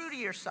be true to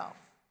yourself.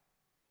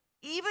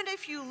 Even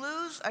if you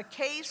lose a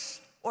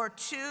case or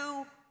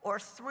two or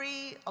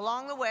three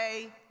along the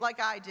way,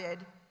 like I did,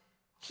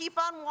 keep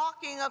on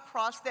walking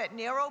across that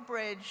narrow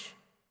bridge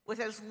with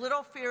as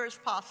little fear as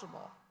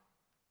possible.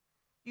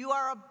 You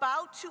are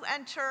about to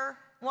enter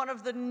one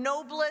of the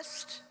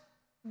noblest,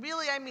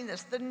 really I mean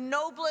this, the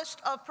noblest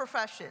of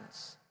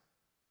professions.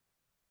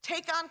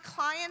 Take on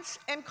clients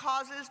and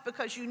causes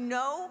because you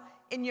know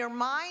in your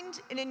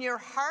mind and in your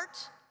heart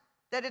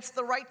that it's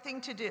the right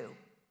thing to do.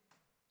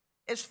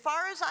 As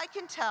far as I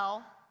can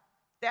tell,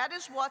 that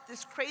is what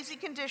this crazy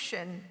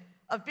condition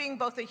of being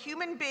both a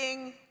human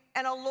being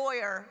and a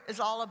lawyer is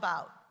all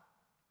about.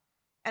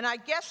 And I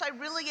guess I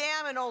really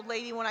am an old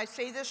lady when I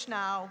say this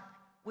now.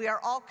 We are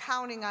all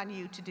counting on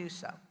you to do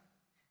so.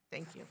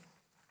 Thank you.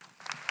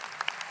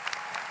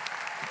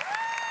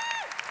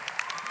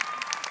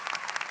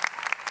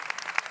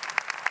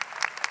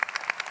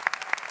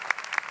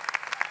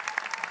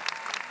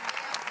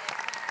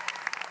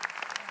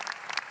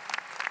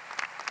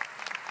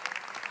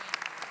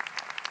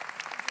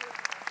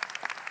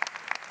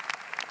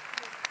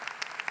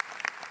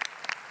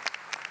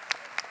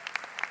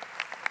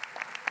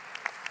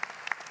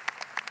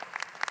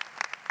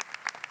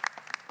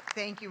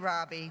 Thank you,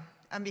 Robbie.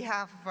 On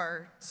behalf of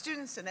our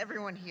students and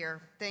everyone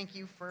here, thank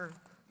you for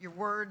your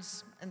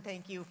words and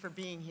thank you for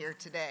being here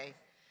today.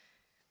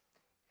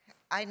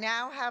 I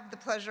now have the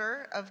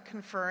pleasure of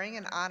conferring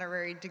an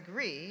honorary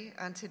degree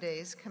on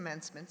today's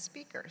commencement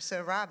speaker.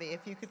 So Robbie,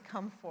 if you could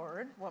come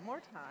forward one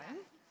more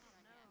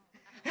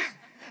time.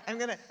 I'm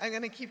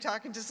gonna keep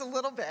talking just a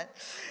little bit.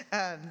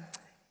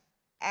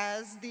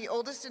 As the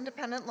oldest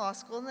independent law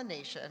school in the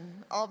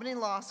nation, Albany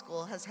Law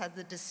School has had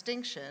the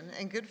distinction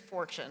and good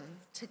fortune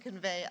to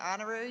convey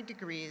honorary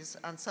degrees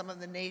on some of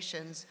the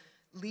nation's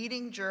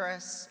leading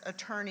jurists,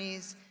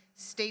 attorneys,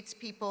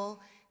 statespeople,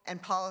 and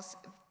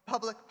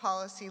public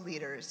policy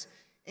leaders,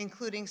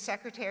 including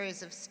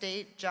Secretaries of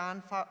State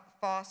John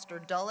Foster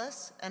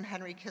Dulles and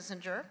Henry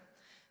Kissinger,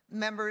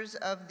 members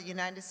of the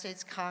United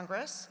States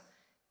Congress,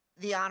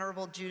 the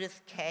Honorable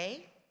Judith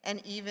Kaye,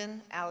 and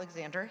even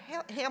Alexander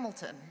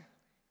Hamilton.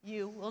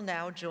 You will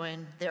now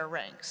join their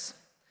ranks.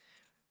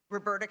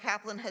 Roberta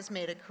Kaplan has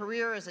made a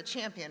career as a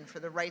champion for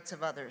the rights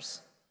of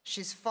others.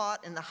 She's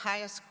fought in the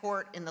highest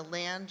court in the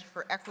land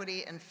for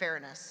equity and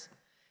fairness.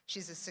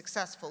 She's a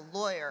successful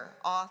lawyer,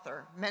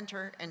 author,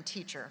 mentor, and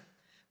teacher.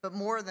 But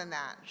more than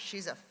that,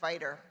 she's a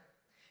fighter.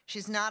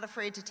 She's not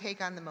afraid to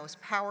take on the most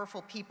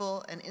powerful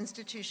people and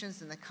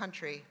institutions in the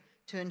country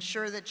to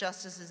ensure that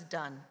justice is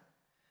done.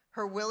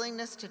 Her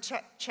willingness to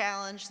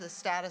challenge the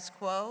status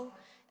quo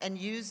and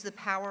use the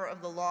power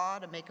of the law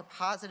to make a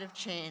positive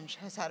change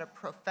has had a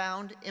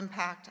profound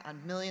impact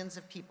on millions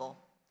of people.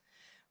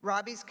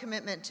 Robbie's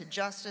commitment to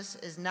justice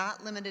is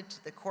not limited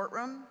to the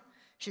courtroom.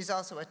 She's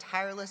also a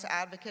tireless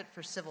advocate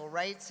for civil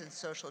rights and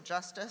social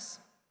justice.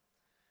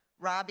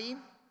 Robbie,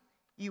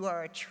 you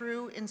are a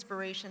true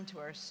inspiration to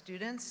our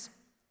students.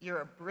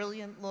 You're a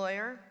brilliant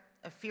lawyer,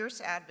 a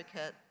fierce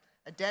advocate,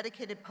 a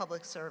dedicated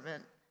public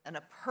servant, and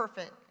a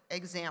perfect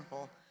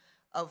example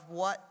of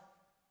what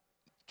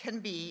can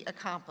be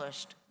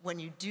accomplished when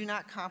you do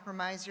not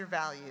compromise your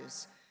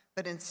values,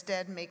 but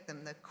instead make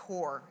them the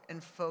core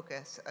and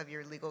focus of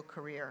your legal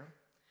career.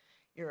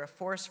 You're a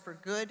force for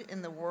good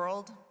in the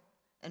world,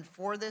 and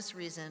for this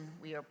reason,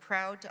 we are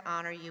proud to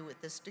honor you with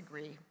this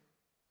degree.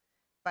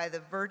 By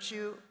the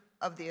virtue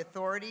of the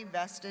authority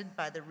vested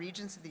by the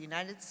Regents of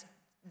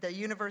the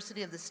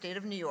University of the State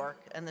of New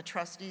York and the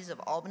trustees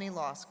of Albany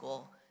Law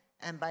School,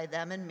 and by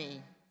them and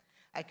me,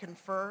 I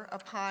confer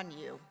upon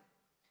you,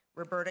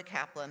 Roberta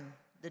Kaplan,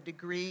 the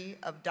degree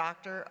of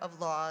Doctor of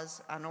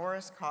Laws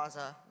honoris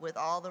causa with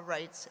all the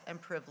rights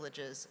and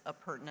privileges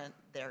appurtenant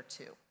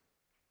thereto.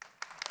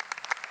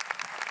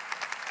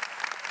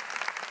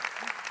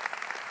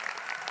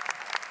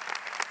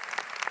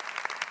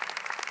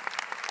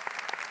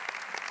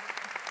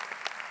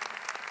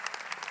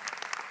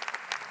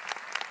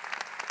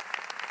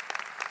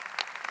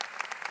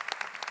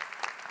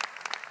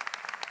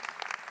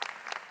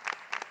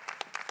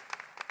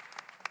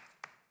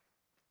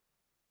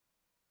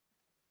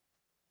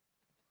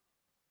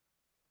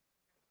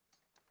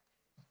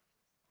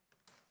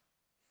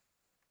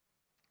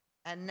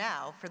 And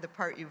now for the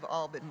part you've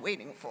all been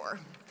waiting for,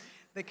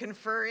 the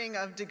conferring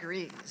of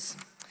degrees.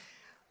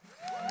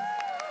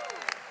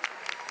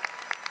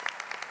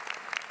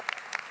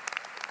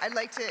 I'd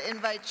like to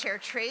invite Chair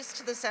Trace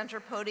to the center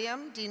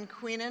podium, Dean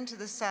Queenan to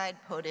the side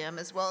podium,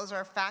 as well as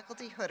our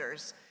faculty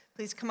hooders.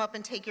 Please come up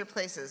and take your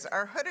places.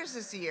 Our hooders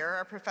this year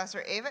are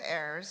Professor Ava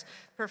Ayers,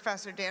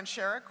 Professor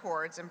Danshara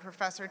Cords, and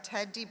Professor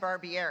Ted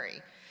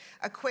DiBarbieri.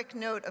 A quick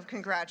note of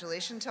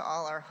congratulations to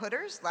all our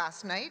hooders.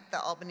 Last night,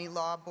 the Albany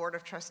Law Board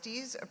of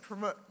Trustees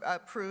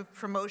approved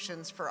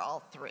promotions for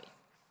all three.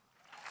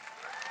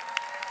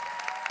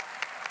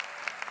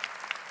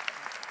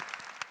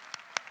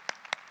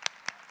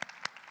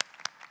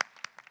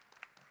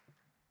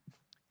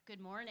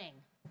 Good morning.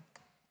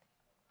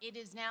 It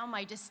is now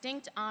my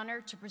distinct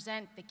honor to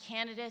present the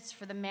candidates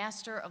for the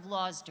Master of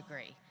Laws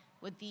degree.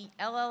 Would the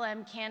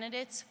LLM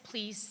candidates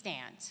please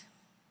stand?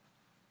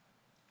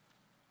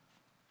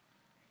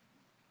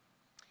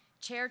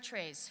 Chair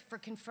Trace, for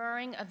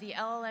conferring of the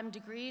LLM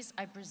degrees,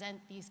 I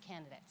present these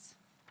candidates.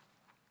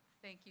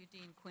 Thank you,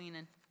 Dean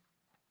Queenan.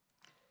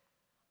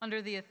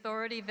 Under the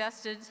authority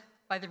vested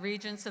by the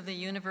Regents of the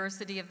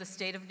University of the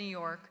State of New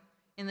York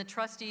in the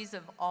trustees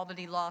of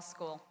Albany Law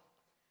School,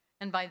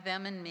 and by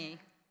them and me,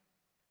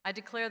 I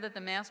declare that the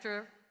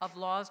Master of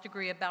Laws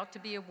degree about to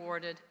be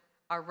awarded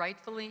are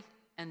rightfully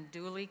and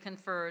duly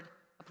conferred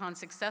upon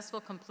successful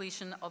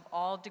completion of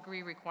all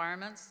degree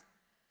requirements,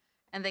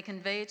 and they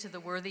convey to the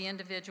worthy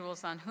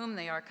individuals on whom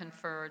they are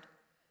conferred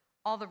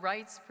all the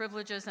rights,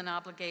 privileges, and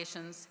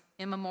obligations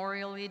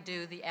immemorially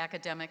due the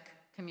academic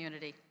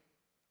community.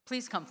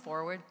 Please come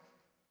forward.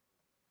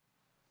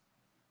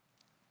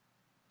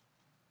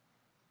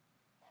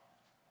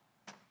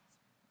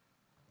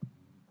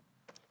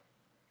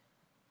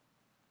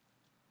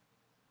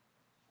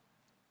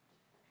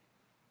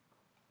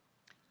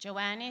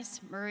 Joannis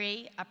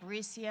Marie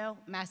Aparicio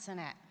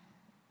Massonet.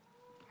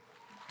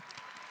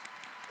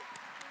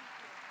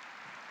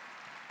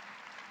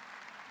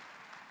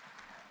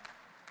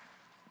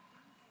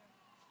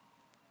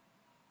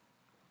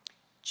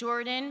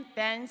 Jordan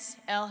Benz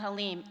El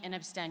Halim in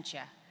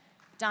absentia.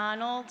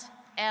 Donald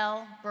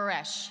L.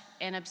 Baresh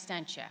in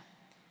absentia.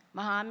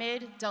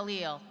 Mohammed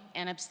Dalil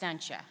in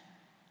absentia.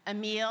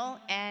 Emil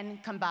N.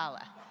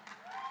 Kambala.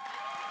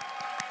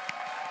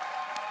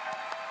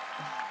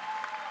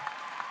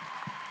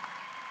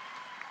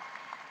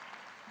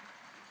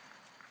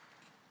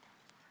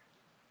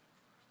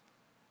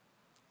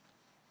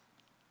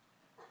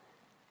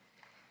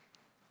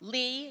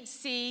 Lee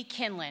C.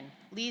 Kinlan.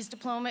 Lee's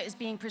diploma is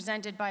being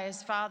presented by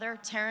his father,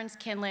 Terrence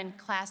Kinlan,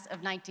 class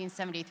of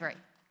 1973.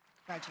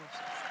 Congratulations.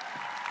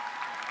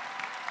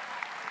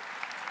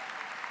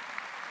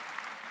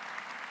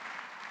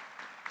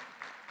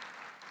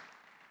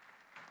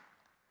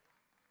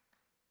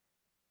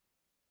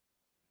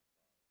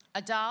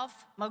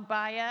 Adolph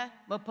Mogbaya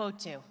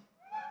Mopotu.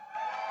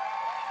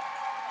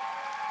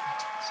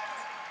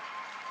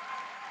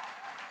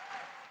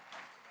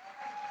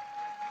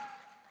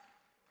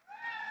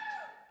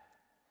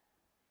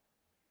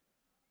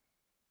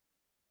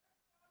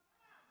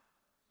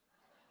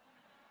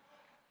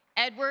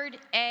 Edward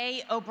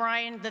A.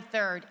 O'Brien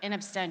III, in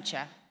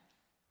absentia.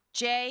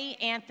 J.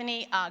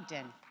 Anthony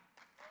Ogden.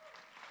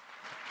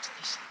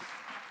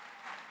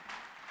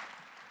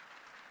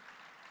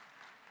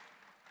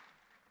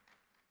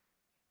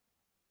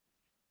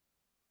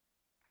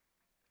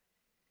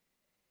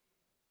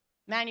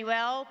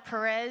 Manuel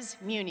Perez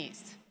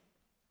Muniz.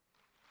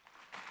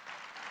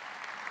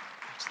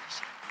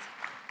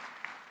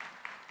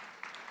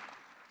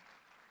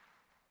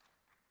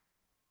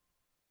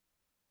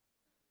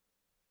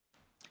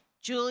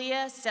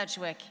 Julia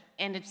Sedgwick,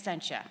 in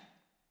absentia.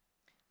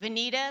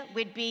 Vanita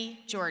Whitby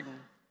Jordan.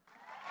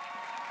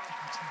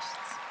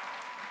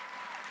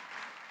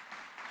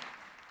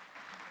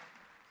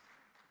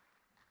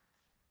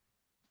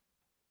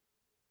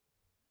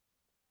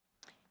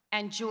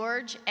 And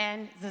George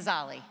N.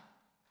 Zazali.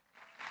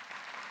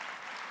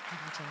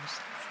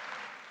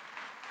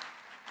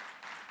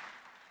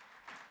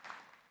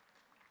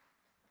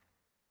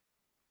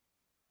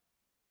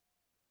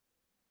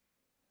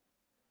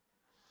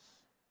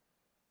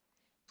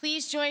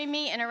 Please join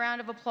me in a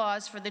round of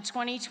applause for the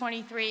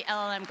 2023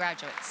 LLM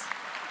graduates.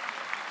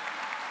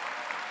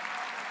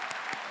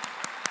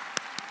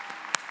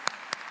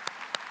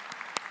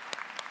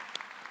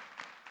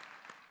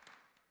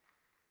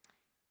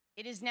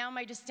 It is now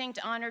my distinct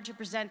honor to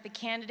present the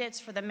candidates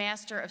for the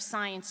Master of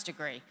Science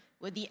degree.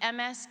 Would the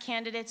MS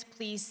candidates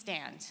please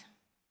stand?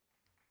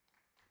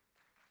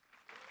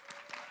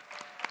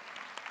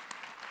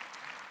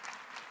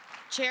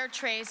 Chair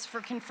Trace, for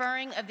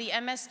conferring of the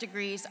MS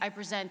degrees, I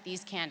present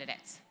these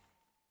candidates.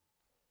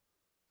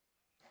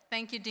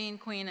 Thank you, Dean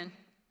Queenan.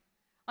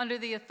 Under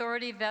the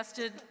authority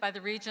vested by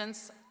the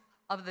Regents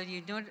of the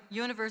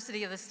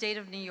University of the State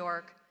of New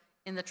York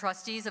in the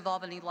trustees of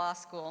Albany Law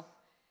School,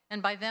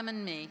 and by them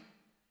and me,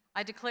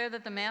 I declare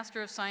that the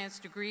Master of Science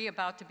degree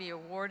about to be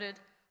awarded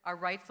are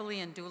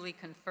rightfully and duly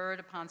conferred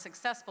upon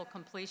successful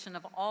completion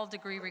of all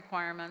degree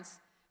requirements,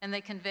 and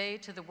they convey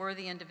to the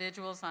worthy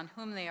individuals on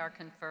whom they are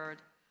conferred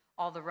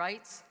all the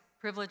rights,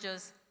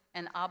 privileges,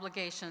 and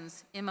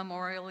obligations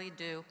immemorially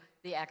due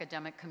the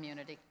academic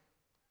community.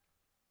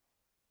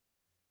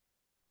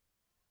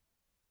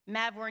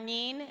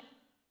 Mavourneen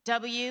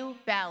W.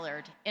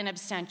 Ballard, in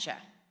absentia.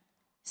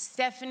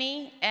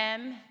 Stephanie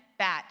M.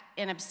 Batt,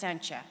 in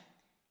absentia.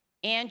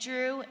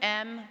 Andrew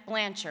M.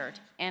 Blanchard,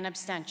 in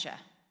absentia.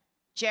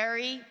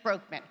 Jerry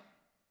Brokeman.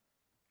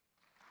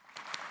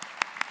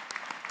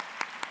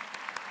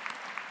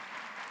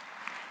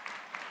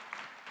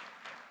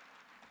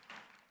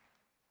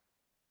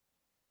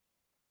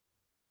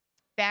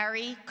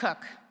 Barry Cook.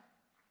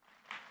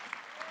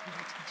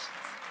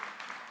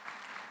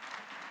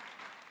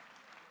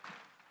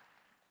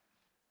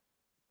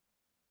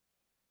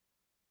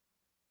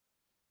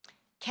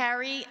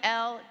 Carrie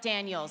L.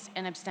 Daniels,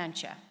 in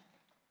absentia.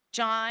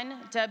 John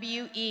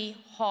W. E.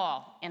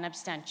 Hall, in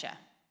absentia.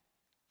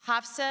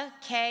 Hafsa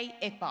K.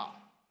 Iqbal.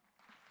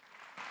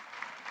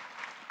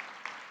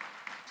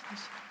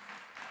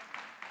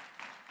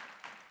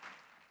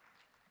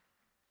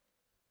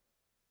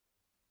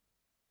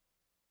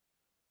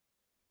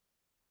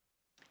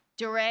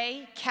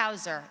 Duray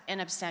Kauser, in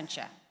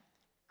absentia.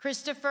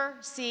 Christopher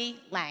C.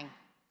 Lang.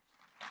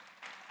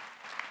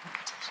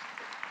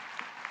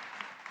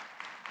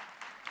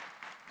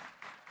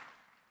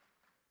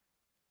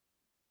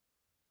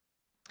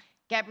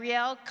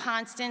 Gabrielle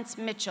Constance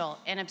Mitchell,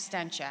 in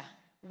absentia.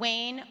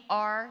 Wayne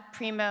R.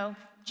 Primo,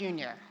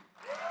 Jr.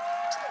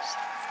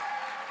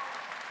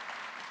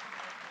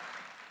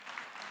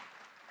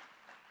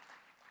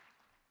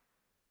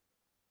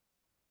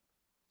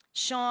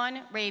 Sean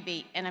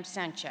Raby, in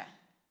absentia.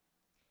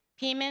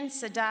 Piman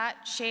Sadat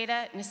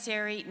Shada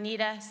Nasiri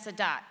Nita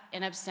Sadat,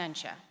 in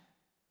absentia.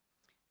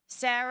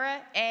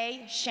 Sarah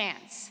A.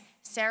 Shantz.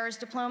 Sarah's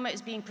diploma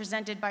is being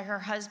presented by her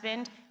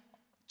husband,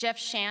 Jeff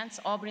Shantz,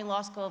 Albany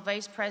Law School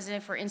Vice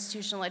President for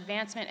Institutional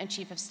Advancement and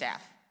Chief of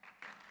Staff.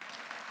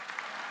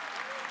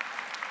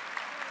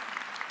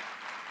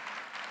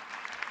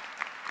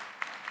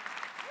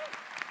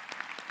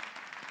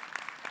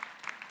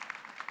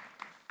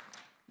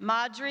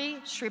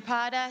 Madhuri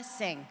Shripada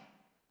Singh.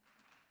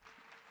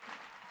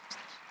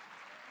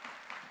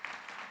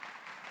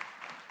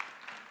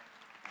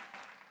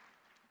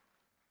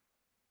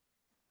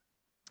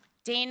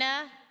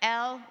 Dana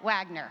L.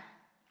 Wagner.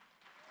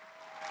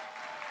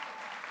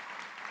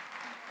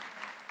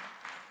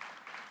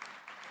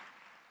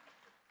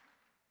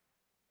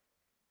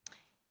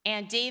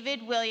 And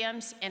David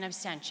Williams, in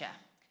absentia.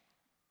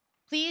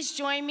 Please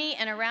join me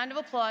in a round of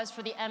applause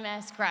for the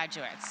MS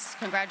graduates.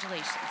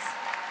 Congratulations.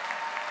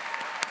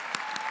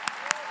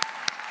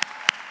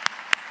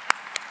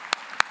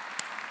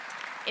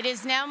 It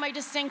is now my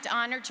distinct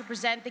honor to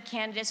present the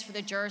candidates for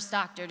the Juris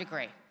Doctor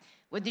degree.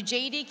 Would the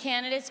JD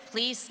candidates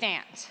please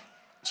stand?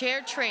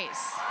 Chair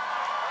Trace.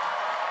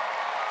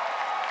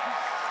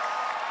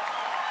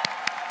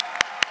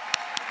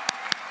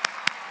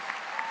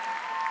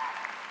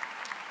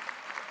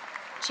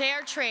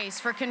 Chair Trace,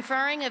 for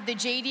conferring of the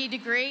JD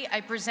degree,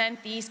 I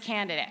present these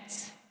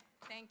candidates.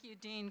 Thank you,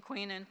 Dean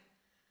Queenan.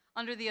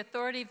 Under the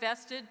authority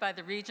vested by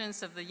the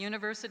Regents of the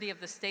University of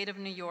the State of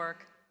New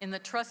York in the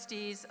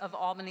trustees of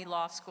Albany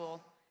Law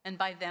School, and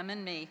by them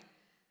and me,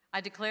 I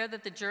declare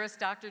that the Juris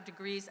Doctor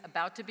degrees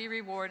about to be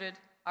rewarded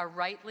are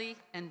rightly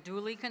and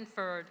duly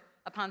conferred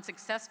upon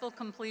successful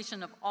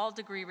completion of all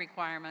degree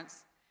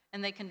requirements,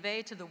 and they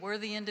convey to the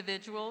worthy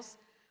individuals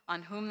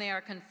on whom they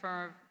are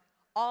conferred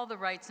all the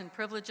rights and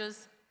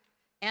privileges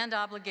and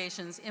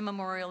obligations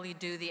immemorially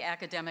due the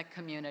academic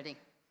community.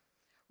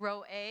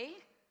 Row A,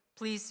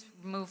 please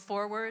move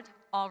forward.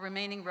 All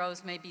remaining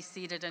rows may be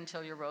seated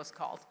until your row is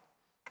called.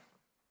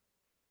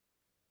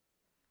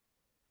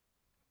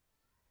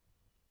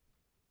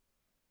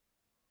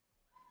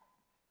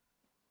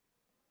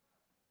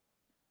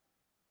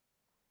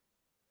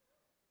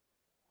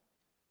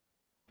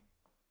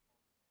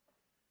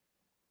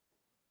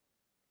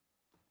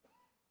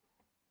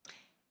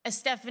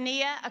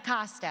 Estefania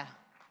Acosta.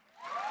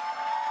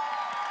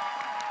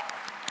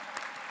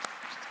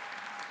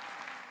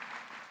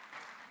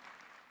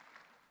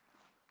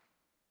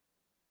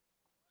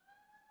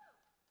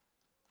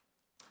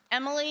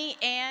 Emily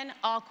Ann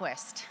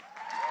Alquist.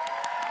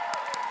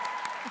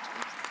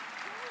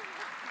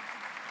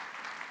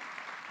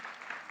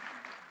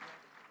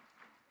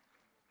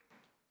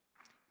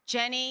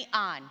 Jenny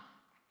Ahn.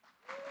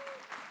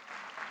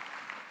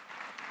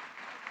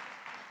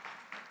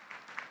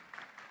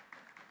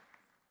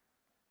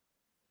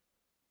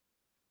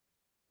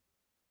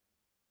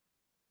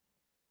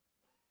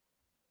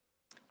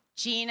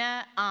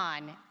 Gina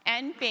Ahn,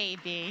 and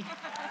baby.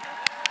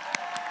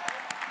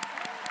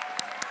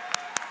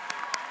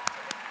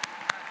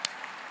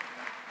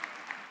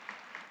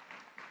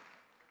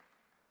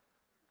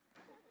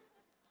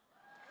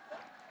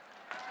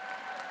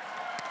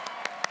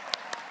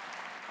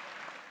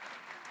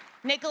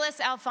 Nicholas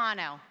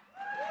Alfano.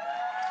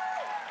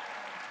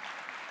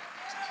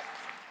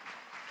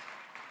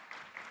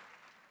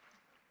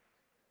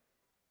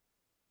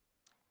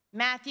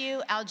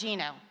 Matthew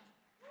Algino.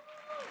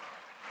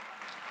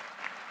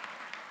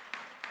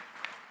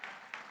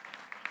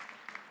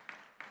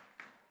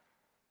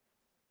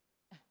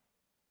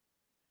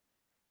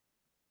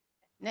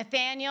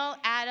 Nathaniel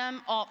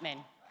Adam Altman.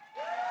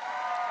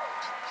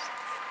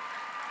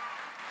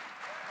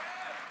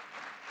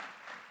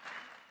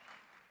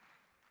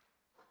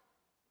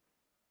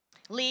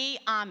 Lee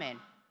Amin,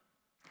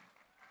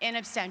 in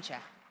absentia.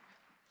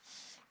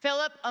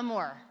 Philip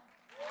Amour.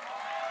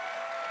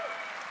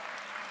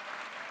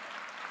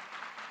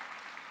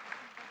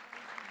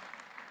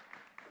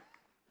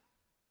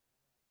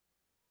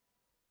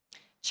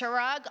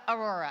 Chirag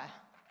Arora.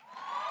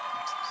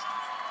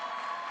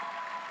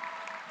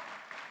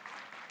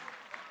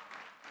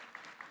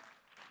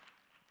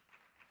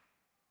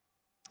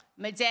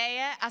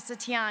 Medea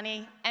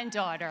Asatiani and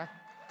daughter.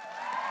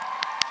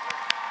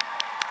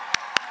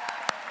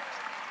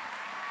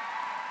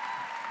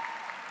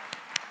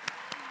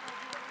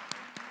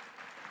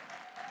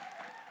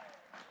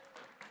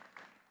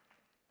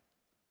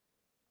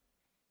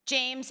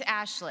 James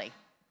Ashley.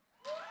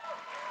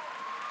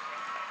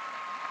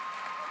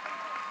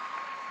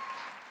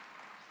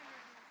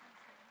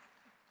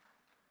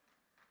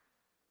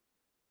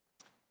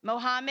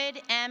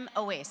 Mohammed M.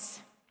 Owais.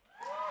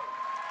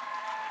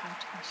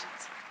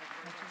 Congratulations.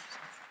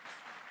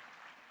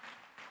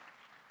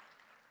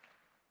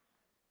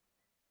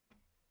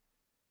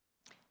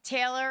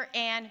 Taylor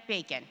Ann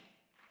Bacon.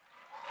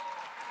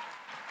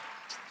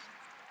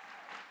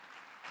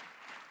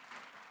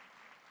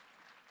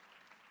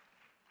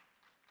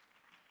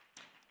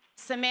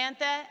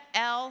 Samantha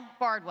L.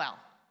 Bardwell.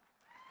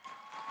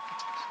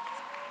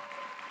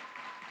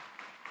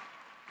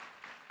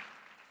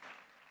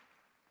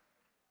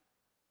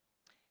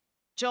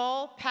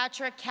 Joel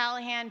Patrick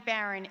Callahan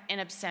Barron in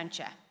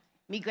absentia.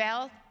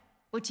 Miguel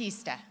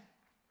Bautista.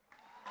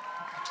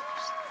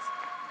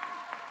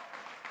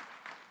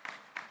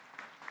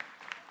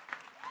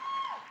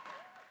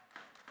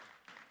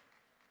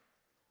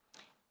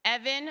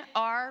 Evan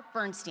R.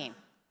 Bernstein.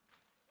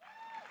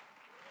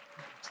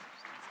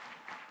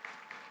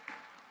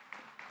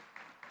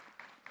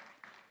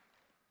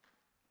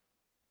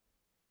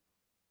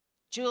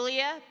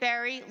 Julia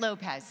Barry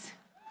Lopez.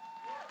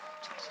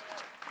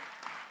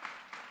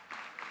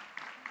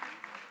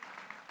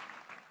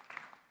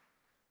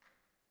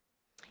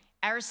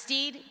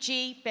 Aristide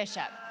G.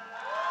 Bishop.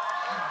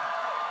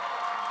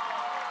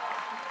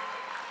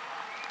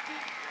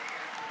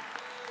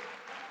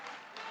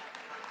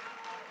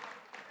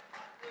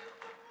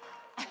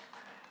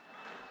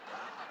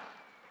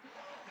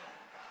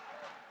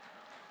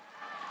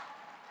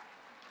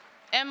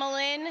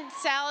 Emmeline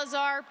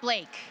Salazar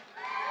Blake.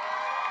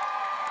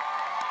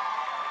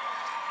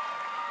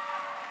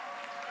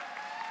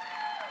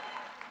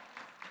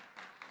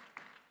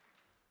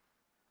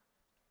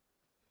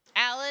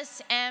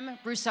 Alice M.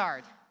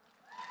 Broussard.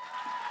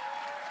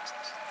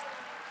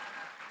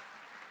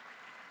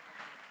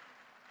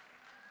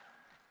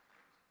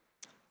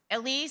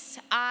 Elise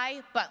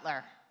I.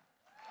 Butler.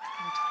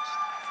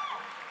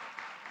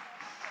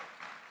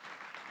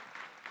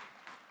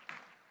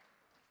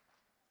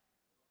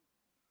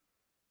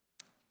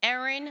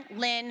 Erin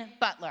Lynn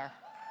Butler.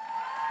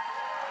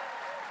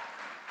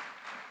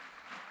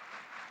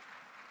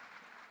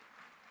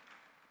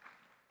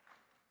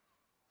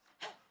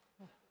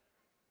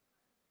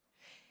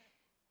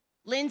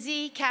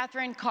 Lindsay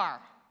Catherine Carr.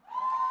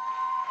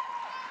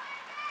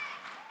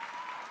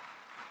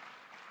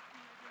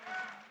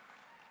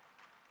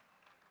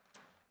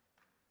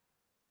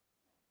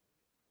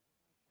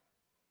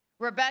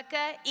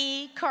 Rebecca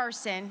E.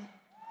 Carson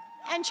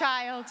and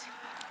child.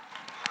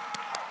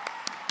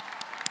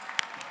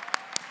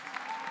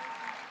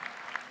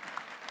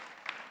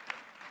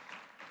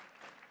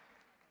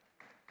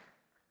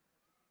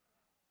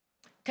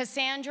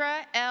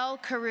 Cassandra L.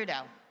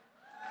 Caruto.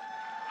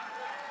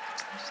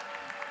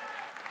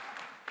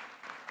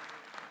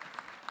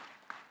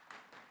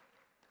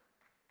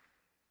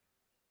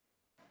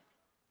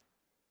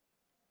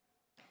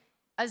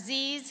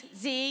 Aziz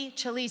Z.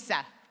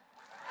 Chalisa.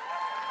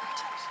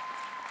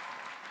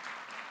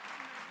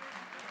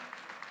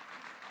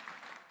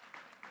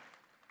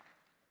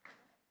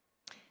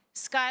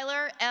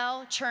 Skylar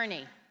L.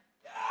 Cherney.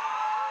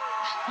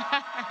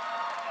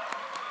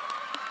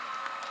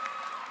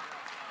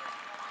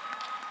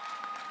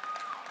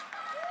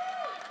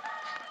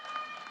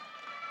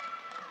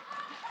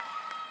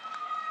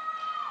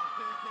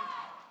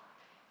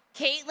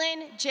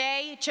 Caitlin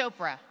J.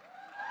 Chopra.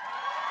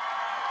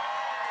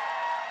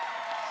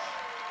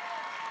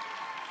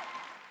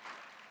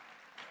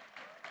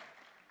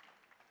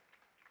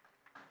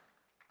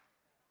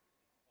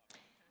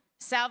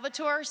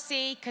 Salvatore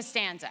C.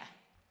 Costanza.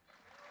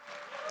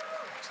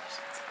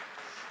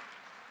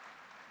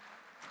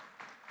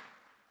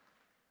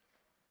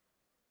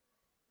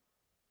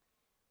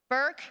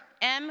 Burke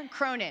M.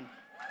 Cronin.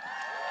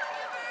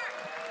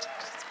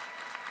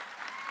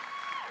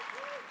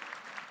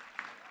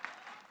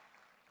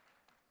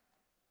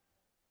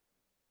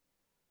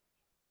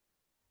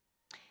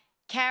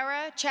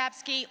 Kara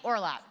Chapsky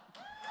Orlop.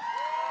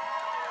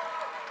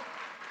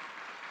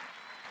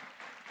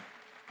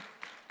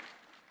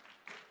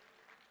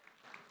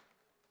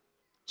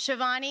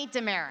 Shivani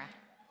Demera.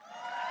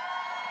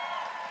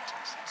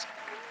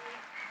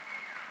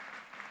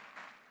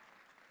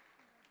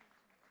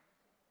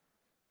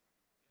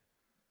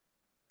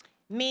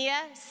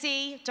 Mia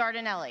C.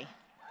 Dardanelli.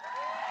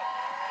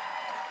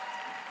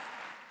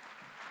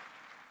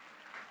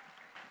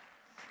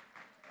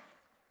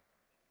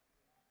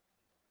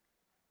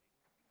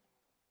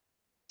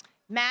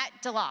 Matt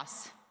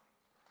DeLoss.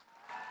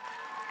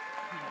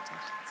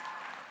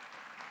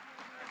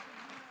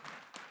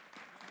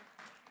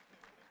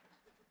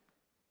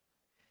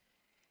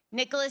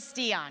 Nicholas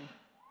Dion.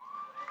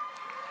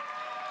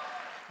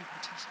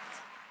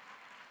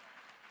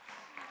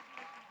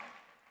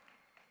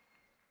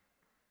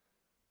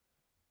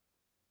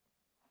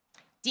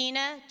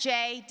 Dina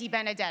J.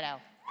 DiBenedetto.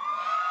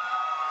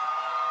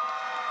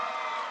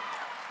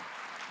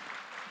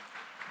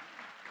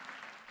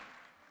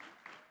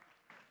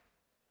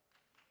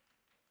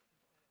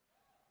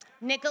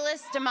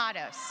 Nicholas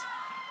D'Amatos.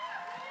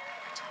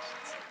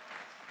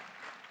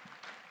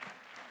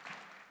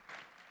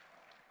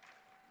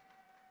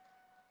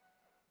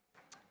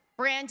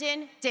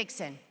 Brandon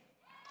Dixon.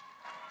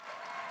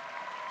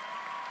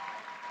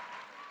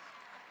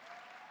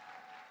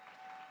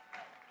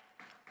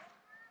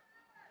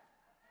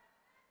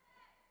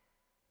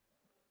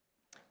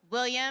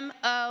 William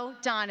O.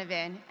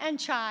 Donovan and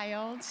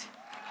child.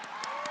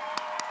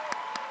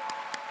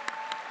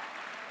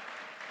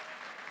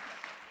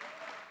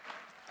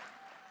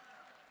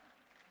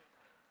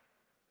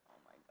 Oh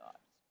my God.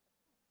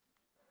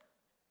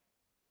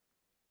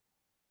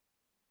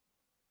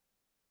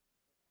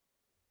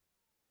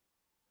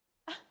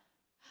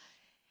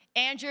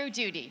 Andrew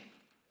Duty.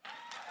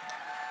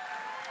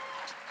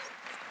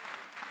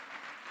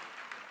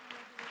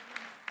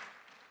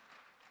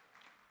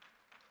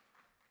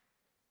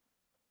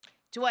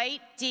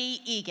 Dwight D.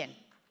 Egan.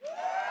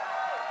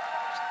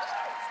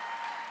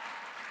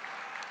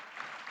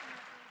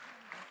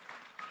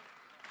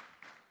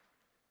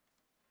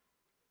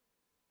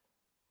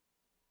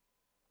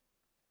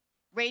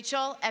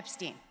 Rachel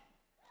Epstein.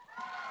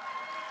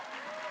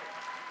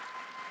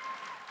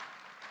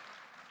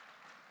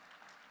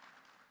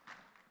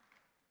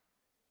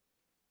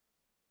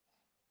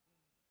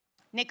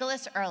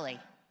 Nicholas Early.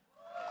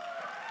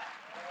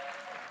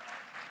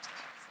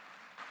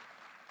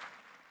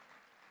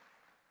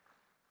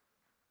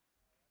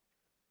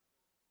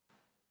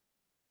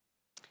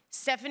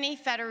 Stephanie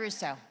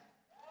Federuso.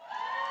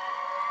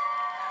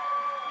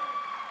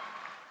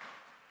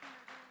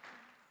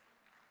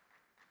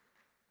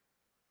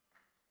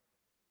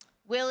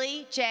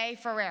 J.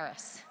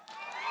 Ferreras.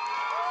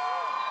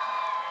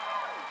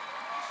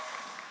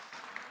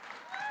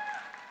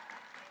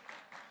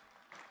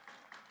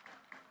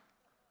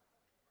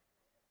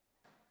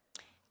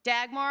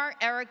 Dagmar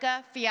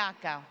Erica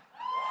Fiacco.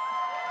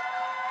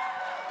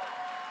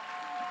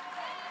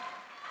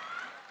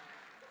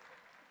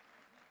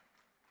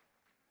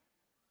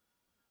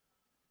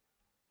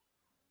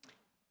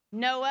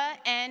 Noah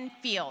N.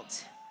 Field.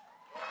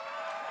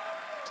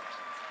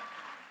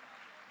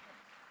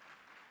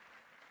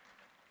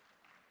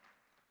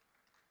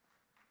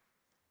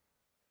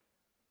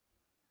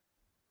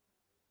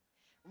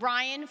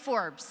 Ryan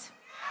Forbes.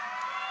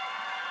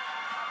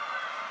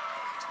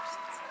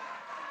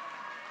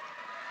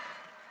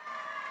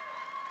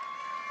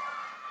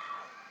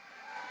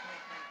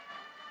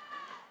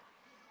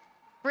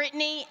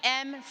 Brittany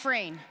M.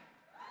 Freen.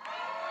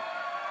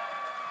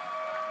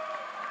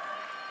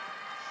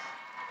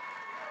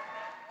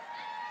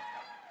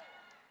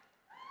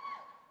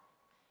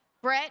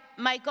 Brett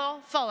Michael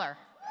Fuller.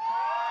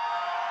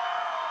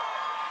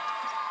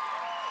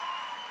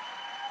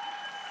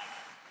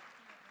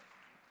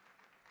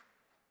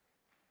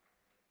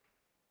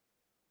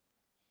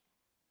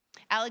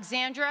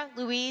 Alexandra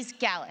Louise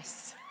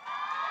Gallus.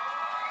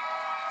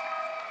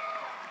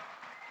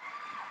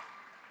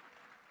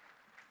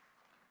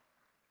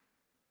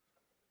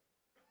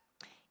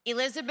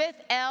 Elizabeth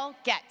L.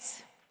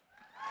 Getz.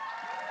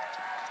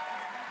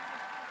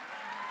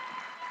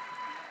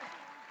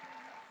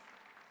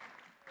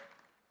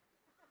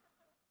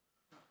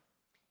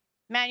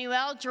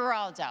 Manuel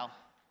Giraldo.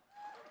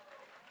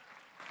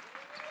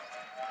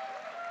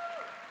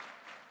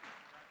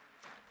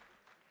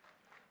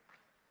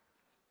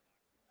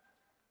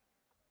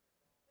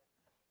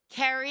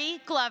 Carrie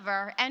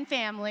Glover and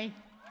family.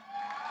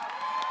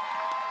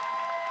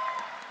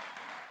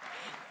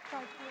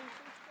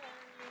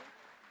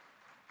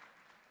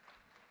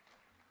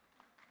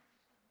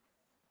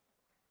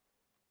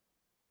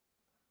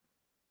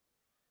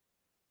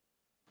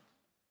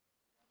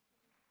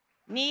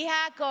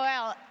 Neha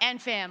Goel and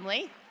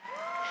family.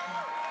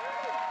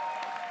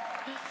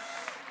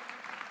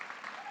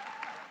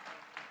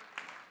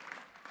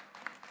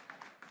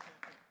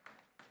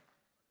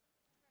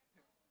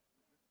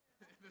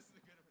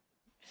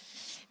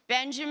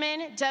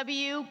 Benjamin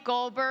W.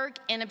 Goldberg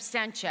in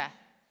absentia.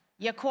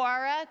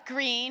 Yaquara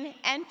Green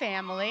and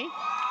family.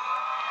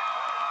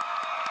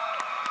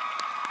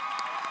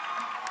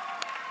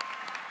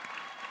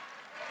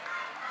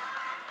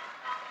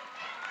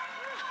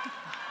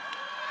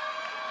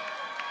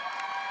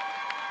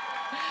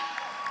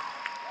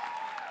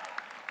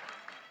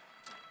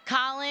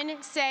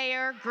 Colin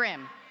Sayer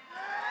Grimm.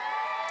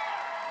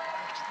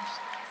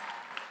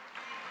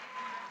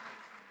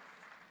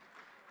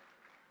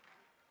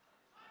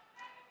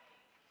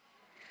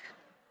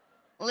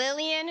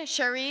 Lillian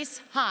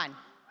Charisse Hahn.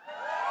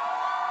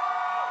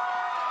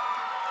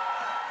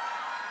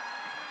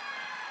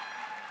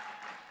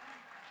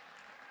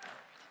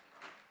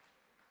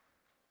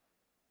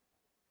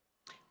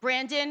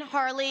 Brandon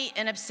Harley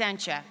in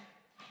absentia.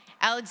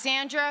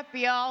 Alexandra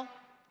Bial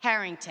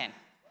Harrington.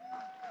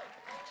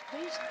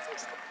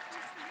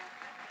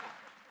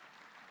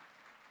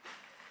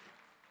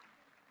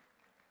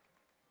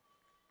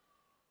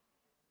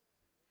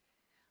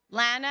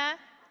 Lana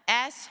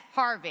S.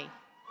 Harvey.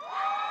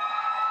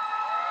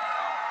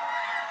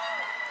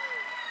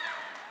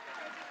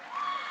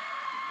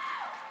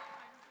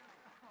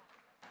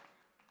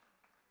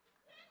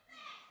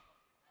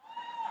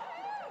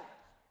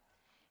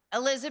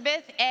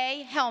 Elizabeth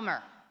A.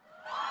 Helmer.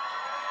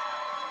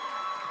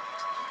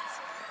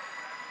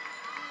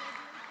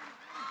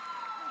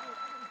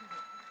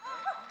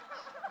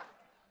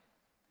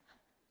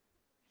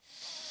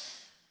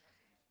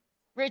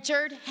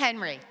 Richard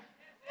Henry.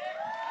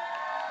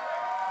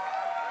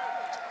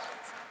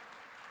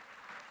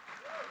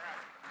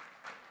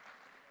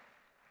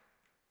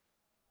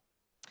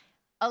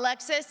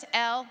 Alexis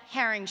L.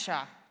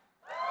 Herringshaw.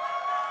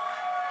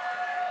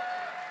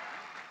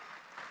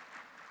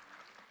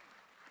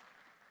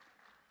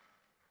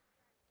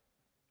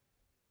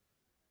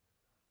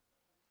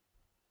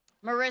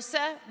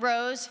 Marissa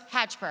Rose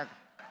Hatchberg.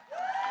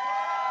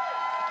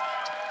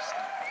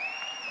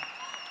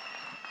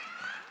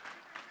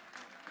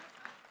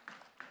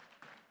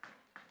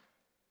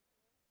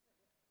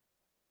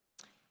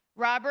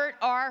 Robert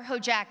R.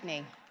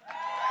 Hojackney.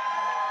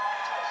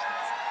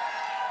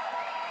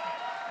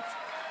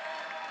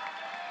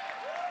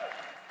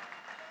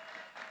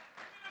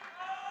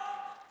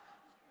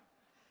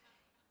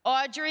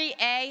 Audrey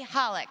A.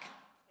 Hollick.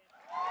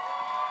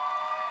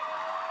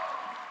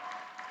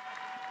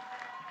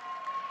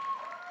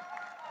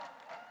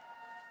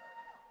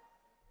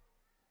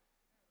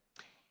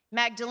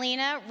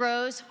 Magdalena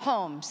Rose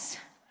Holmes.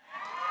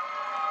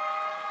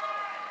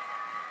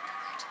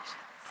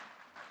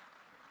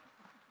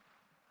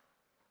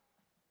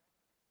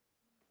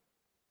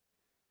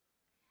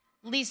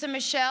 Lisa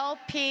Michelle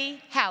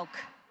P. Hauk.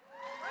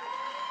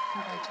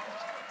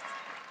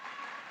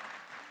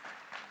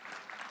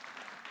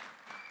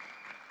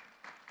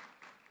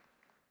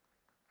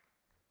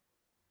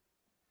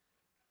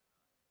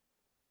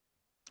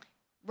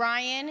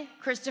 Ryan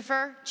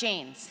Christopher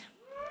James.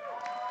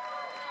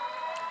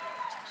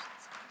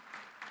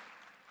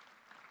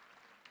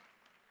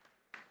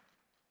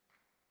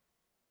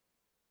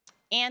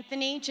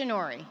 Anthony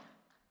Janori.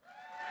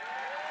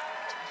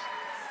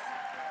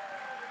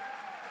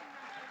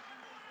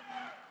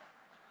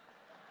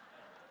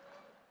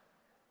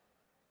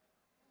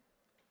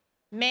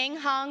 Meng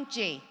Hong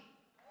Ji.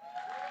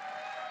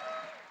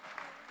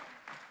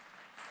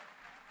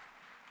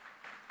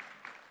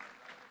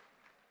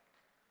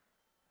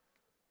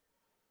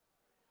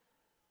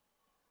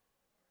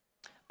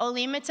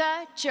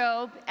 Olimata,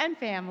 Job, and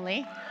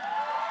family.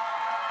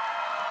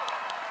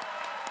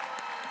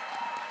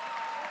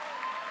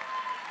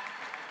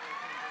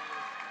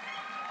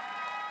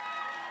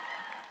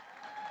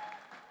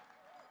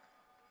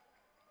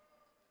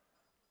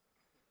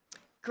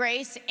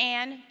 Grace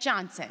Ann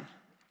Johnson.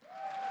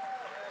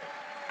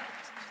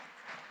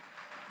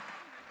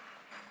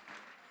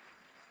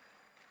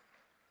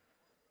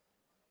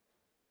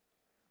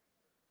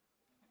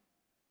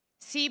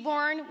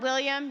 Seaborn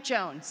William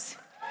Jones.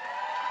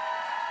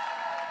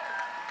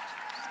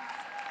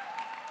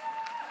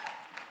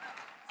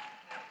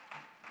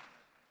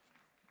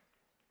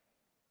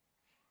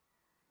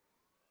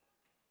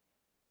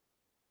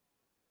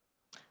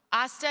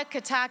 Asta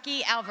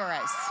Kataki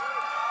Alvarez.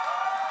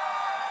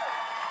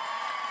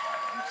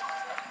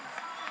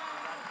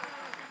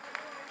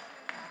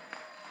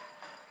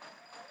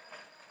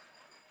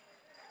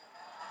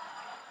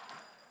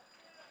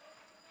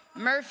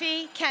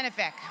 Murphy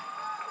Kennefic.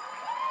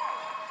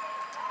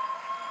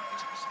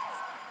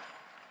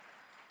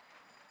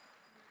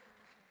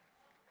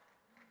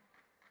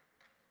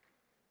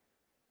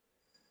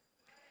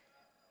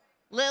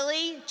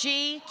 Lily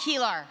G.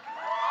 Keelar.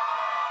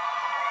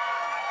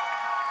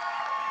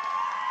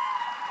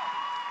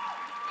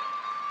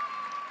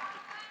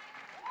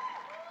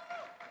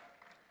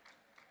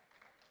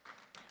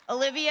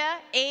 Olivia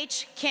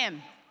H.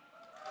 Kim.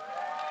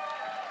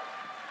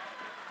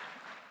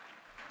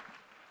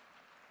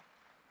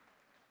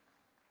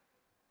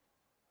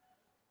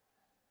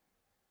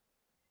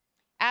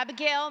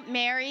 Abigail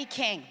Mary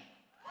King.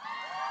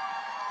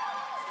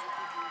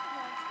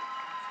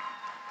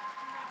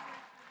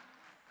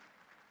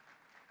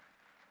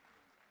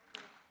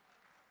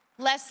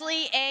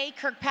 Leslie A.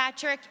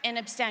 Kirkpatrick in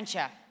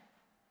absentia.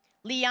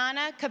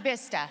 Liana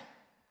Cabista.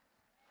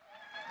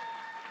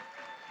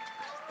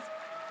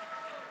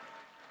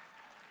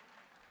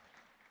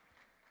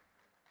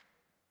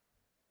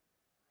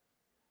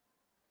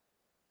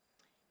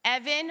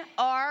 Evan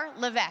R.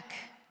 Levesque.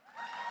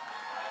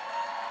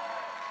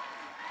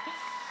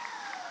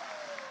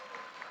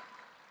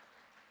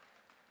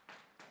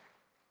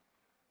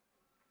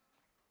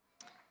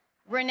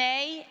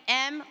 Renee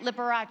M.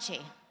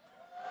 Liberace.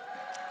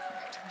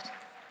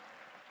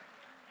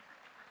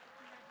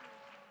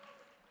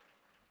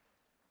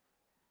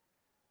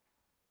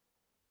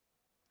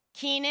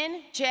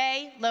 Keenan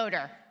J.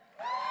 Loader.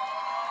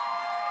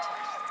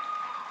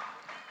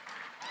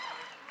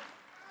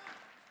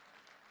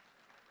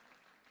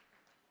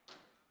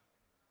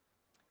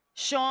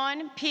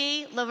 Sean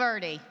P.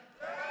 Laverty.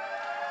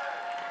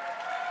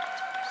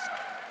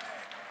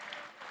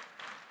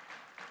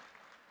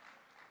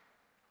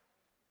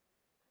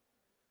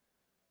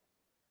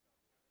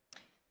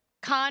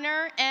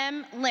 Connor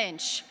M.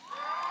 Lynch.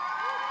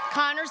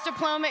 Connor's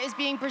diploma is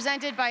being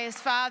presented by his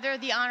father,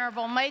 the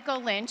Honorable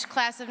Michael Lynch,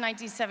 class of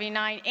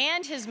 1979,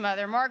 and his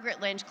mother, Margaret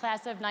Lynch,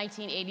 class of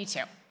 1982.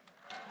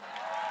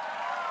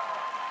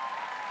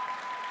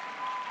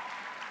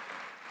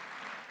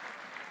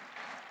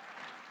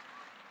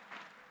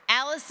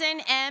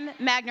 Allison M.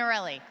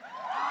 Magnarelli.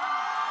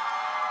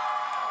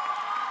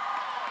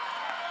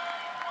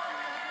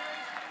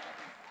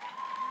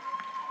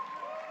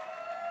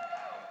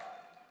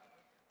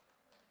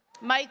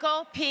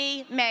 Michael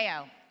P.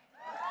 Mayo.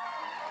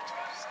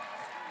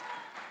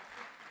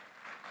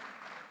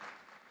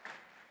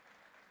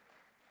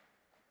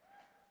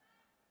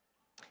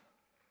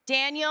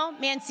 Daniel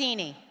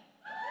Mancini.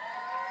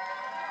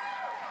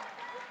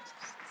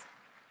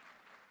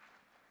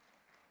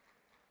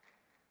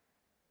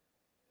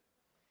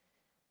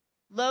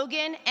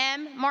 Logan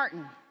M.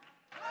 Martin.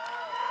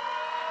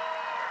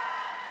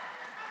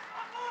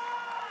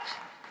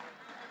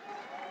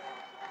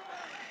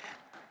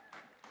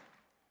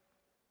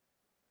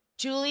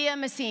 Julia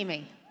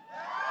Massimi.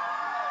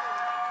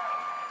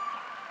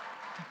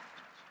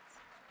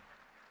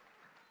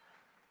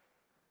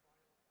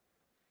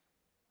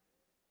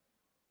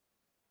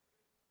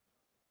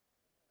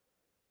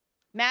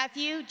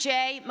 Matthew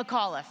J.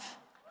 McAuliffe.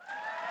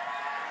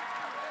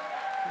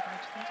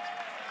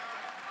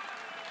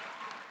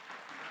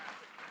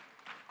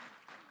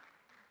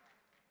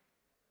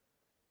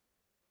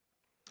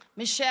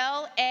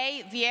 Michelle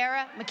A.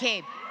 Vieira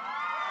McCabe.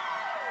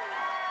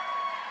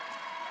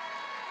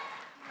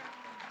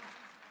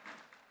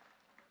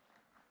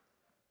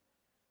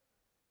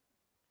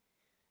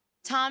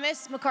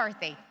 Thomas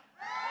McCarthy.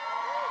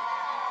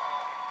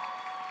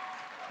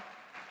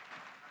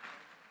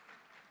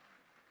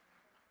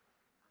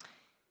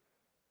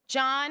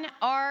 John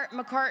R.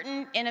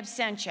 McCartan in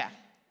absentia.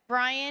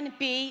 Brian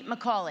B.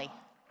 McCauley.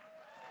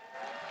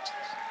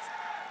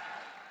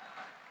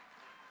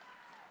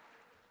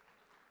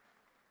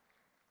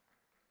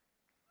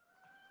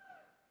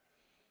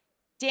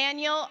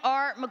 Daniel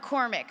R.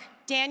 McCormick.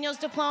 Daniel's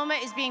diploma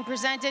is being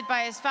presented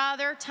by his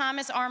father,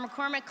 Thomas R.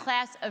 McCormick,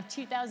 class of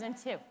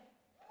 2002.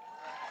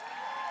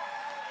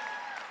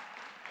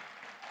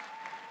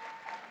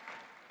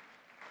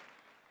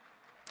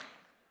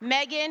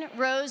 Megan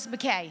Rose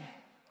McKay.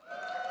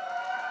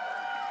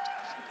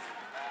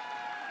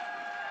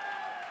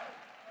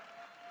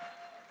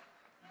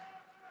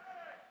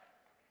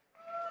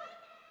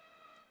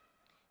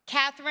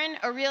 Catherine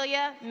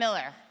Aurelia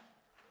Miller.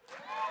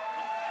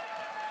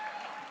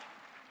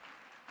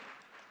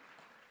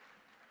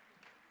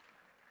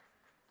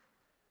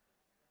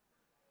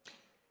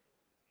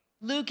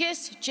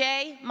 Lucas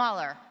J.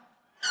 Muller.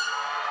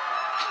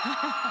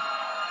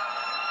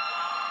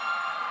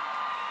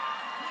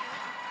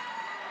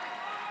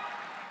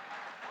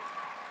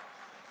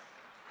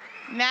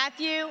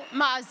 Matthew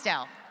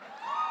Mosdell.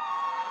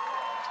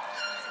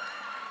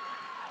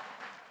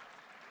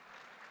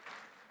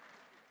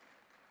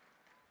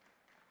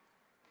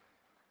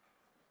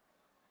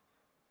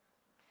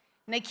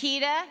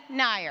 Nikita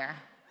Nair.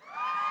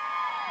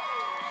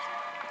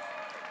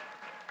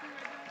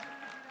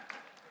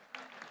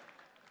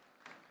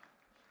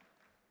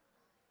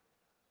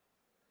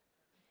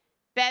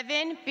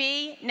 Bevan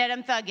B.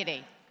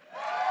 Nedumthugety.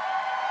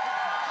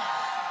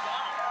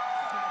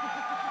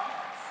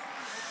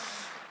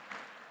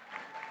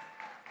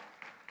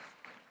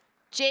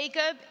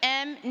 Jacob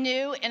M.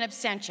 New in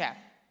absentia.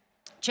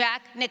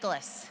 Jack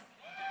Nicholas.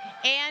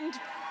 And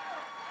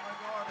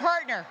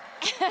partner.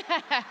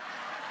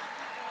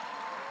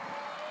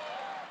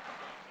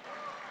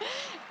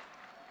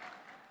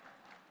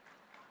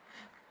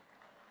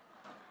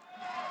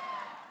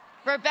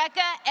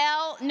 Rebecca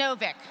L.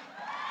 Novick.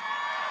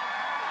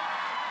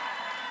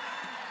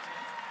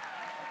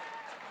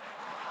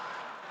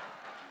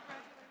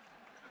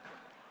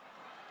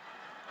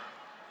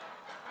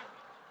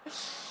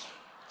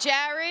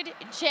 Jared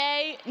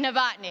J.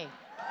 Novotny.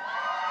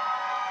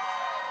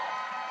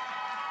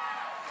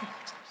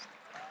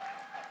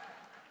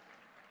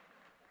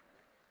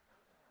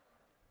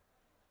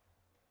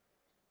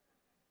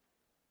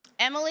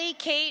 Emily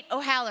Kate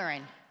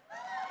O'Halloran.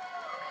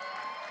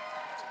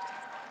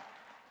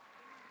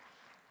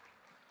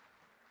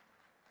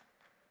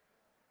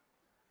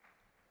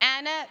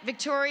 Anna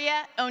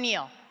Victoria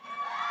O'Neill.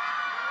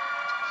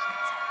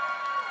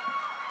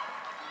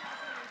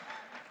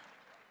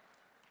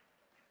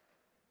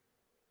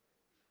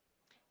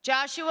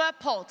 Joshua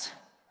Polt.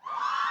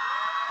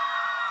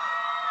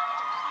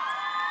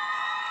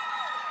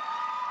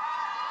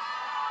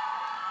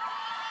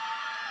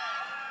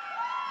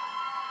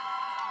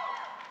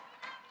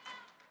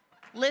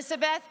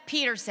 Elizabeth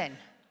Peterson.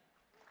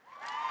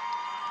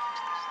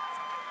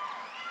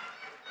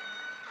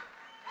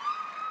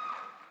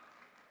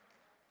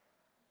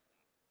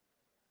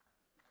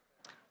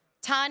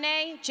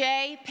 Tane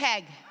J.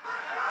 Pegg.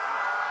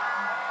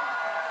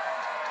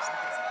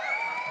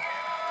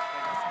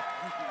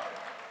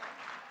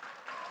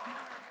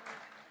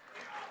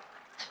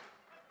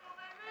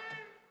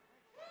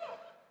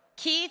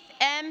 Keith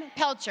M.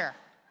 Pelcher.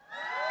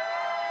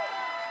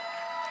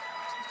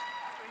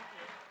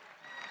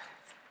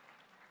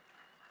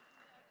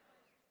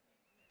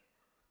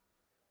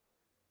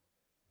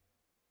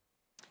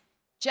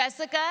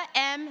 Jessica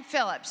M.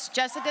 Phillips.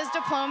 Jessica's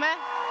diploma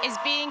is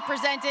being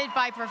presented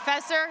by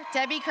Professor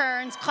Debbie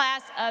Kearns,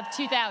 class of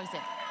 2000.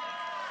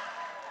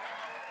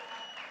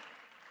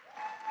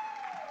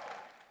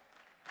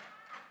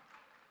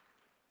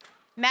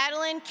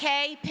 Madeline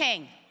K.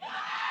 Ping.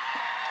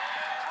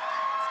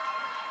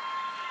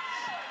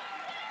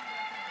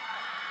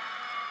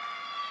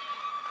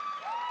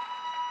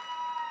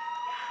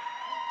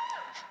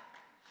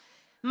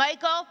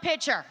 Michael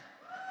Pitcher.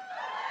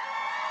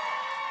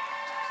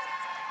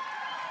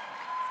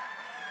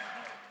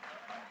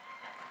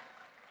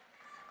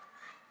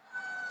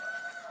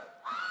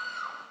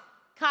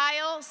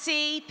 Kyle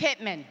C.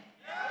 Pittman.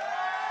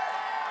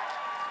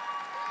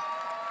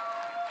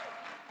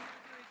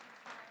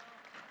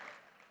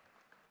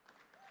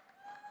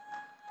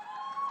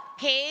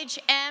 Paige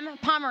M.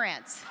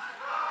 Pomerantz.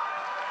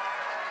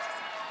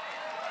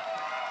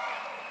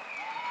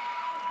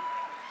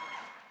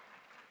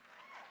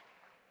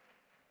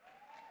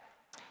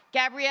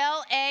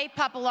 Gabrielle A.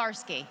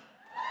 Popolarski.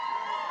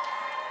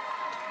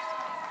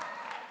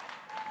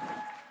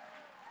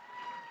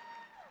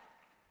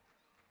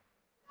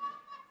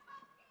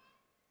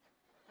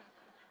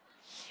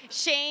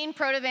 Shane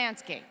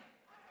Protovansky.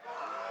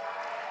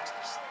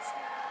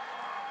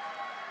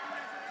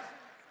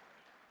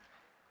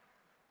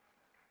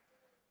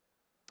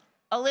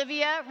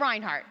 Olivia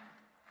Reinhardt.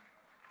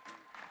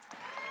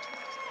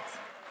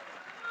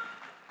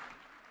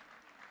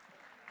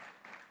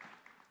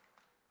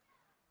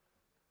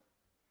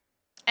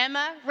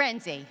 Emma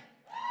Renzi.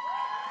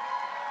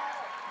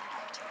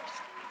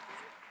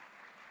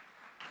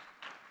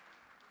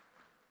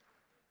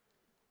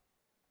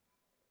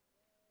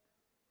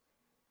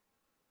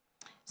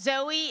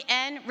 Zoe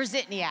N.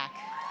 Rizitniak.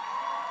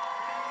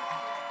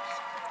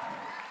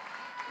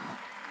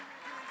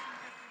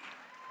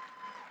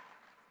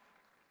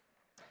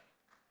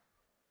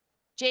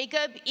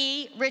 Jacob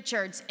E.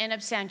 Richards, in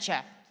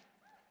absentia.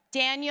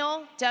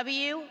 Daniel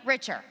W.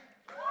 Richer.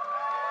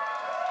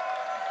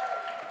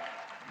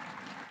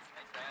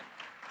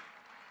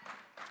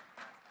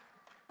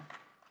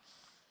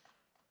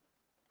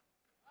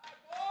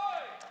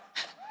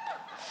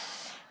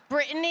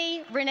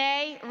 Brittany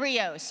Renee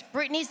Rios.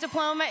 Brittany's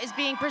diploma is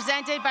being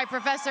presented by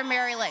Professor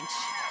Mary Lynch.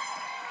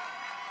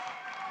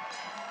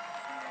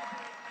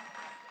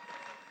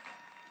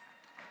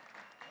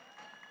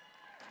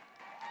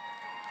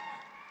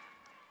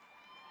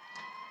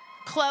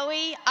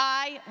 Chloe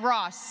I.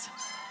 Ross.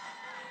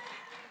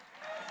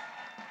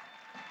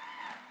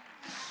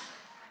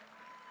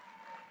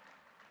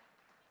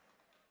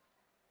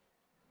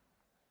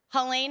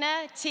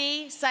 Helena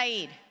T.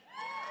 Said.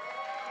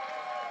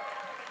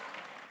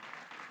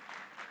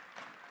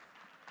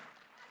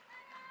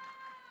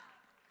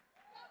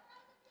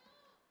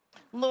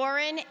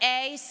 Lauren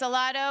A.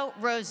 Salado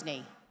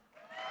Rosny.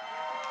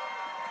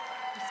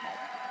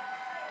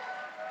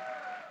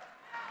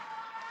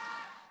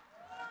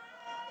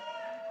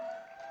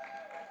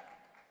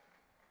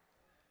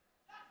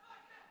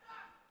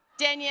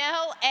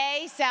 Danielle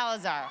A.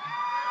 Salazar.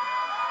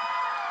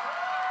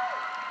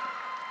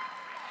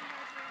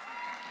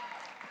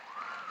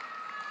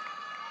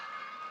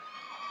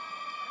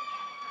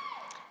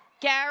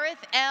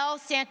 Gareth L.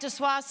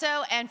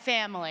 Santasuaso and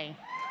family.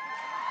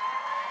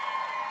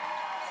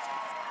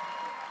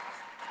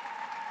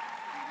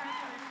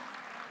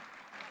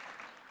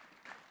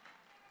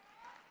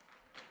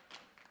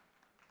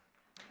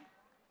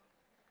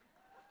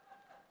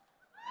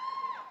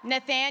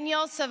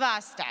 Nathaniel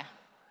Savasta.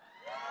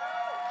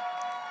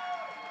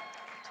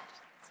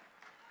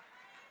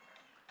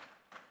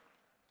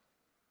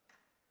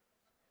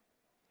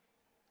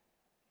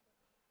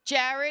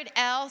 Jared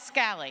L.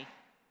 Scally.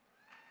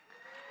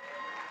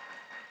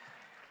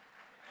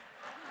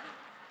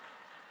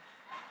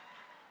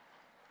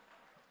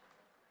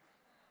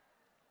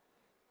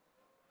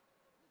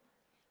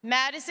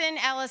 Madison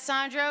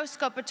Alessandro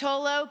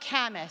Scopatolo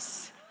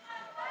Camus.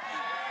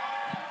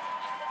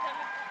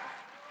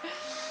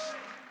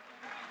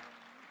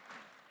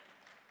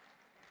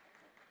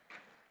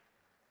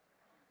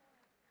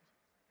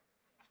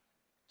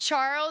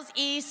 Charles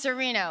E.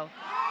 Serino.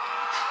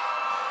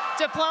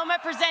 Diploma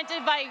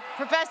presented by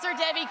Professor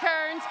Debbie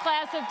Kearns,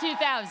 class of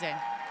 2000.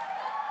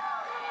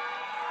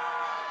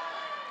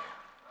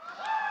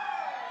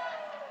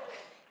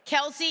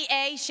 Kelsey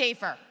A.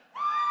 Schaefer.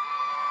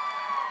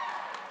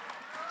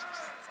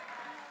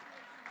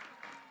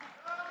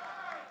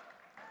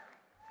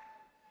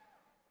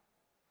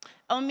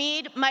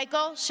 Omid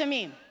Michael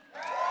Shamim.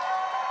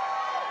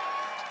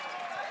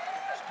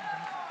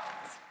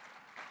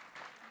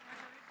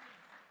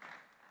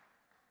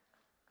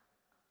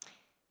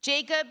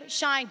 Jacob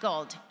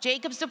Scheingold.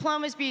 Jacob's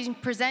diploma is being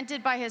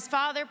presented by his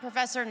father,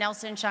 Professor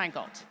Nelson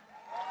Scheingold.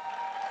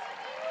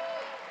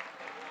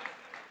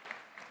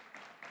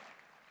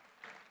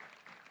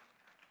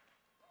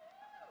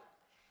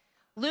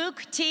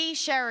 Luke T.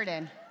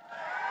 Sheridan.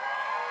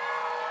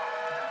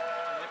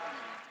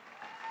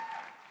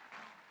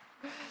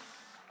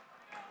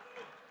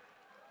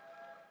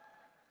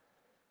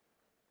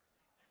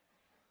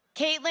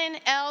 Caitlin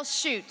L.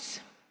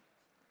 Schutz.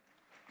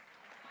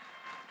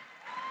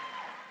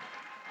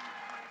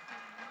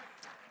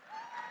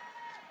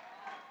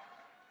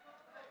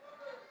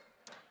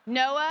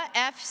 Noah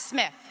F.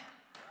 Smith.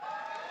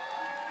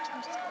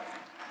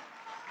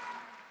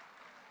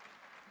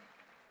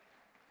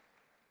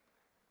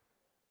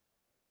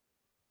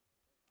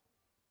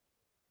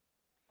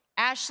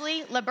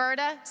 Ashley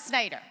Liberta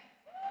Snyder.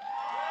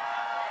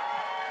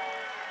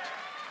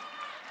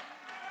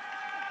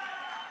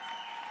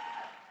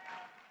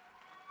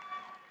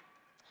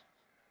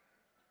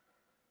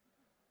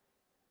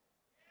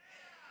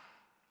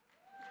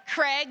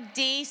 Craig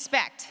D.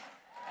 Specht.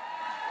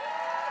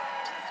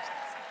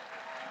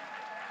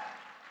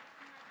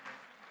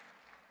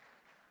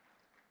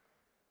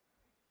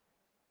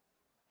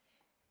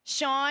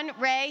 Sean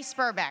Ray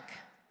Spurbeck.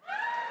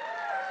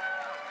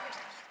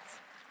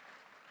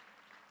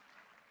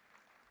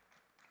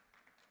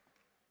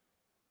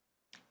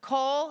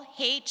 Cole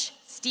H.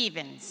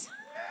 Stevens.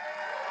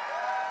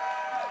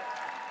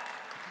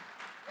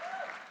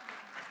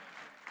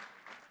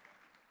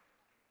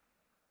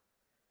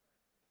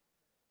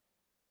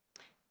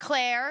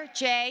 Claire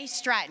J.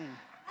 Stratton.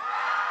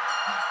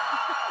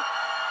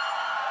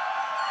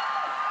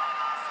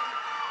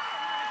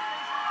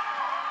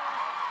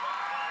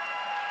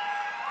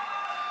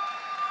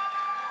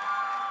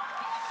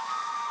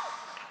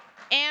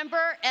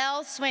 Amber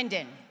L.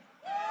 Swindon.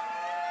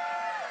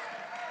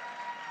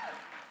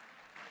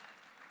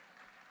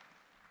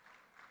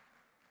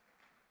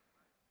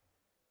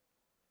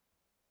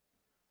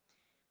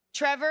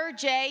 Trevor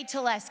J.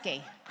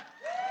 Teleski.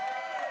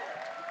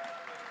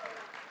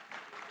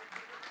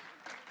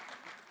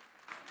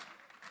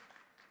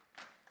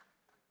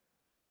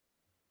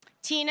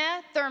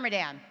 Tina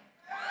Thermodan.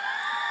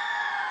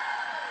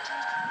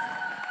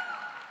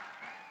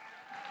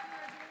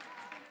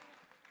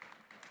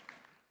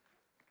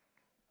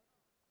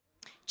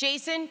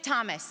 Jason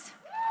Thomas.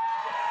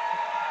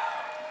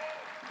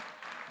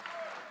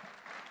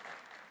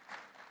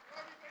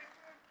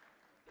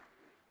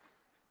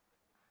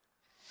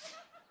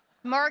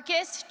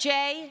 Marcus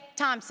J.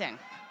 Thompson.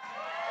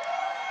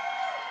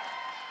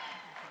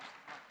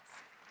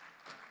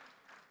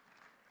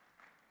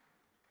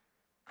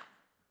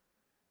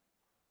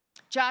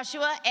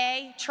 Joshua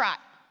A. Trott.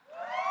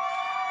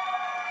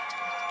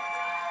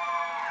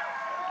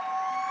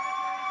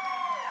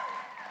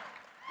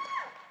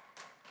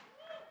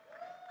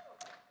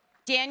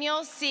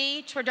 Daniel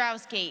C.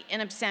 Twardowski,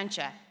 in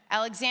absentia.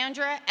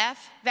 Alexandra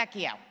F.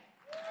 Vecchio.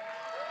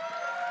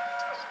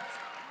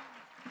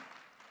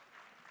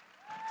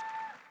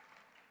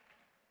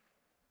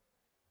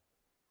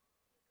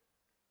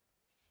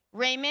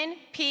 Raymond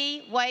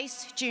P.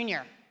 Weiss,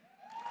 Jr.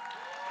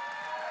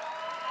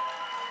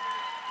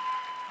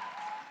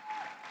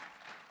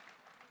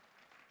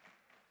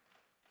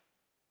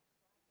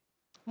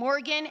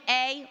 Morgan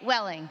A.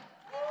 Welling.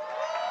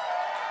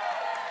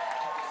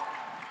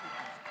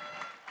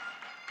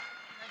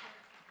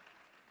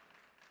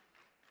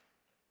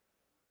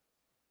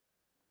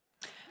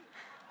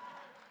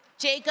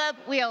 Jacob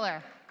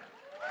Wheeler.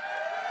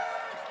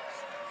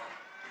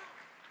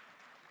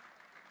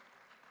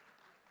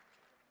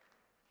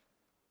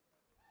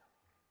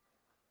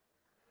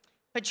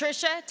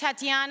 Patricia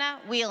Tatiana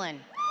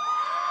Whelan.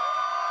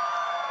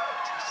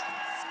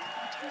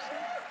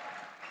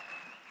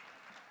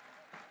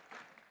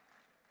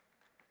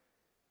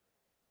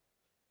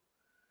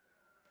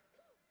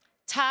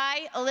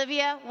 Ty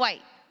Olivia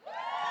White.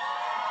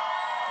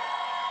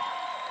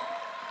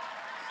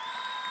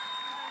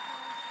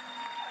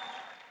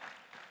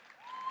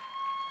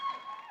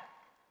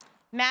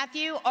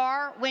 Matthew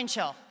R.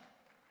 Winchell.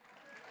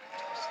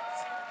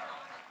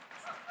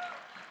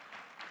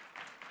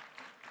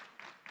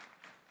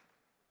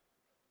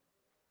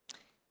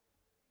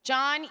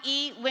 John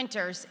E.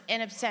 Winters,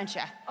 in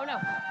absentia. Oh, no.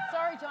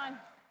 Sorry, John.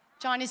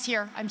 John is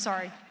here. I'm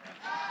sorry.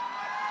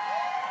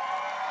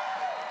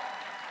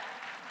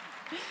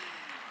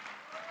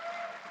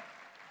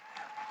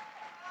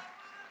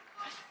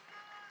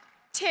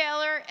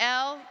 Taylor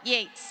L.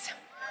 Yates.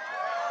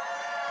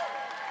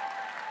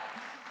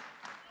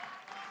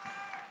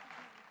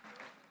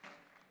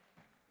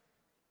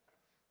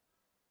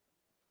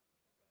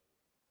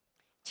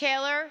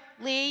 Taylor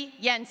Lee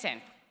Jensen.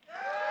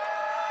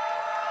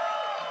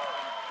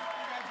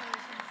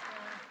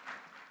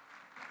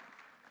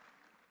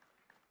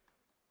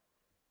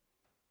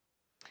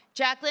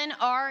 Jacqueline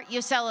R.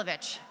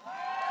 Yoselovich.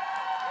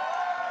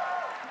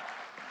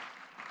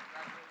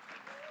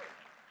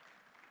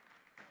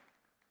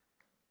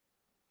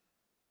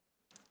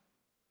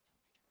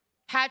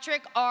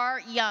 Patrick R.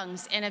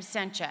 Youngs, in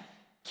absentia.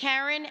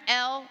 Karen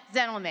L.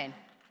 Zendelman.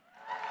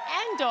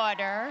 And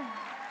daughter.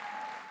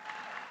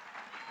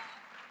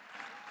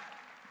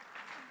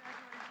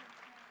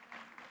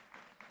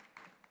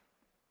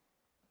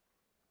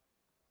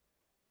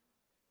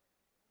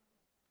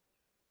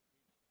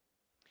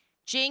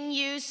 Jing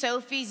Yu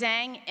Sophie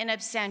Zhang, in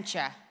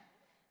absentia.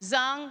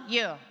 Zhang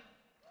Yu.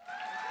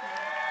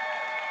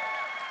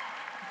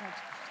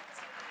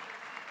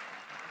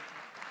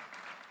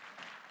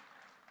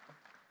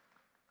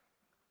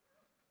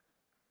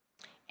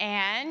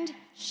 And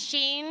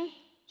Xin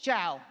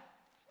Zhao.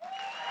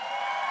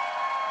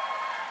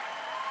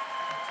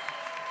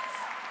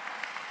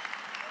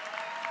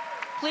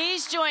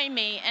 Please join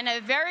me in a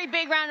very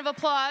big round of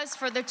applause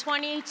for the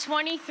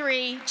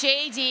 2023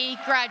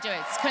 JD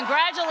graduates.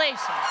 Congratulations.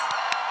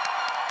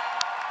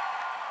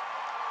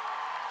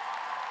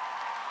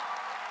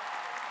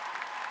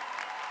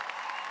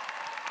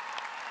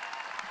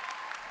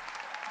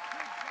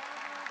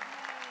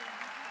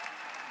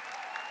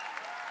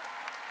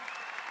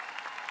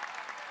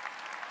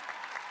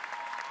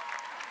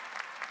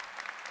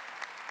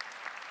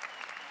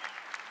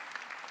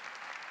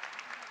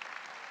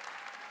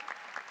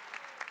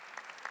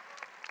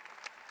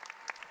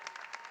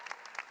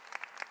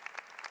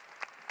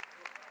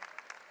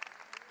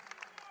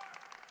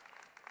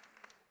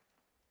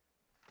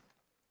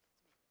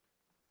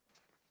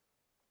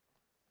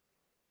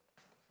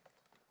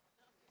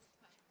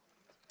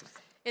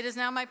 It is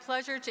now my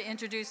pleasure to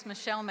introduce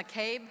Michelle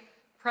McCabe,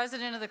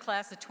 President of the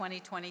Class of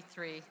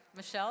 2023.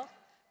 Michelle,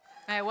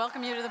 may I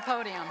welcome you to the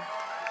podium.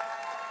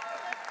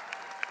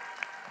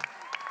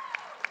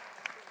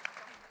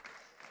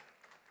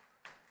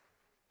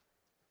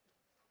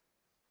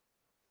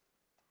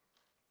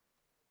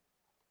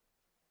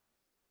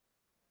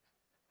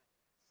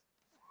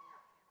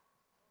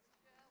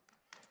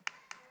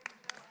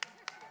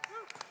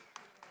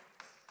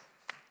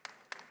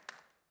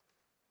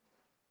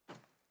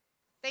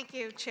 Thank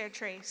you, Chair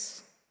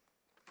Trace.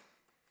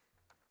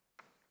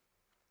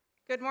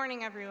 Good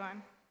morning,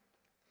 everyone.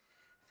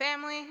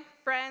 Family,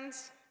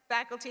 friends,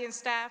 faculty and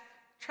staff,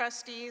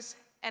 trustees,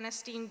 and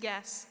esteemed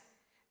guests,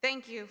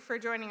 thank you for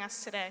joining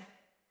us today.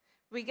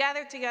 we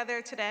gathered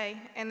together today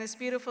in this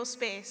beautiful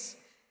space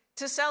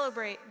to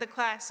celebrate the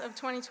class of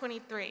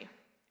 2023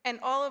 and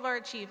all of our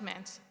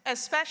achievements,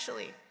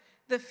 especially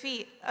the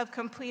feat of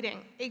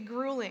completing a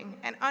grueling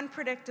and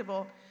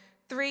unpredictable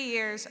 3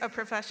 years of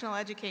professional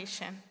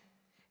education.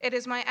 It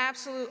is my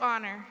absolute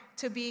honor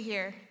to be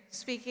here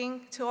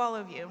speaking to all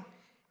of you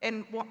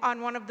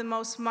on one of the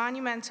most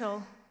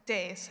monumental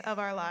days of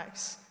our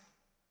lives.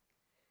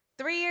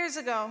 3 years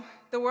ago,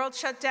 the world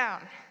shut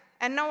down,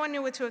 and no one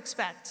knew what to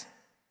expect.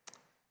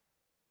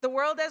 The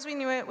world as we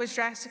knew it was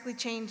drastically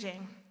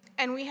changing,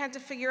 and we had to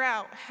figure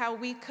out how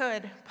we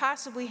could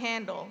possibly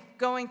handle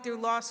going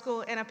through law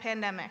school in a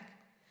pandemic.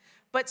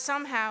 But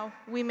somehow,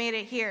 we made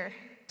it here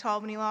to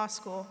Albany Law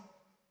School.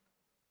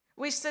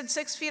 We stood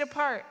 6 feet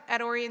apart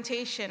at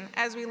orientation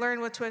as we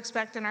learned what to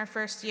expect in our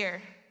first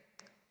year.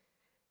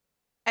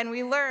 And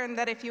we learned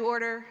that if you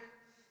order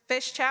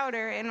fish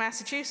chowder in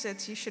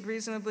Massachusetts, you should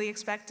reasonably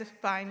expect to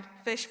find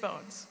fish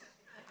bones.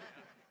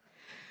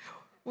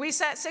 We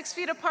sat 6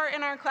 feet apart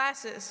in our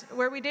classes,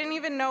 where we didn't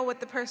even know what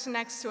the person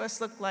next to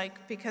us looked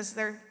like because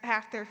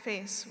half their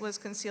face was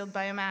concealed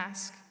by a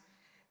mask.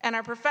 And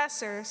our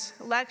professors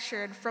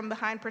lectured from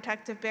behind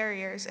protective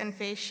barriers and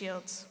face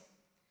shields.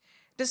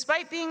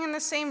 Despite being in the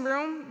same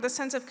room, the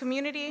sense of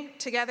community,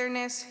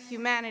 togetherness,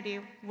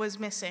 humanity was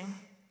missing.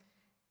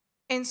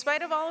 In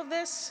spite of all of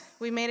this,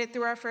 we made it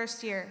through our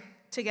first year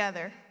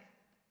together.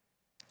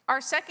 Our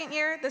second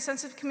year, the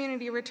sense of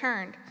community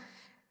returned,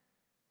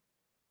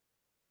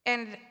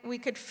 and we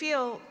could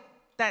feel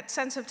that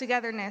sense of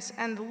togetherness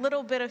and the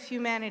little bit of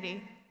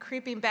humanity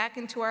creeping back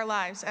into our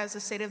lives as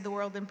the state of the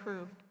world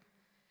improved.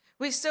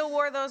 We still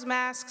wore those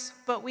masks,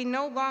 but we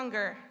no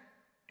longer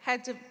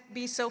had to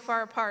be so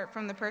far apart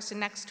from the person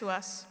next to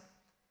us.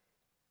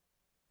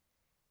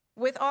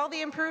 With all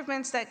the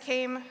improvements that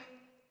came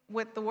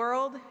with the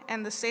world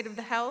and the state of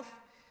the health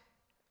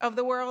of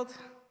the world,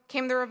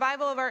 came the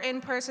revival of our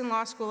in-person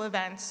law school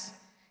events.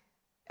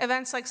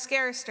 Events like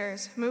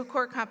Scaristers, moot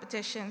court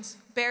competitions,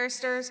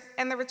 barristers,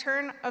 and the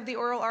return of the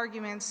oral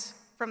arguments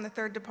from the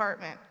third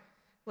department,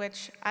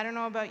 which I don't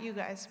know about you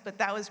guys, but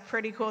that was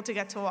pretty cool to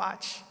get to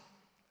watch.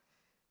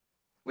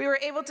 We were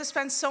able to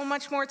spend so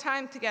much more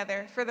time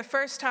together for the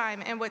first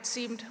time in what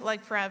seemed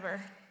like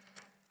forever.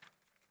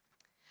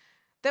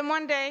 Then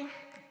one day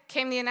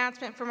came the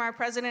announcement from our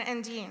president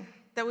and dean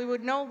that we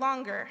would no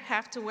longer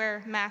have to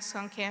wear masks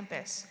on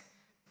campus.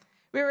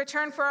 We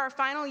returned for our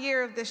final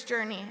year of this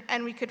journey,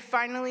 and we could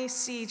finally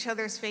see each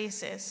other's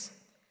faces.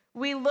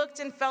 We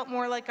looked and felt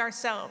more like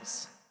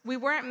ourselves. We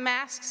weren't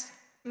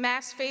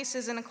masked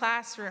faces in a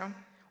classroom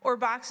or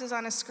boxes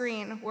on a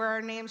screen where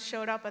our names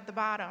showed up at the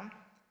bottom.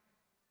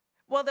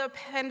 While the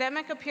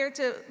pandemic appeared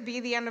to be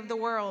the end of the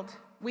world,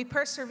 we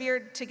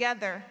persevered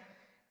together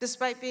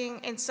despite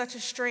being in such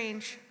a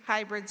strange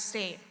hybrid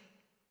state.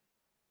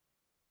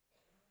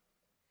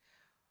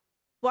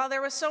 While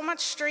there was so much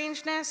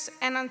strangeness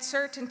and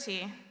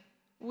uncertainty,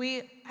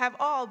 we have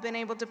all been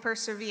able to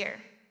persevere.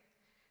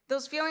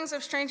 Those feelings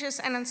of strangeness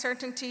and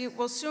uncertainty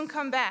will soon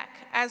come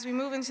back as we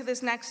move into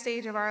this next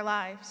stage of our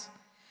lives,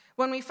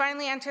 when we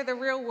finally enter the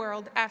real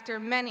world after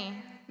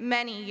many,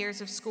 many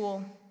years of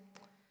school.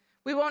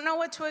 We won't know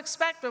what to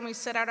expect when we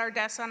sit at our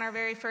desks on our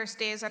very first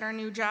days at our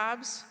new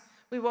jobs.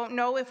 We won't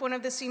know if one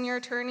of the senior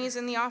attorneys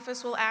in the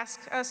office will ask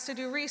us to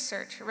do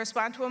research,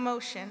 respond to a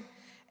motion,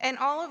 and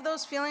all of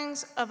those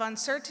feelings of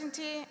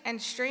uncertainty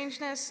and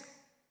strangeness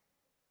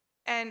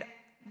and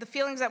the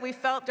feelings that we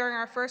felt during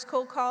our first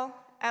cold call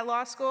at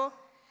law school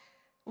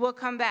will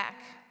come back.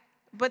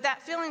 But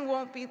that feeling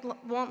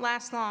won't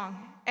last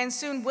long, and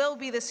soon will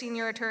be the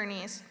senior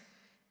attorneys.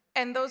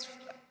 And those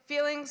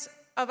feelings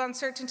of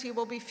uncertainty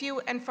will be few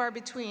and far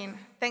between,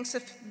 thanks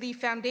to the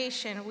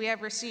foundation we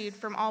have received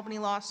from Albany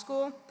Law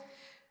School,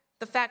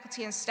 the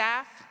faculty and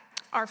staff,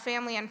 our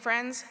family and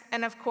friends,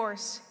 and of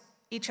course,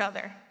 each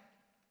other.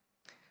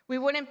 We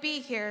wouldn't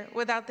be here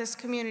without this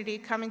community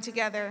coming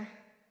together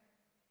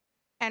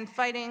and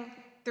fighting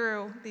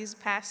through these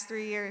past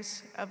 3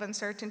 years of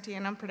uncertainty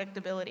and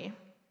unpredictability.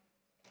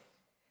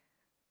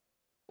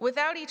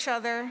 Without each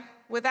other,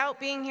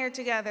 without being here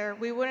together,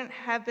 we wouldn't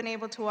have been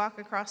able to walk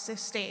across this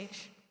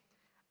stage.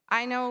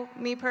 I know,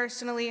 me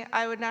personally,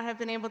 I would not have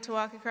been able to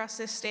walk across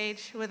this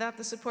stage without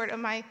the support of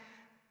my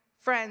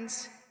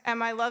friends and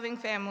my loving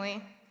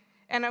family.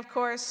 And of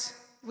course,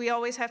 we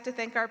always have to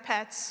thank our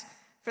pets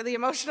for the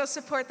emotional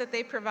support that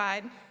they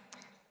provide.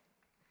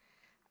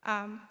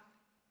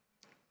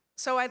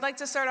 So I'd like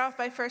to start off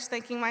by first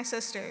thanking my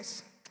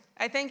sisters.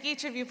 I thank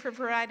each of you for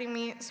providing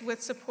me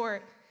with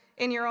support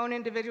in your own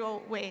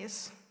individual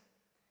ways.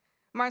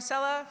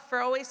 Marcella, for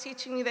always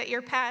teaching me that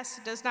your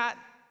past does not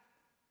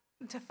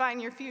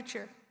define your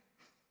future.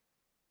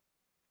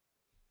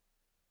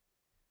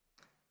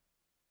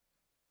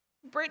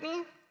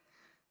 Brittany,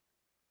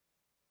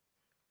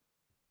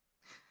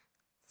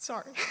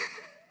 sorry.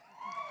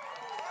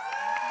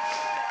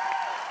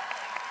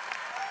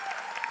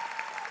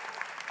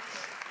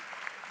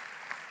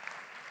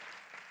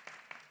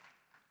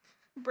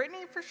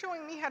 Brittany, for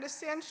showing me how to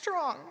stand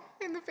strong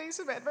in the face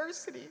of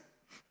adversity.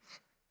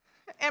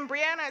 and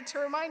Brianna to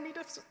remind me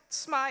to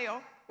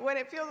smile when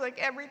it feels like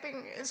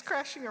everything is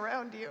crashing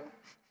around you.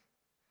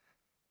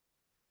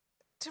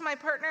 To my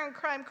partner in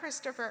crime,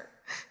 Christopher,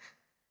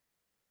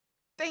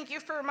 thank you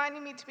for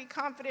reminding me to be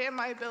confident in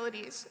my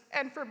abilities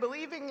and for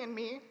believing in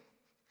me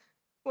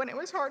when it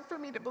was hard for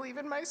me to believe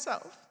in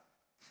myself.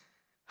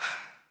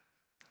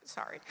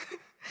 Sorry.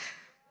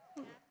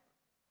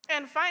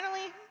 And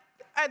finally,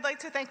 I'd like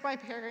to thank my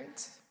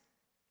parents,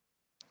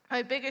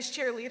 my biggest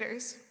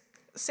cheerleaders,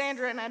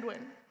 Sandra and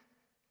Edwin.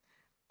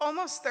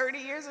 Almost 30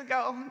 years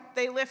ago,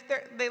 they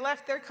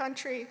left their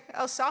country,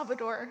 El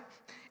Salvador,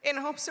 in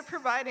hopes of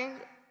providing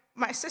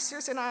my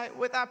sisters and I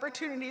with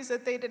opportunities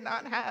that they did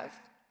not have.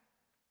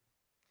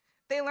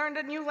 They learned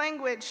a new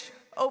language,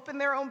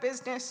 opened their own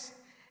business,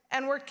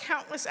 and worked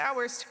countless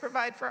hours to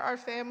provide for our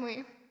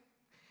family.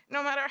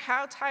 No matter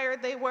how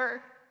tired they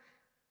were,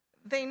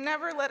 they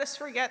never let us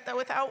forget that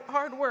without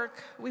hard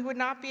work, we would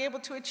not be able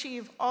to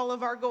achieve all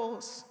of our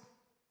goals.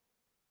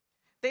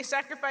 They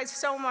sacrificed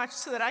so much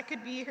so that I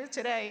could be here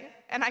today,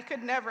 and I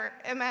could never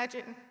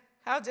imagine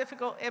how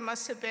difficult it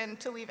must have been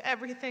to leave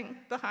everything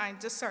behind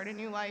to start a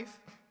new life.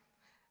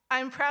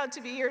 I'm proud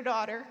to be your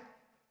daughter.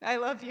 I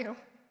love you.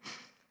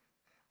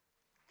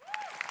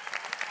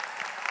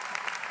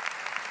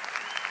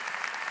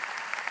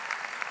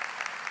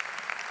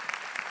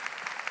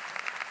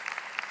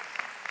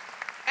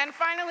 And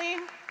finally,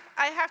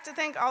 I have to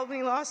thank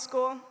Albany Law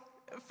School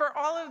for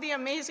all of the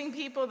amazing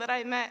people that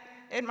I met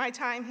in my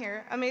time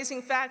here.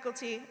 Amazing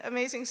faculty,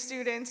 amazing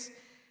students,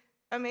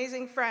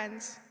 amazing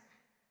friends.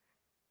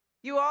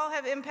 You all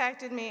have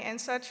impacted me in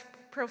such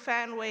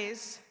profound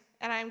ways,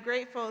 and I'm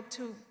grateful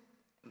to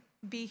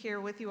be here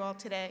with you all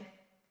today.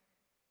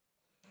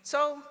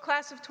 So,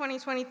 class of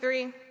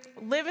 2023,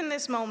 live in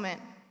this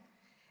moment.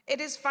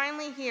 It is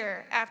finally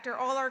here after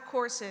all our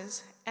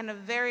courses and a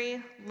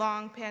very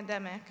long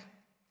pandemic.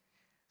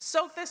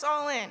 Soak this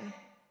all in,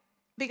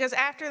 because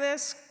after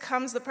this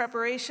comes the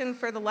preparation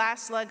for the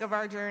last leg of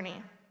our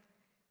journey.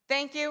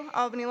 Thank you,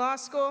 Albany Law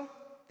School.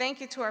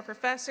 Thank you to our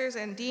professors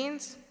and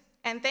deans.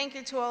 And thank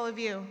you to all of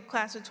you,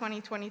 class of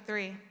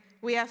 2023.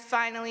 We have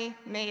finally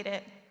made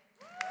it.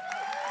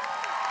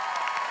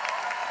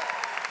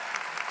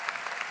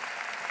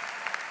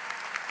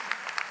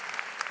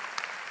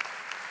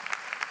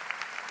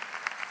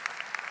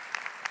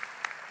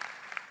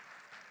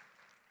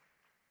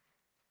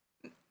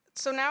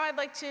 So now I'd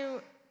like to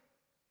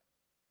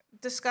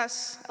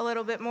discuss a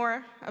little bit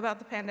more about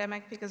the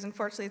pandemic, because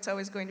unfortunately it's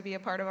always going to be a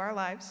part of our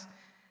lives.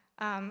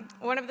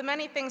 One of the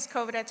many things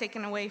COVID had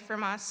taken away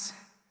from us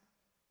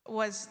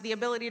was the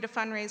ability to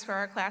fundraise for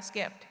our class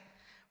gift.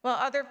 While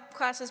other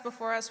classes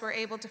before us were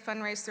able to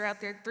fundraise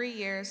throughout their 3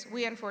 years,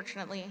 we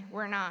unfortunately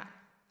were not.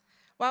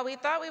 While we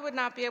thought we would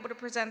not be able to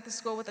present the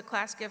school with a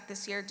class gift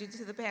this year due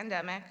to the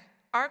pandemic,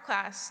 our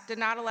class did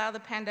not allow the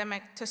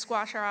pandemic to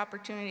squash our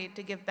opportunity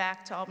to give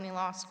back to Albany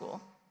Law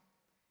School.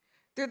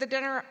 Through the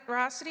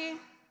generosity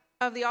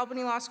of the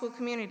Albany Law School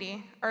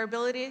community, our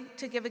ability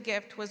to give a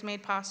gift was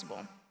made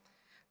possible.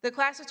 The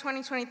class of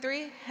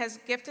 2023 has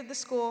gifted the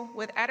school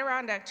with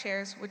Adirondack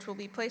chairs, which will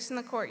be placed in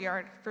the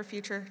courtyard for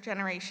future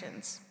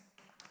generations.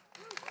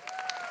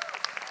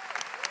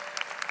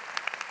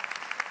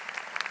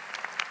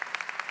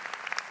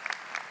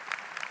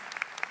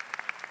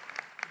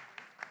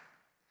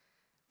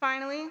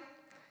 Finally,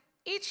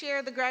 each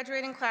year the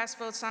graduating class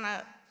votes on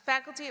a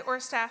faculty or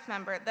staff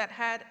member that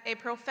had a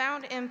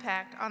profound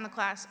impact on the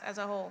class as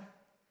a whole.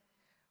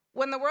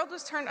 When the world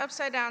was turned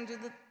upside down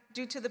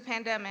due to the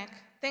pandemic,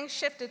 things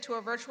shifted to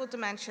a virtual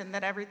dimension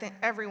that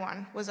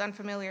everyone was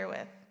unfamiliar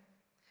with.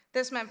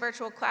 This meant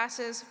virtual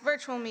classes,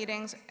 virtual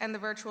meetings, and the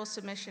virtual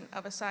submission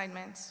of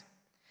assignments.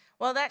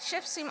 While that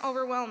shift seemed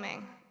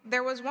overwhelming,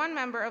 there was one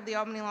member of the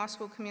Albany Law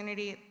School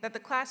community that the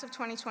class of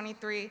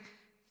 2023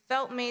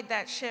 felt made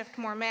that shift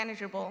more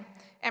manageable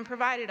and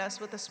provided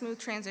us with a smooth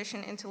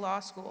transition into law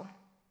school.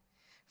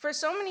 For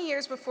so many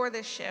years before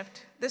this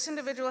shift, this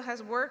individual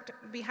has worked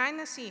behind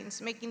the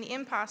scenes, making the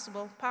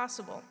impossible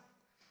possible.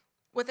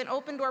 With an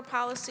open door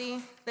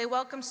policy, they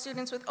welcome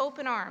students with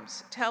open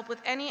arms to help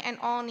with any and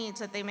all needs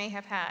that they may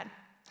have had.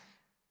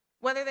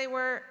 Whether they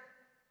were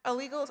a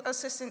legal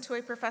assistant to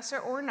a professor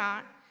or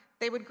not,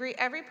 they would greet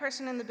every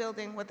person in the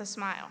building with a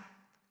smile.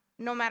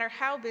 No matter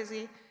how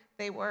busy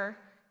they were,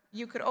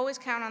 you could always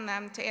count on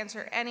them to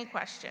answer any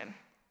question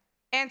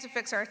and to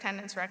fix our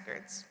attendance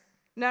records.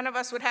 None of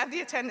us would have the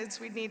attendance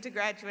we'd need to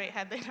graduate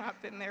had they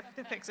not been there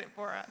to fix it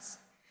for us.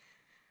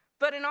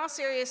 But in all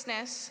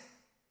seriousness,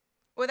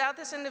 without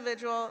this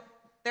individual,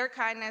 their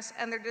kindness,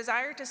 and their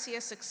desire to see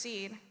us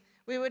succeed,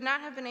 we would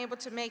not have been able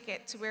to make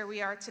it to where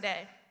we are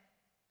today.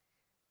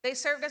 They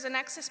served as a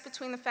nexus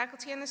between the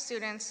faculty and the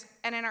students,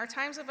 and in our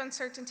times of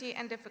uncertainty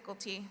and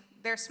difficulty,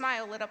 their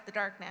smile lit up the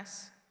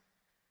darkness.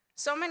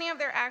 So many of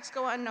their acts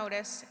go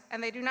unnoticed,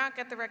 and they do not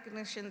get the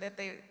recognition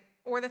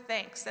or the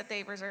thanks that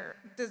they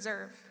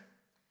deserve.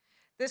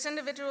 This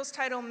individual's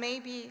title may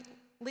be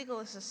legal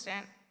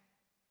assistant,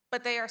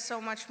 but they are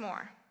so much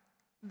more.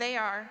 They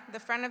are the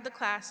friend of the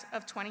class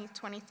of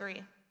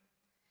 2023.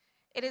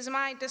 It is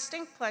my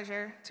distinct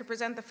pleasure to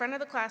present the Friend of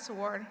the Class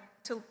Award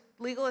to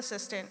Legal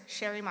Assistant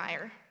Sherry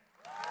Meyer.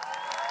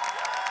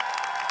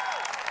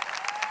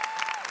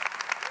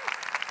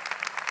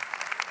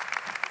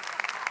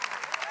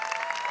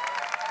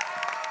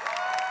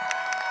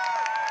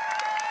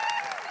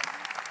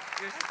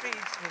 Your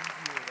speech was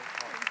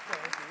beautiful.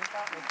 Thank you.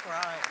 Without me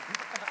crying.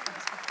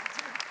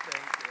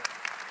 Thank you.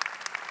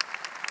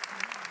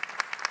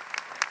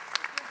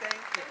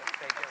 Thank you. Thank you.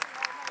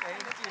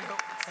 Thank you.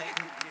 Thank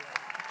you.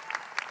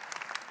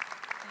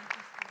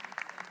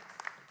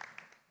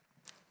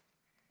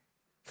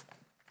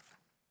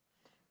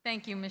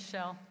 Thank you,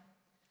 Michelle.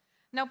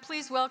 Now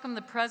please welcome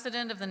the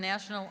President of the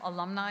National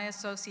Alumni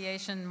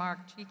Association, Mark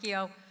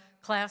Chicchio,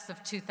 class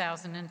of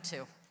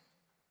 2002.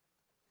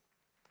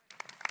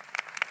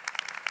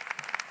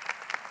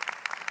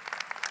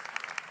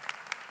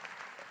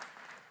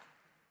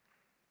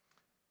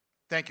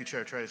 Thank you,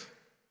 Chair Trace.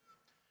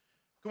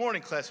 Good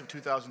morning, class of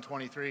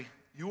 2023.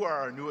 You are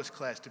our newest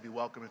class to be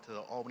welcomed into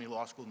the Albany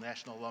Law School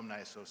National Alumni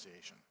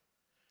Association.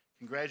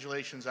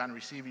 Congratulations on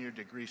receiving your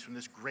degrees from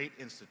this great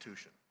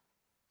institution.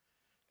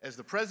 As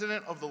the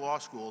president of the Law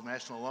School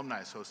National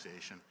Alumni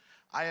Association,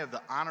 I have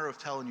the honor of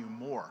telling you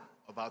more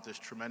about this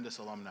tremendous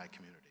alumni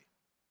community.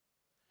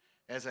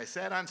 As I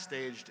sat on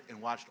stage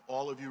and watched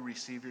all of you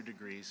receive your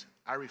degrees,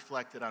 I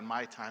reflected on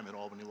my time at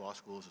Albany Law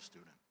School as a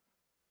student.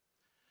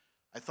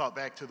 I thought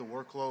back to the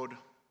workload,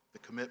 the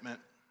commitment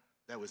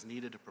that was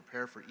needed to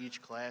prepare for each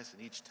class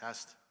and each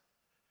test.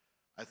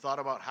 I thought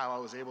about how I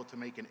was able to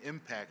make an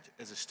impact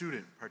as a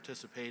student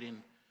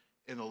participating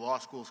in the law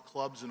school's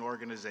clubs and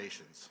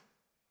organizations.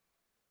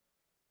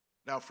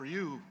 Now for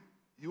you,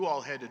 you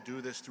all had to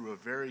do this through a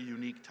very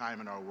unique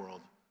time in our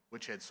world,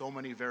 which had so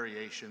many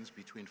variations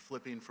between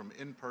flipping from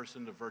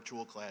in-person to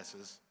virtual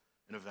classes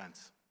and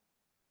events.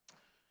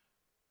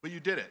 But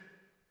you did it.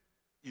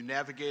 You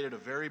navigated a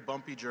very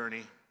bumpy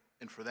journey,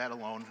 and for that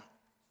alone,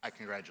 I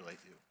congratulate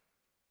you.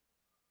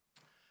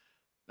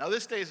 Now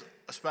this day is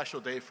a special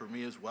day for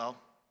me as well.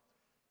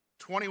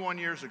 21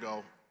 years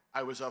ago,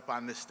 I was up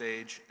on this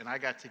stage and I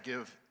got to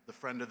give the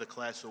Friend of the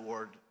Class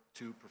Award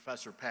to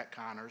Professor Pat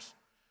Connors,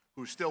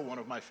 who's still one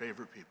of my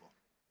favorite people.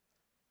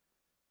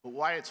 But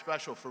why it's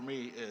special for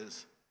me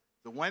is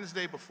the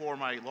Wednesday before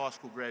my law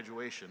school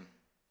graduation,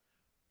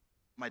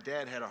 my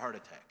dad had a heart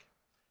attack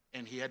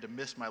and he had to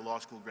miss my law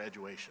school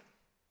graduation.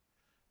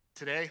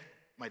 Today,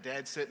 my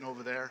dad's sitting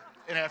over there,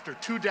 and after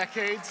 2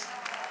 decades,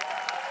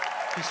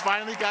 he's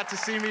finally got to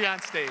see me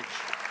on stage.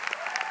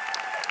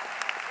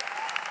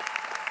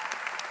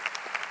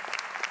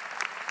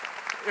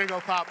 There you go,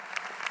 Pop.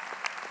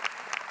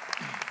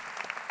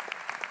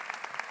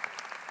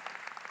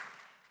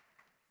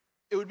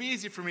 It would be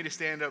easy for me to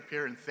stand up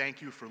here and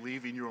thank you for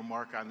leaving your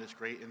mark on this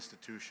great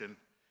institution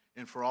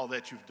and for all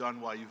that you've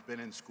done while you've been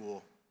in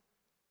school.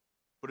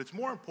 But it's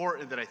more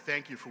important that I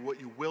thank you for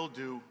what you will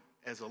do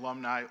as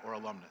alumni or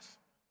alumnus.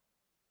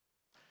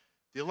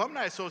 The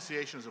Alumni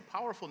Association is a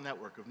powerful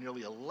network of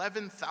nearly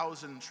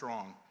 11,000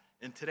 strong,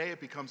 and today it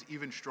becomes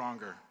even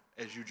stronger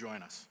as you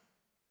join us.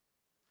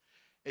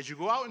 As you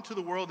go out into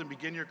the world and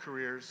begin your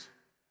careers,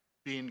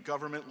 being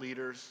government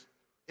leaders,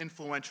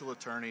 influential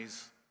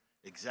attorneys,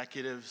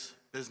 executives,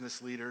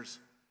 business leaders,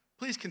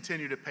 please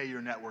continue to pay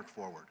your network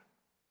forward.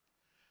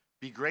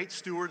 Be great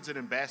stewards and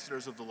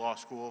ambassadors of the law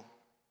school.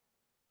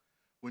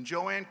 When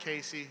Joanne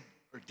Casey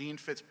or Dean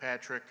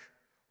Fitzpatrick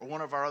or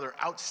one of our other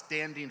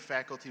outstanding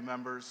faculty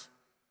members,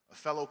 a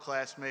fellow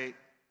classmate,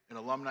 an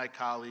alumni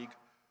colleague,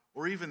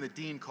 or even the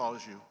dean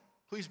calls you,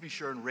 please be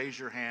sure and raise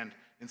your hand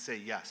and say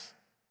yes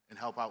and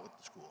help out with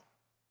the school.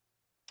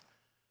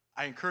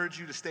 I encourage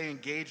you to stay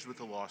engaged with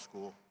the law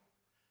school,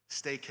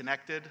 stay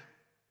connected,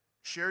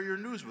 share your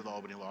news with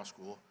Albany Law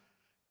School,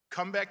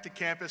 come back to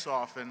campus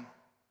often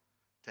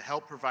to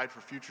help provide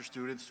for future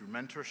students through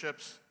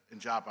mentorships and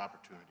job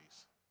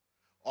opportunities,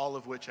 all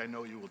of which I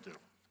know you will do.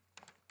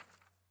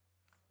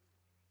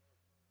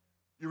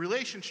 Your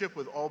relationship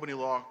with Albany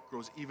Law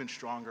grows even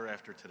stronger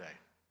after today.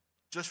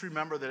 Just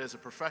remember that as a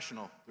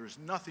professional, there is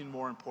nothing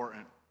more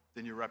important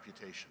than your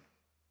reputation.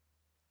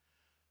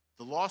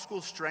 The law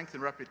school's strength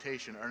and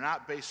reputation are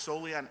not based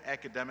solely on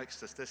academic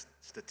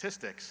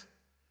statistics,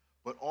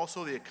 but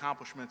also the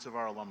accomplishments of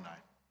our alumni,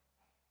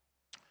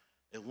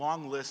 a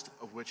long list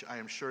of which I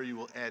am sure you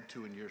will add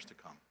to in years to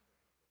come.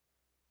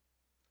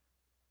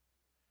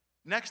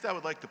 Next, I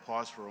would like to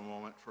pause for a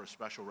moment for a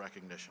special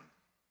recognition.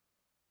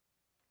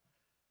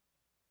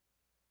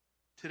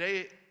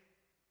 Today,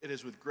 it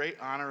is with great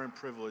honor and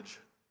privilege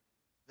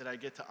that I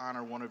get to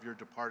honor one of your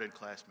departed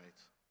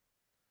classmates,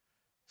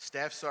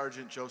 Staff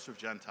Sergeant Joseph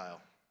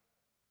Gentile.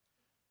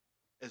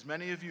 As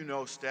many of you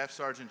know, Staff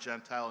Sergeant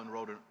Gentile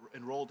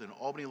enrolled in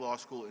Albany Law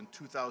School in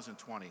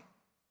 2020,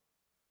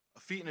 a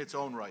feat in its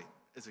own right,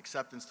 as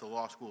acceptance to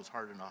law school is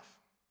hard enough.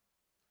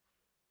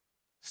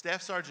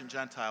 Staff Sergeant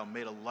Gentile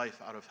made a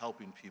life out of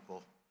helping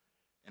people,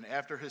 and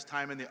after his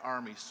time in the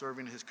Army,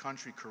 serving his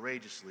country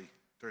courageously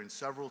during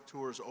several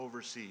tours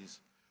overseas,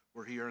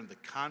 where he earned the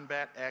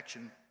Combat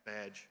Action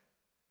Badge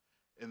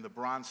and the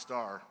Bronze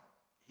Star,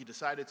 he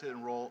decided to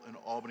enroll in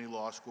Albany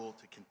Law School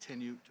to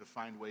continue to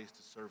find ways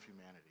to serve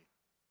humanity.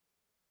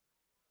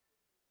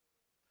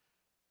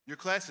 Your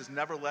class has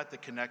never let the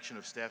connection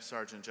of Staff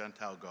Sergeant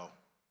Gentile go.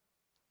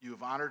 You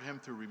have honored him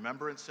through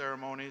remembrance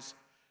ceremonies,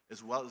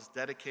 as well as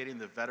dedicating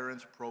the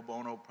Veterans Pro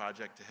Bono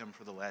Project to him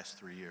for the last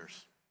 3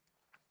 years.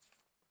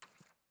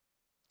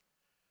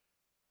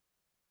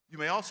 You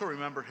may also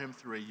remember him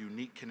through a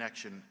unique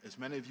connection, as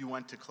many of you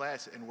went to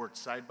class and worked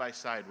side by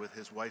side with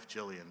his wife,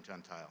 Jillian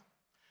Gentile,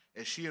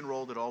 as she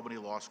enrolled at Albany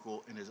Law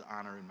School in his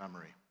honor and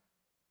memory.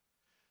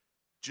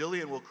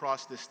 Jillian will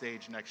cross this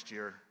stage next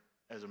year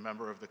as a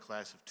member of the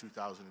class of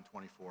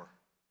 2024,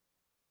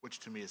 which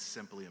to me is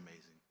simply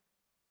amazing.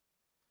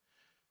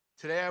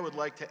 Today, I would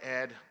like to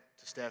add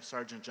to Staff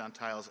Sergeant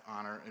Gentile's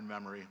honor and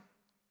memory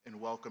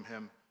and welcome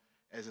him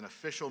as an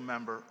official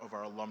member of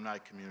our alumni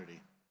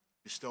community,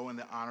 bestowing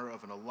the honor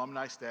of an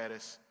alumni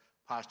status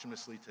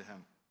posthumously to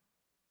him.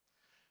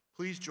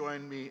 Please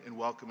join me in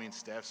welcoming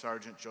Staff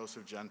Sergeant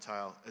Joseph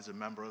Gentile as a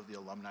member of the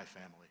alumni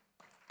family.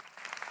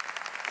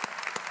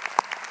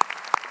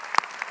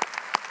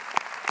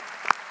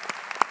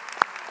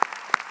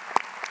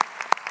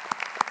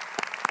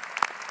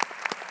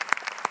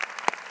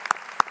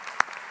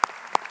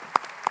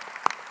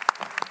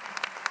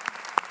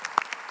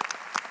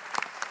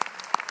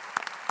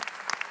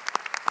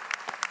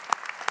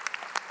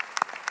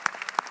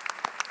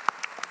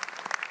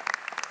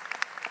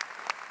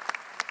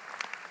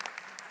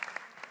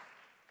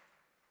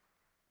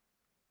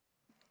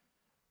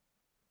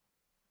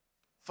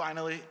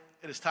 Finally,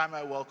 it is time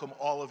I welcome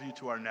all of you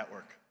to our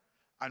network.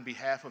 On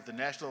behalf of the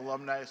National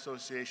Alumni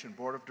Association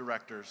Board of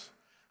Directors,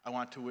 I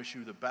want to wish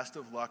you the best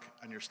of luck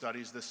on your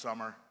studies this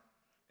summer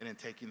and in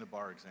taking the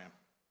bar exam.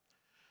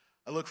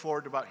 I look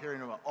forward to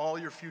hearing about all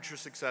your future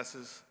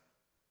successes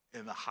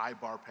and the high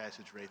bar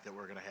passage rate that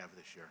we're going to have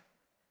this year.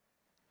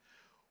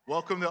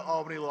 Welcome to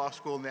Albany Law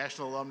School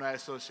National Alumni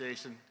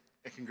Association,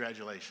 and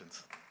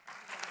congratulations.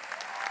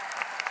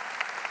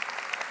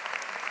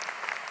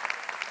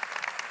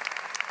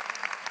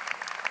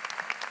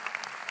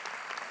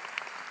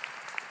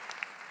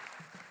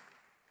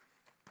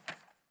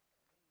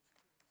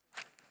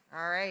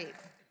 All right.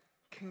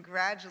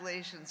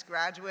 Congratulations,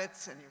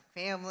 graduates and your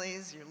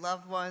families, your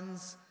loved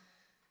ones.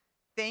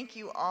 Thank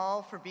you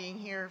all for being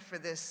here for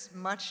this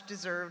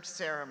much-deserved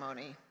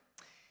ceremony.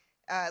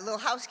 A little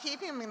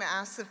housekeeping. I'm going to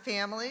ask the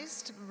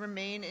families to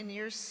remain in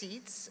your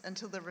seats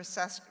until the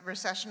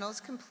recessional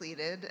is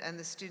completed and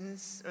the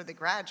students, or the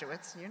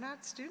graduates, you're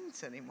not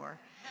students anymore.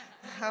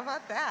 How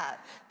about that?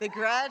 The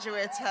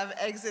graduates have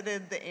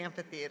exited the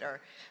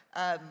amphitheater.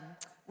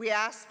 We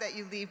ask that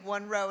you leave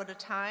one row at a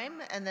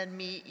time and then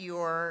meet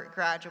your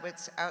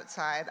graduates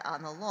outside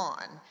on the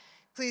lawn.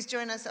 Please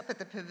join us up at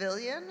the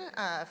pavilion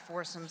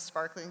for some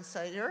sparkling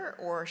cider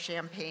or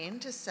champagne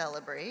to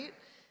celebrate.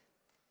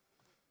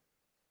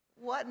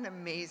 What an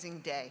amazing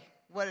day.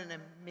 What an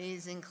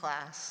amazing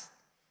class.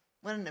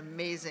 What an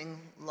amazing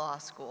law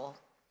school.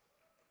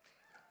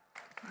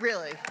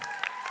 Really.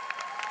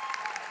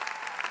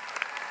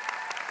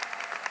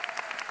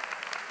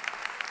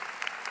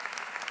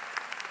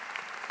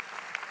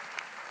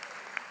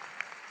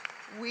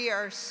 We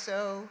are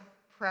so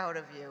proud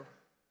of you,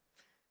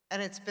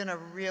 and it's been a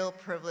real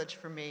privilege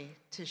for me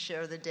to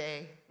share the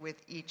day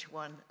with each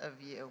one of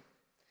you.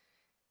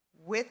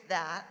 With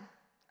that,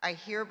 I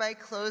hereby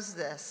close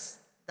this,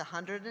 the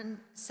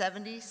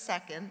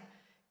 172nd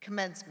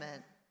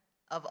commencement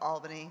of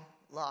Albany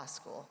Law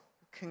School.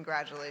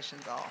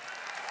 Congratulations all.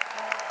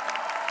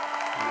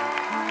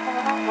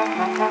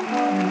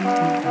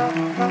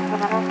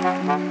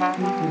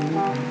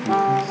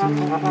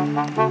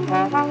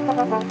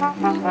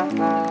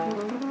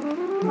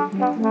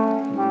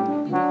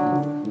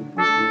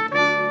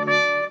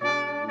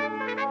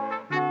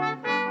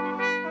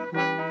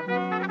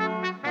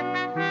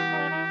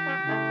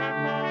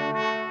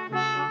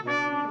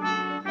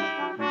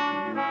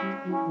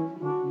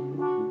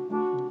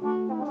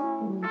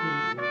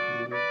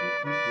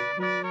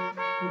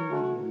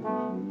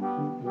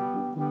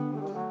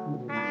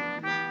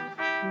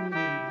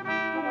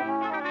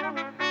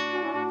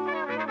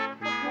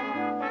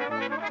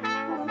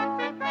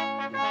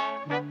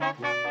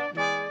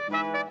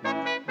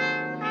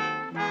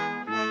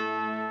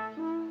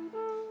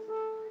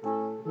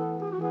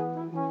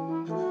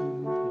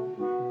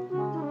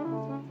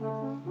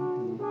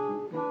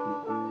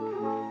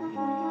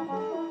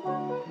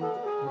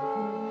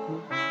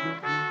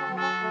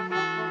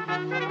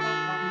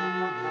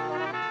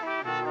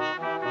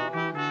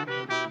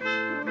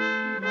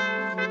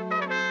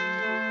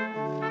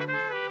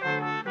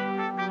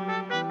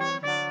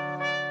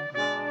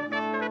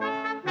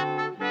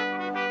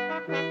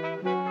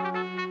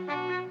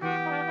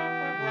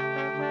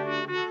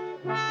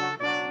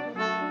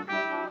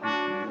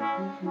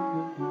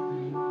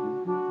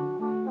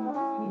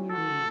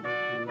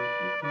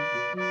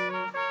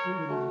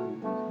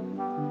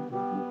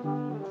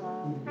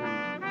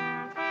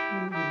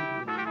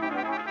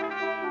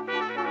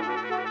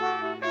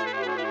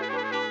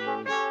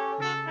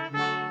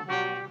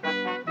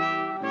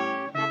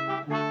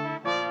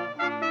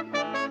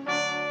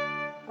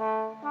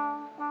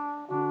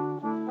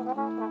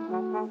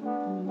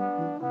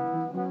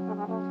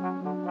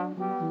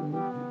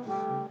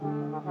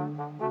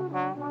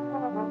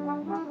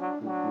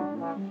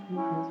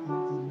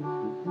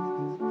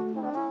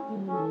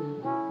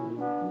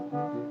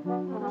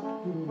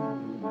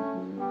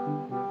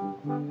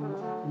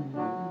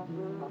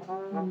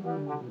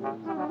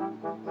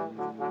 Thank you.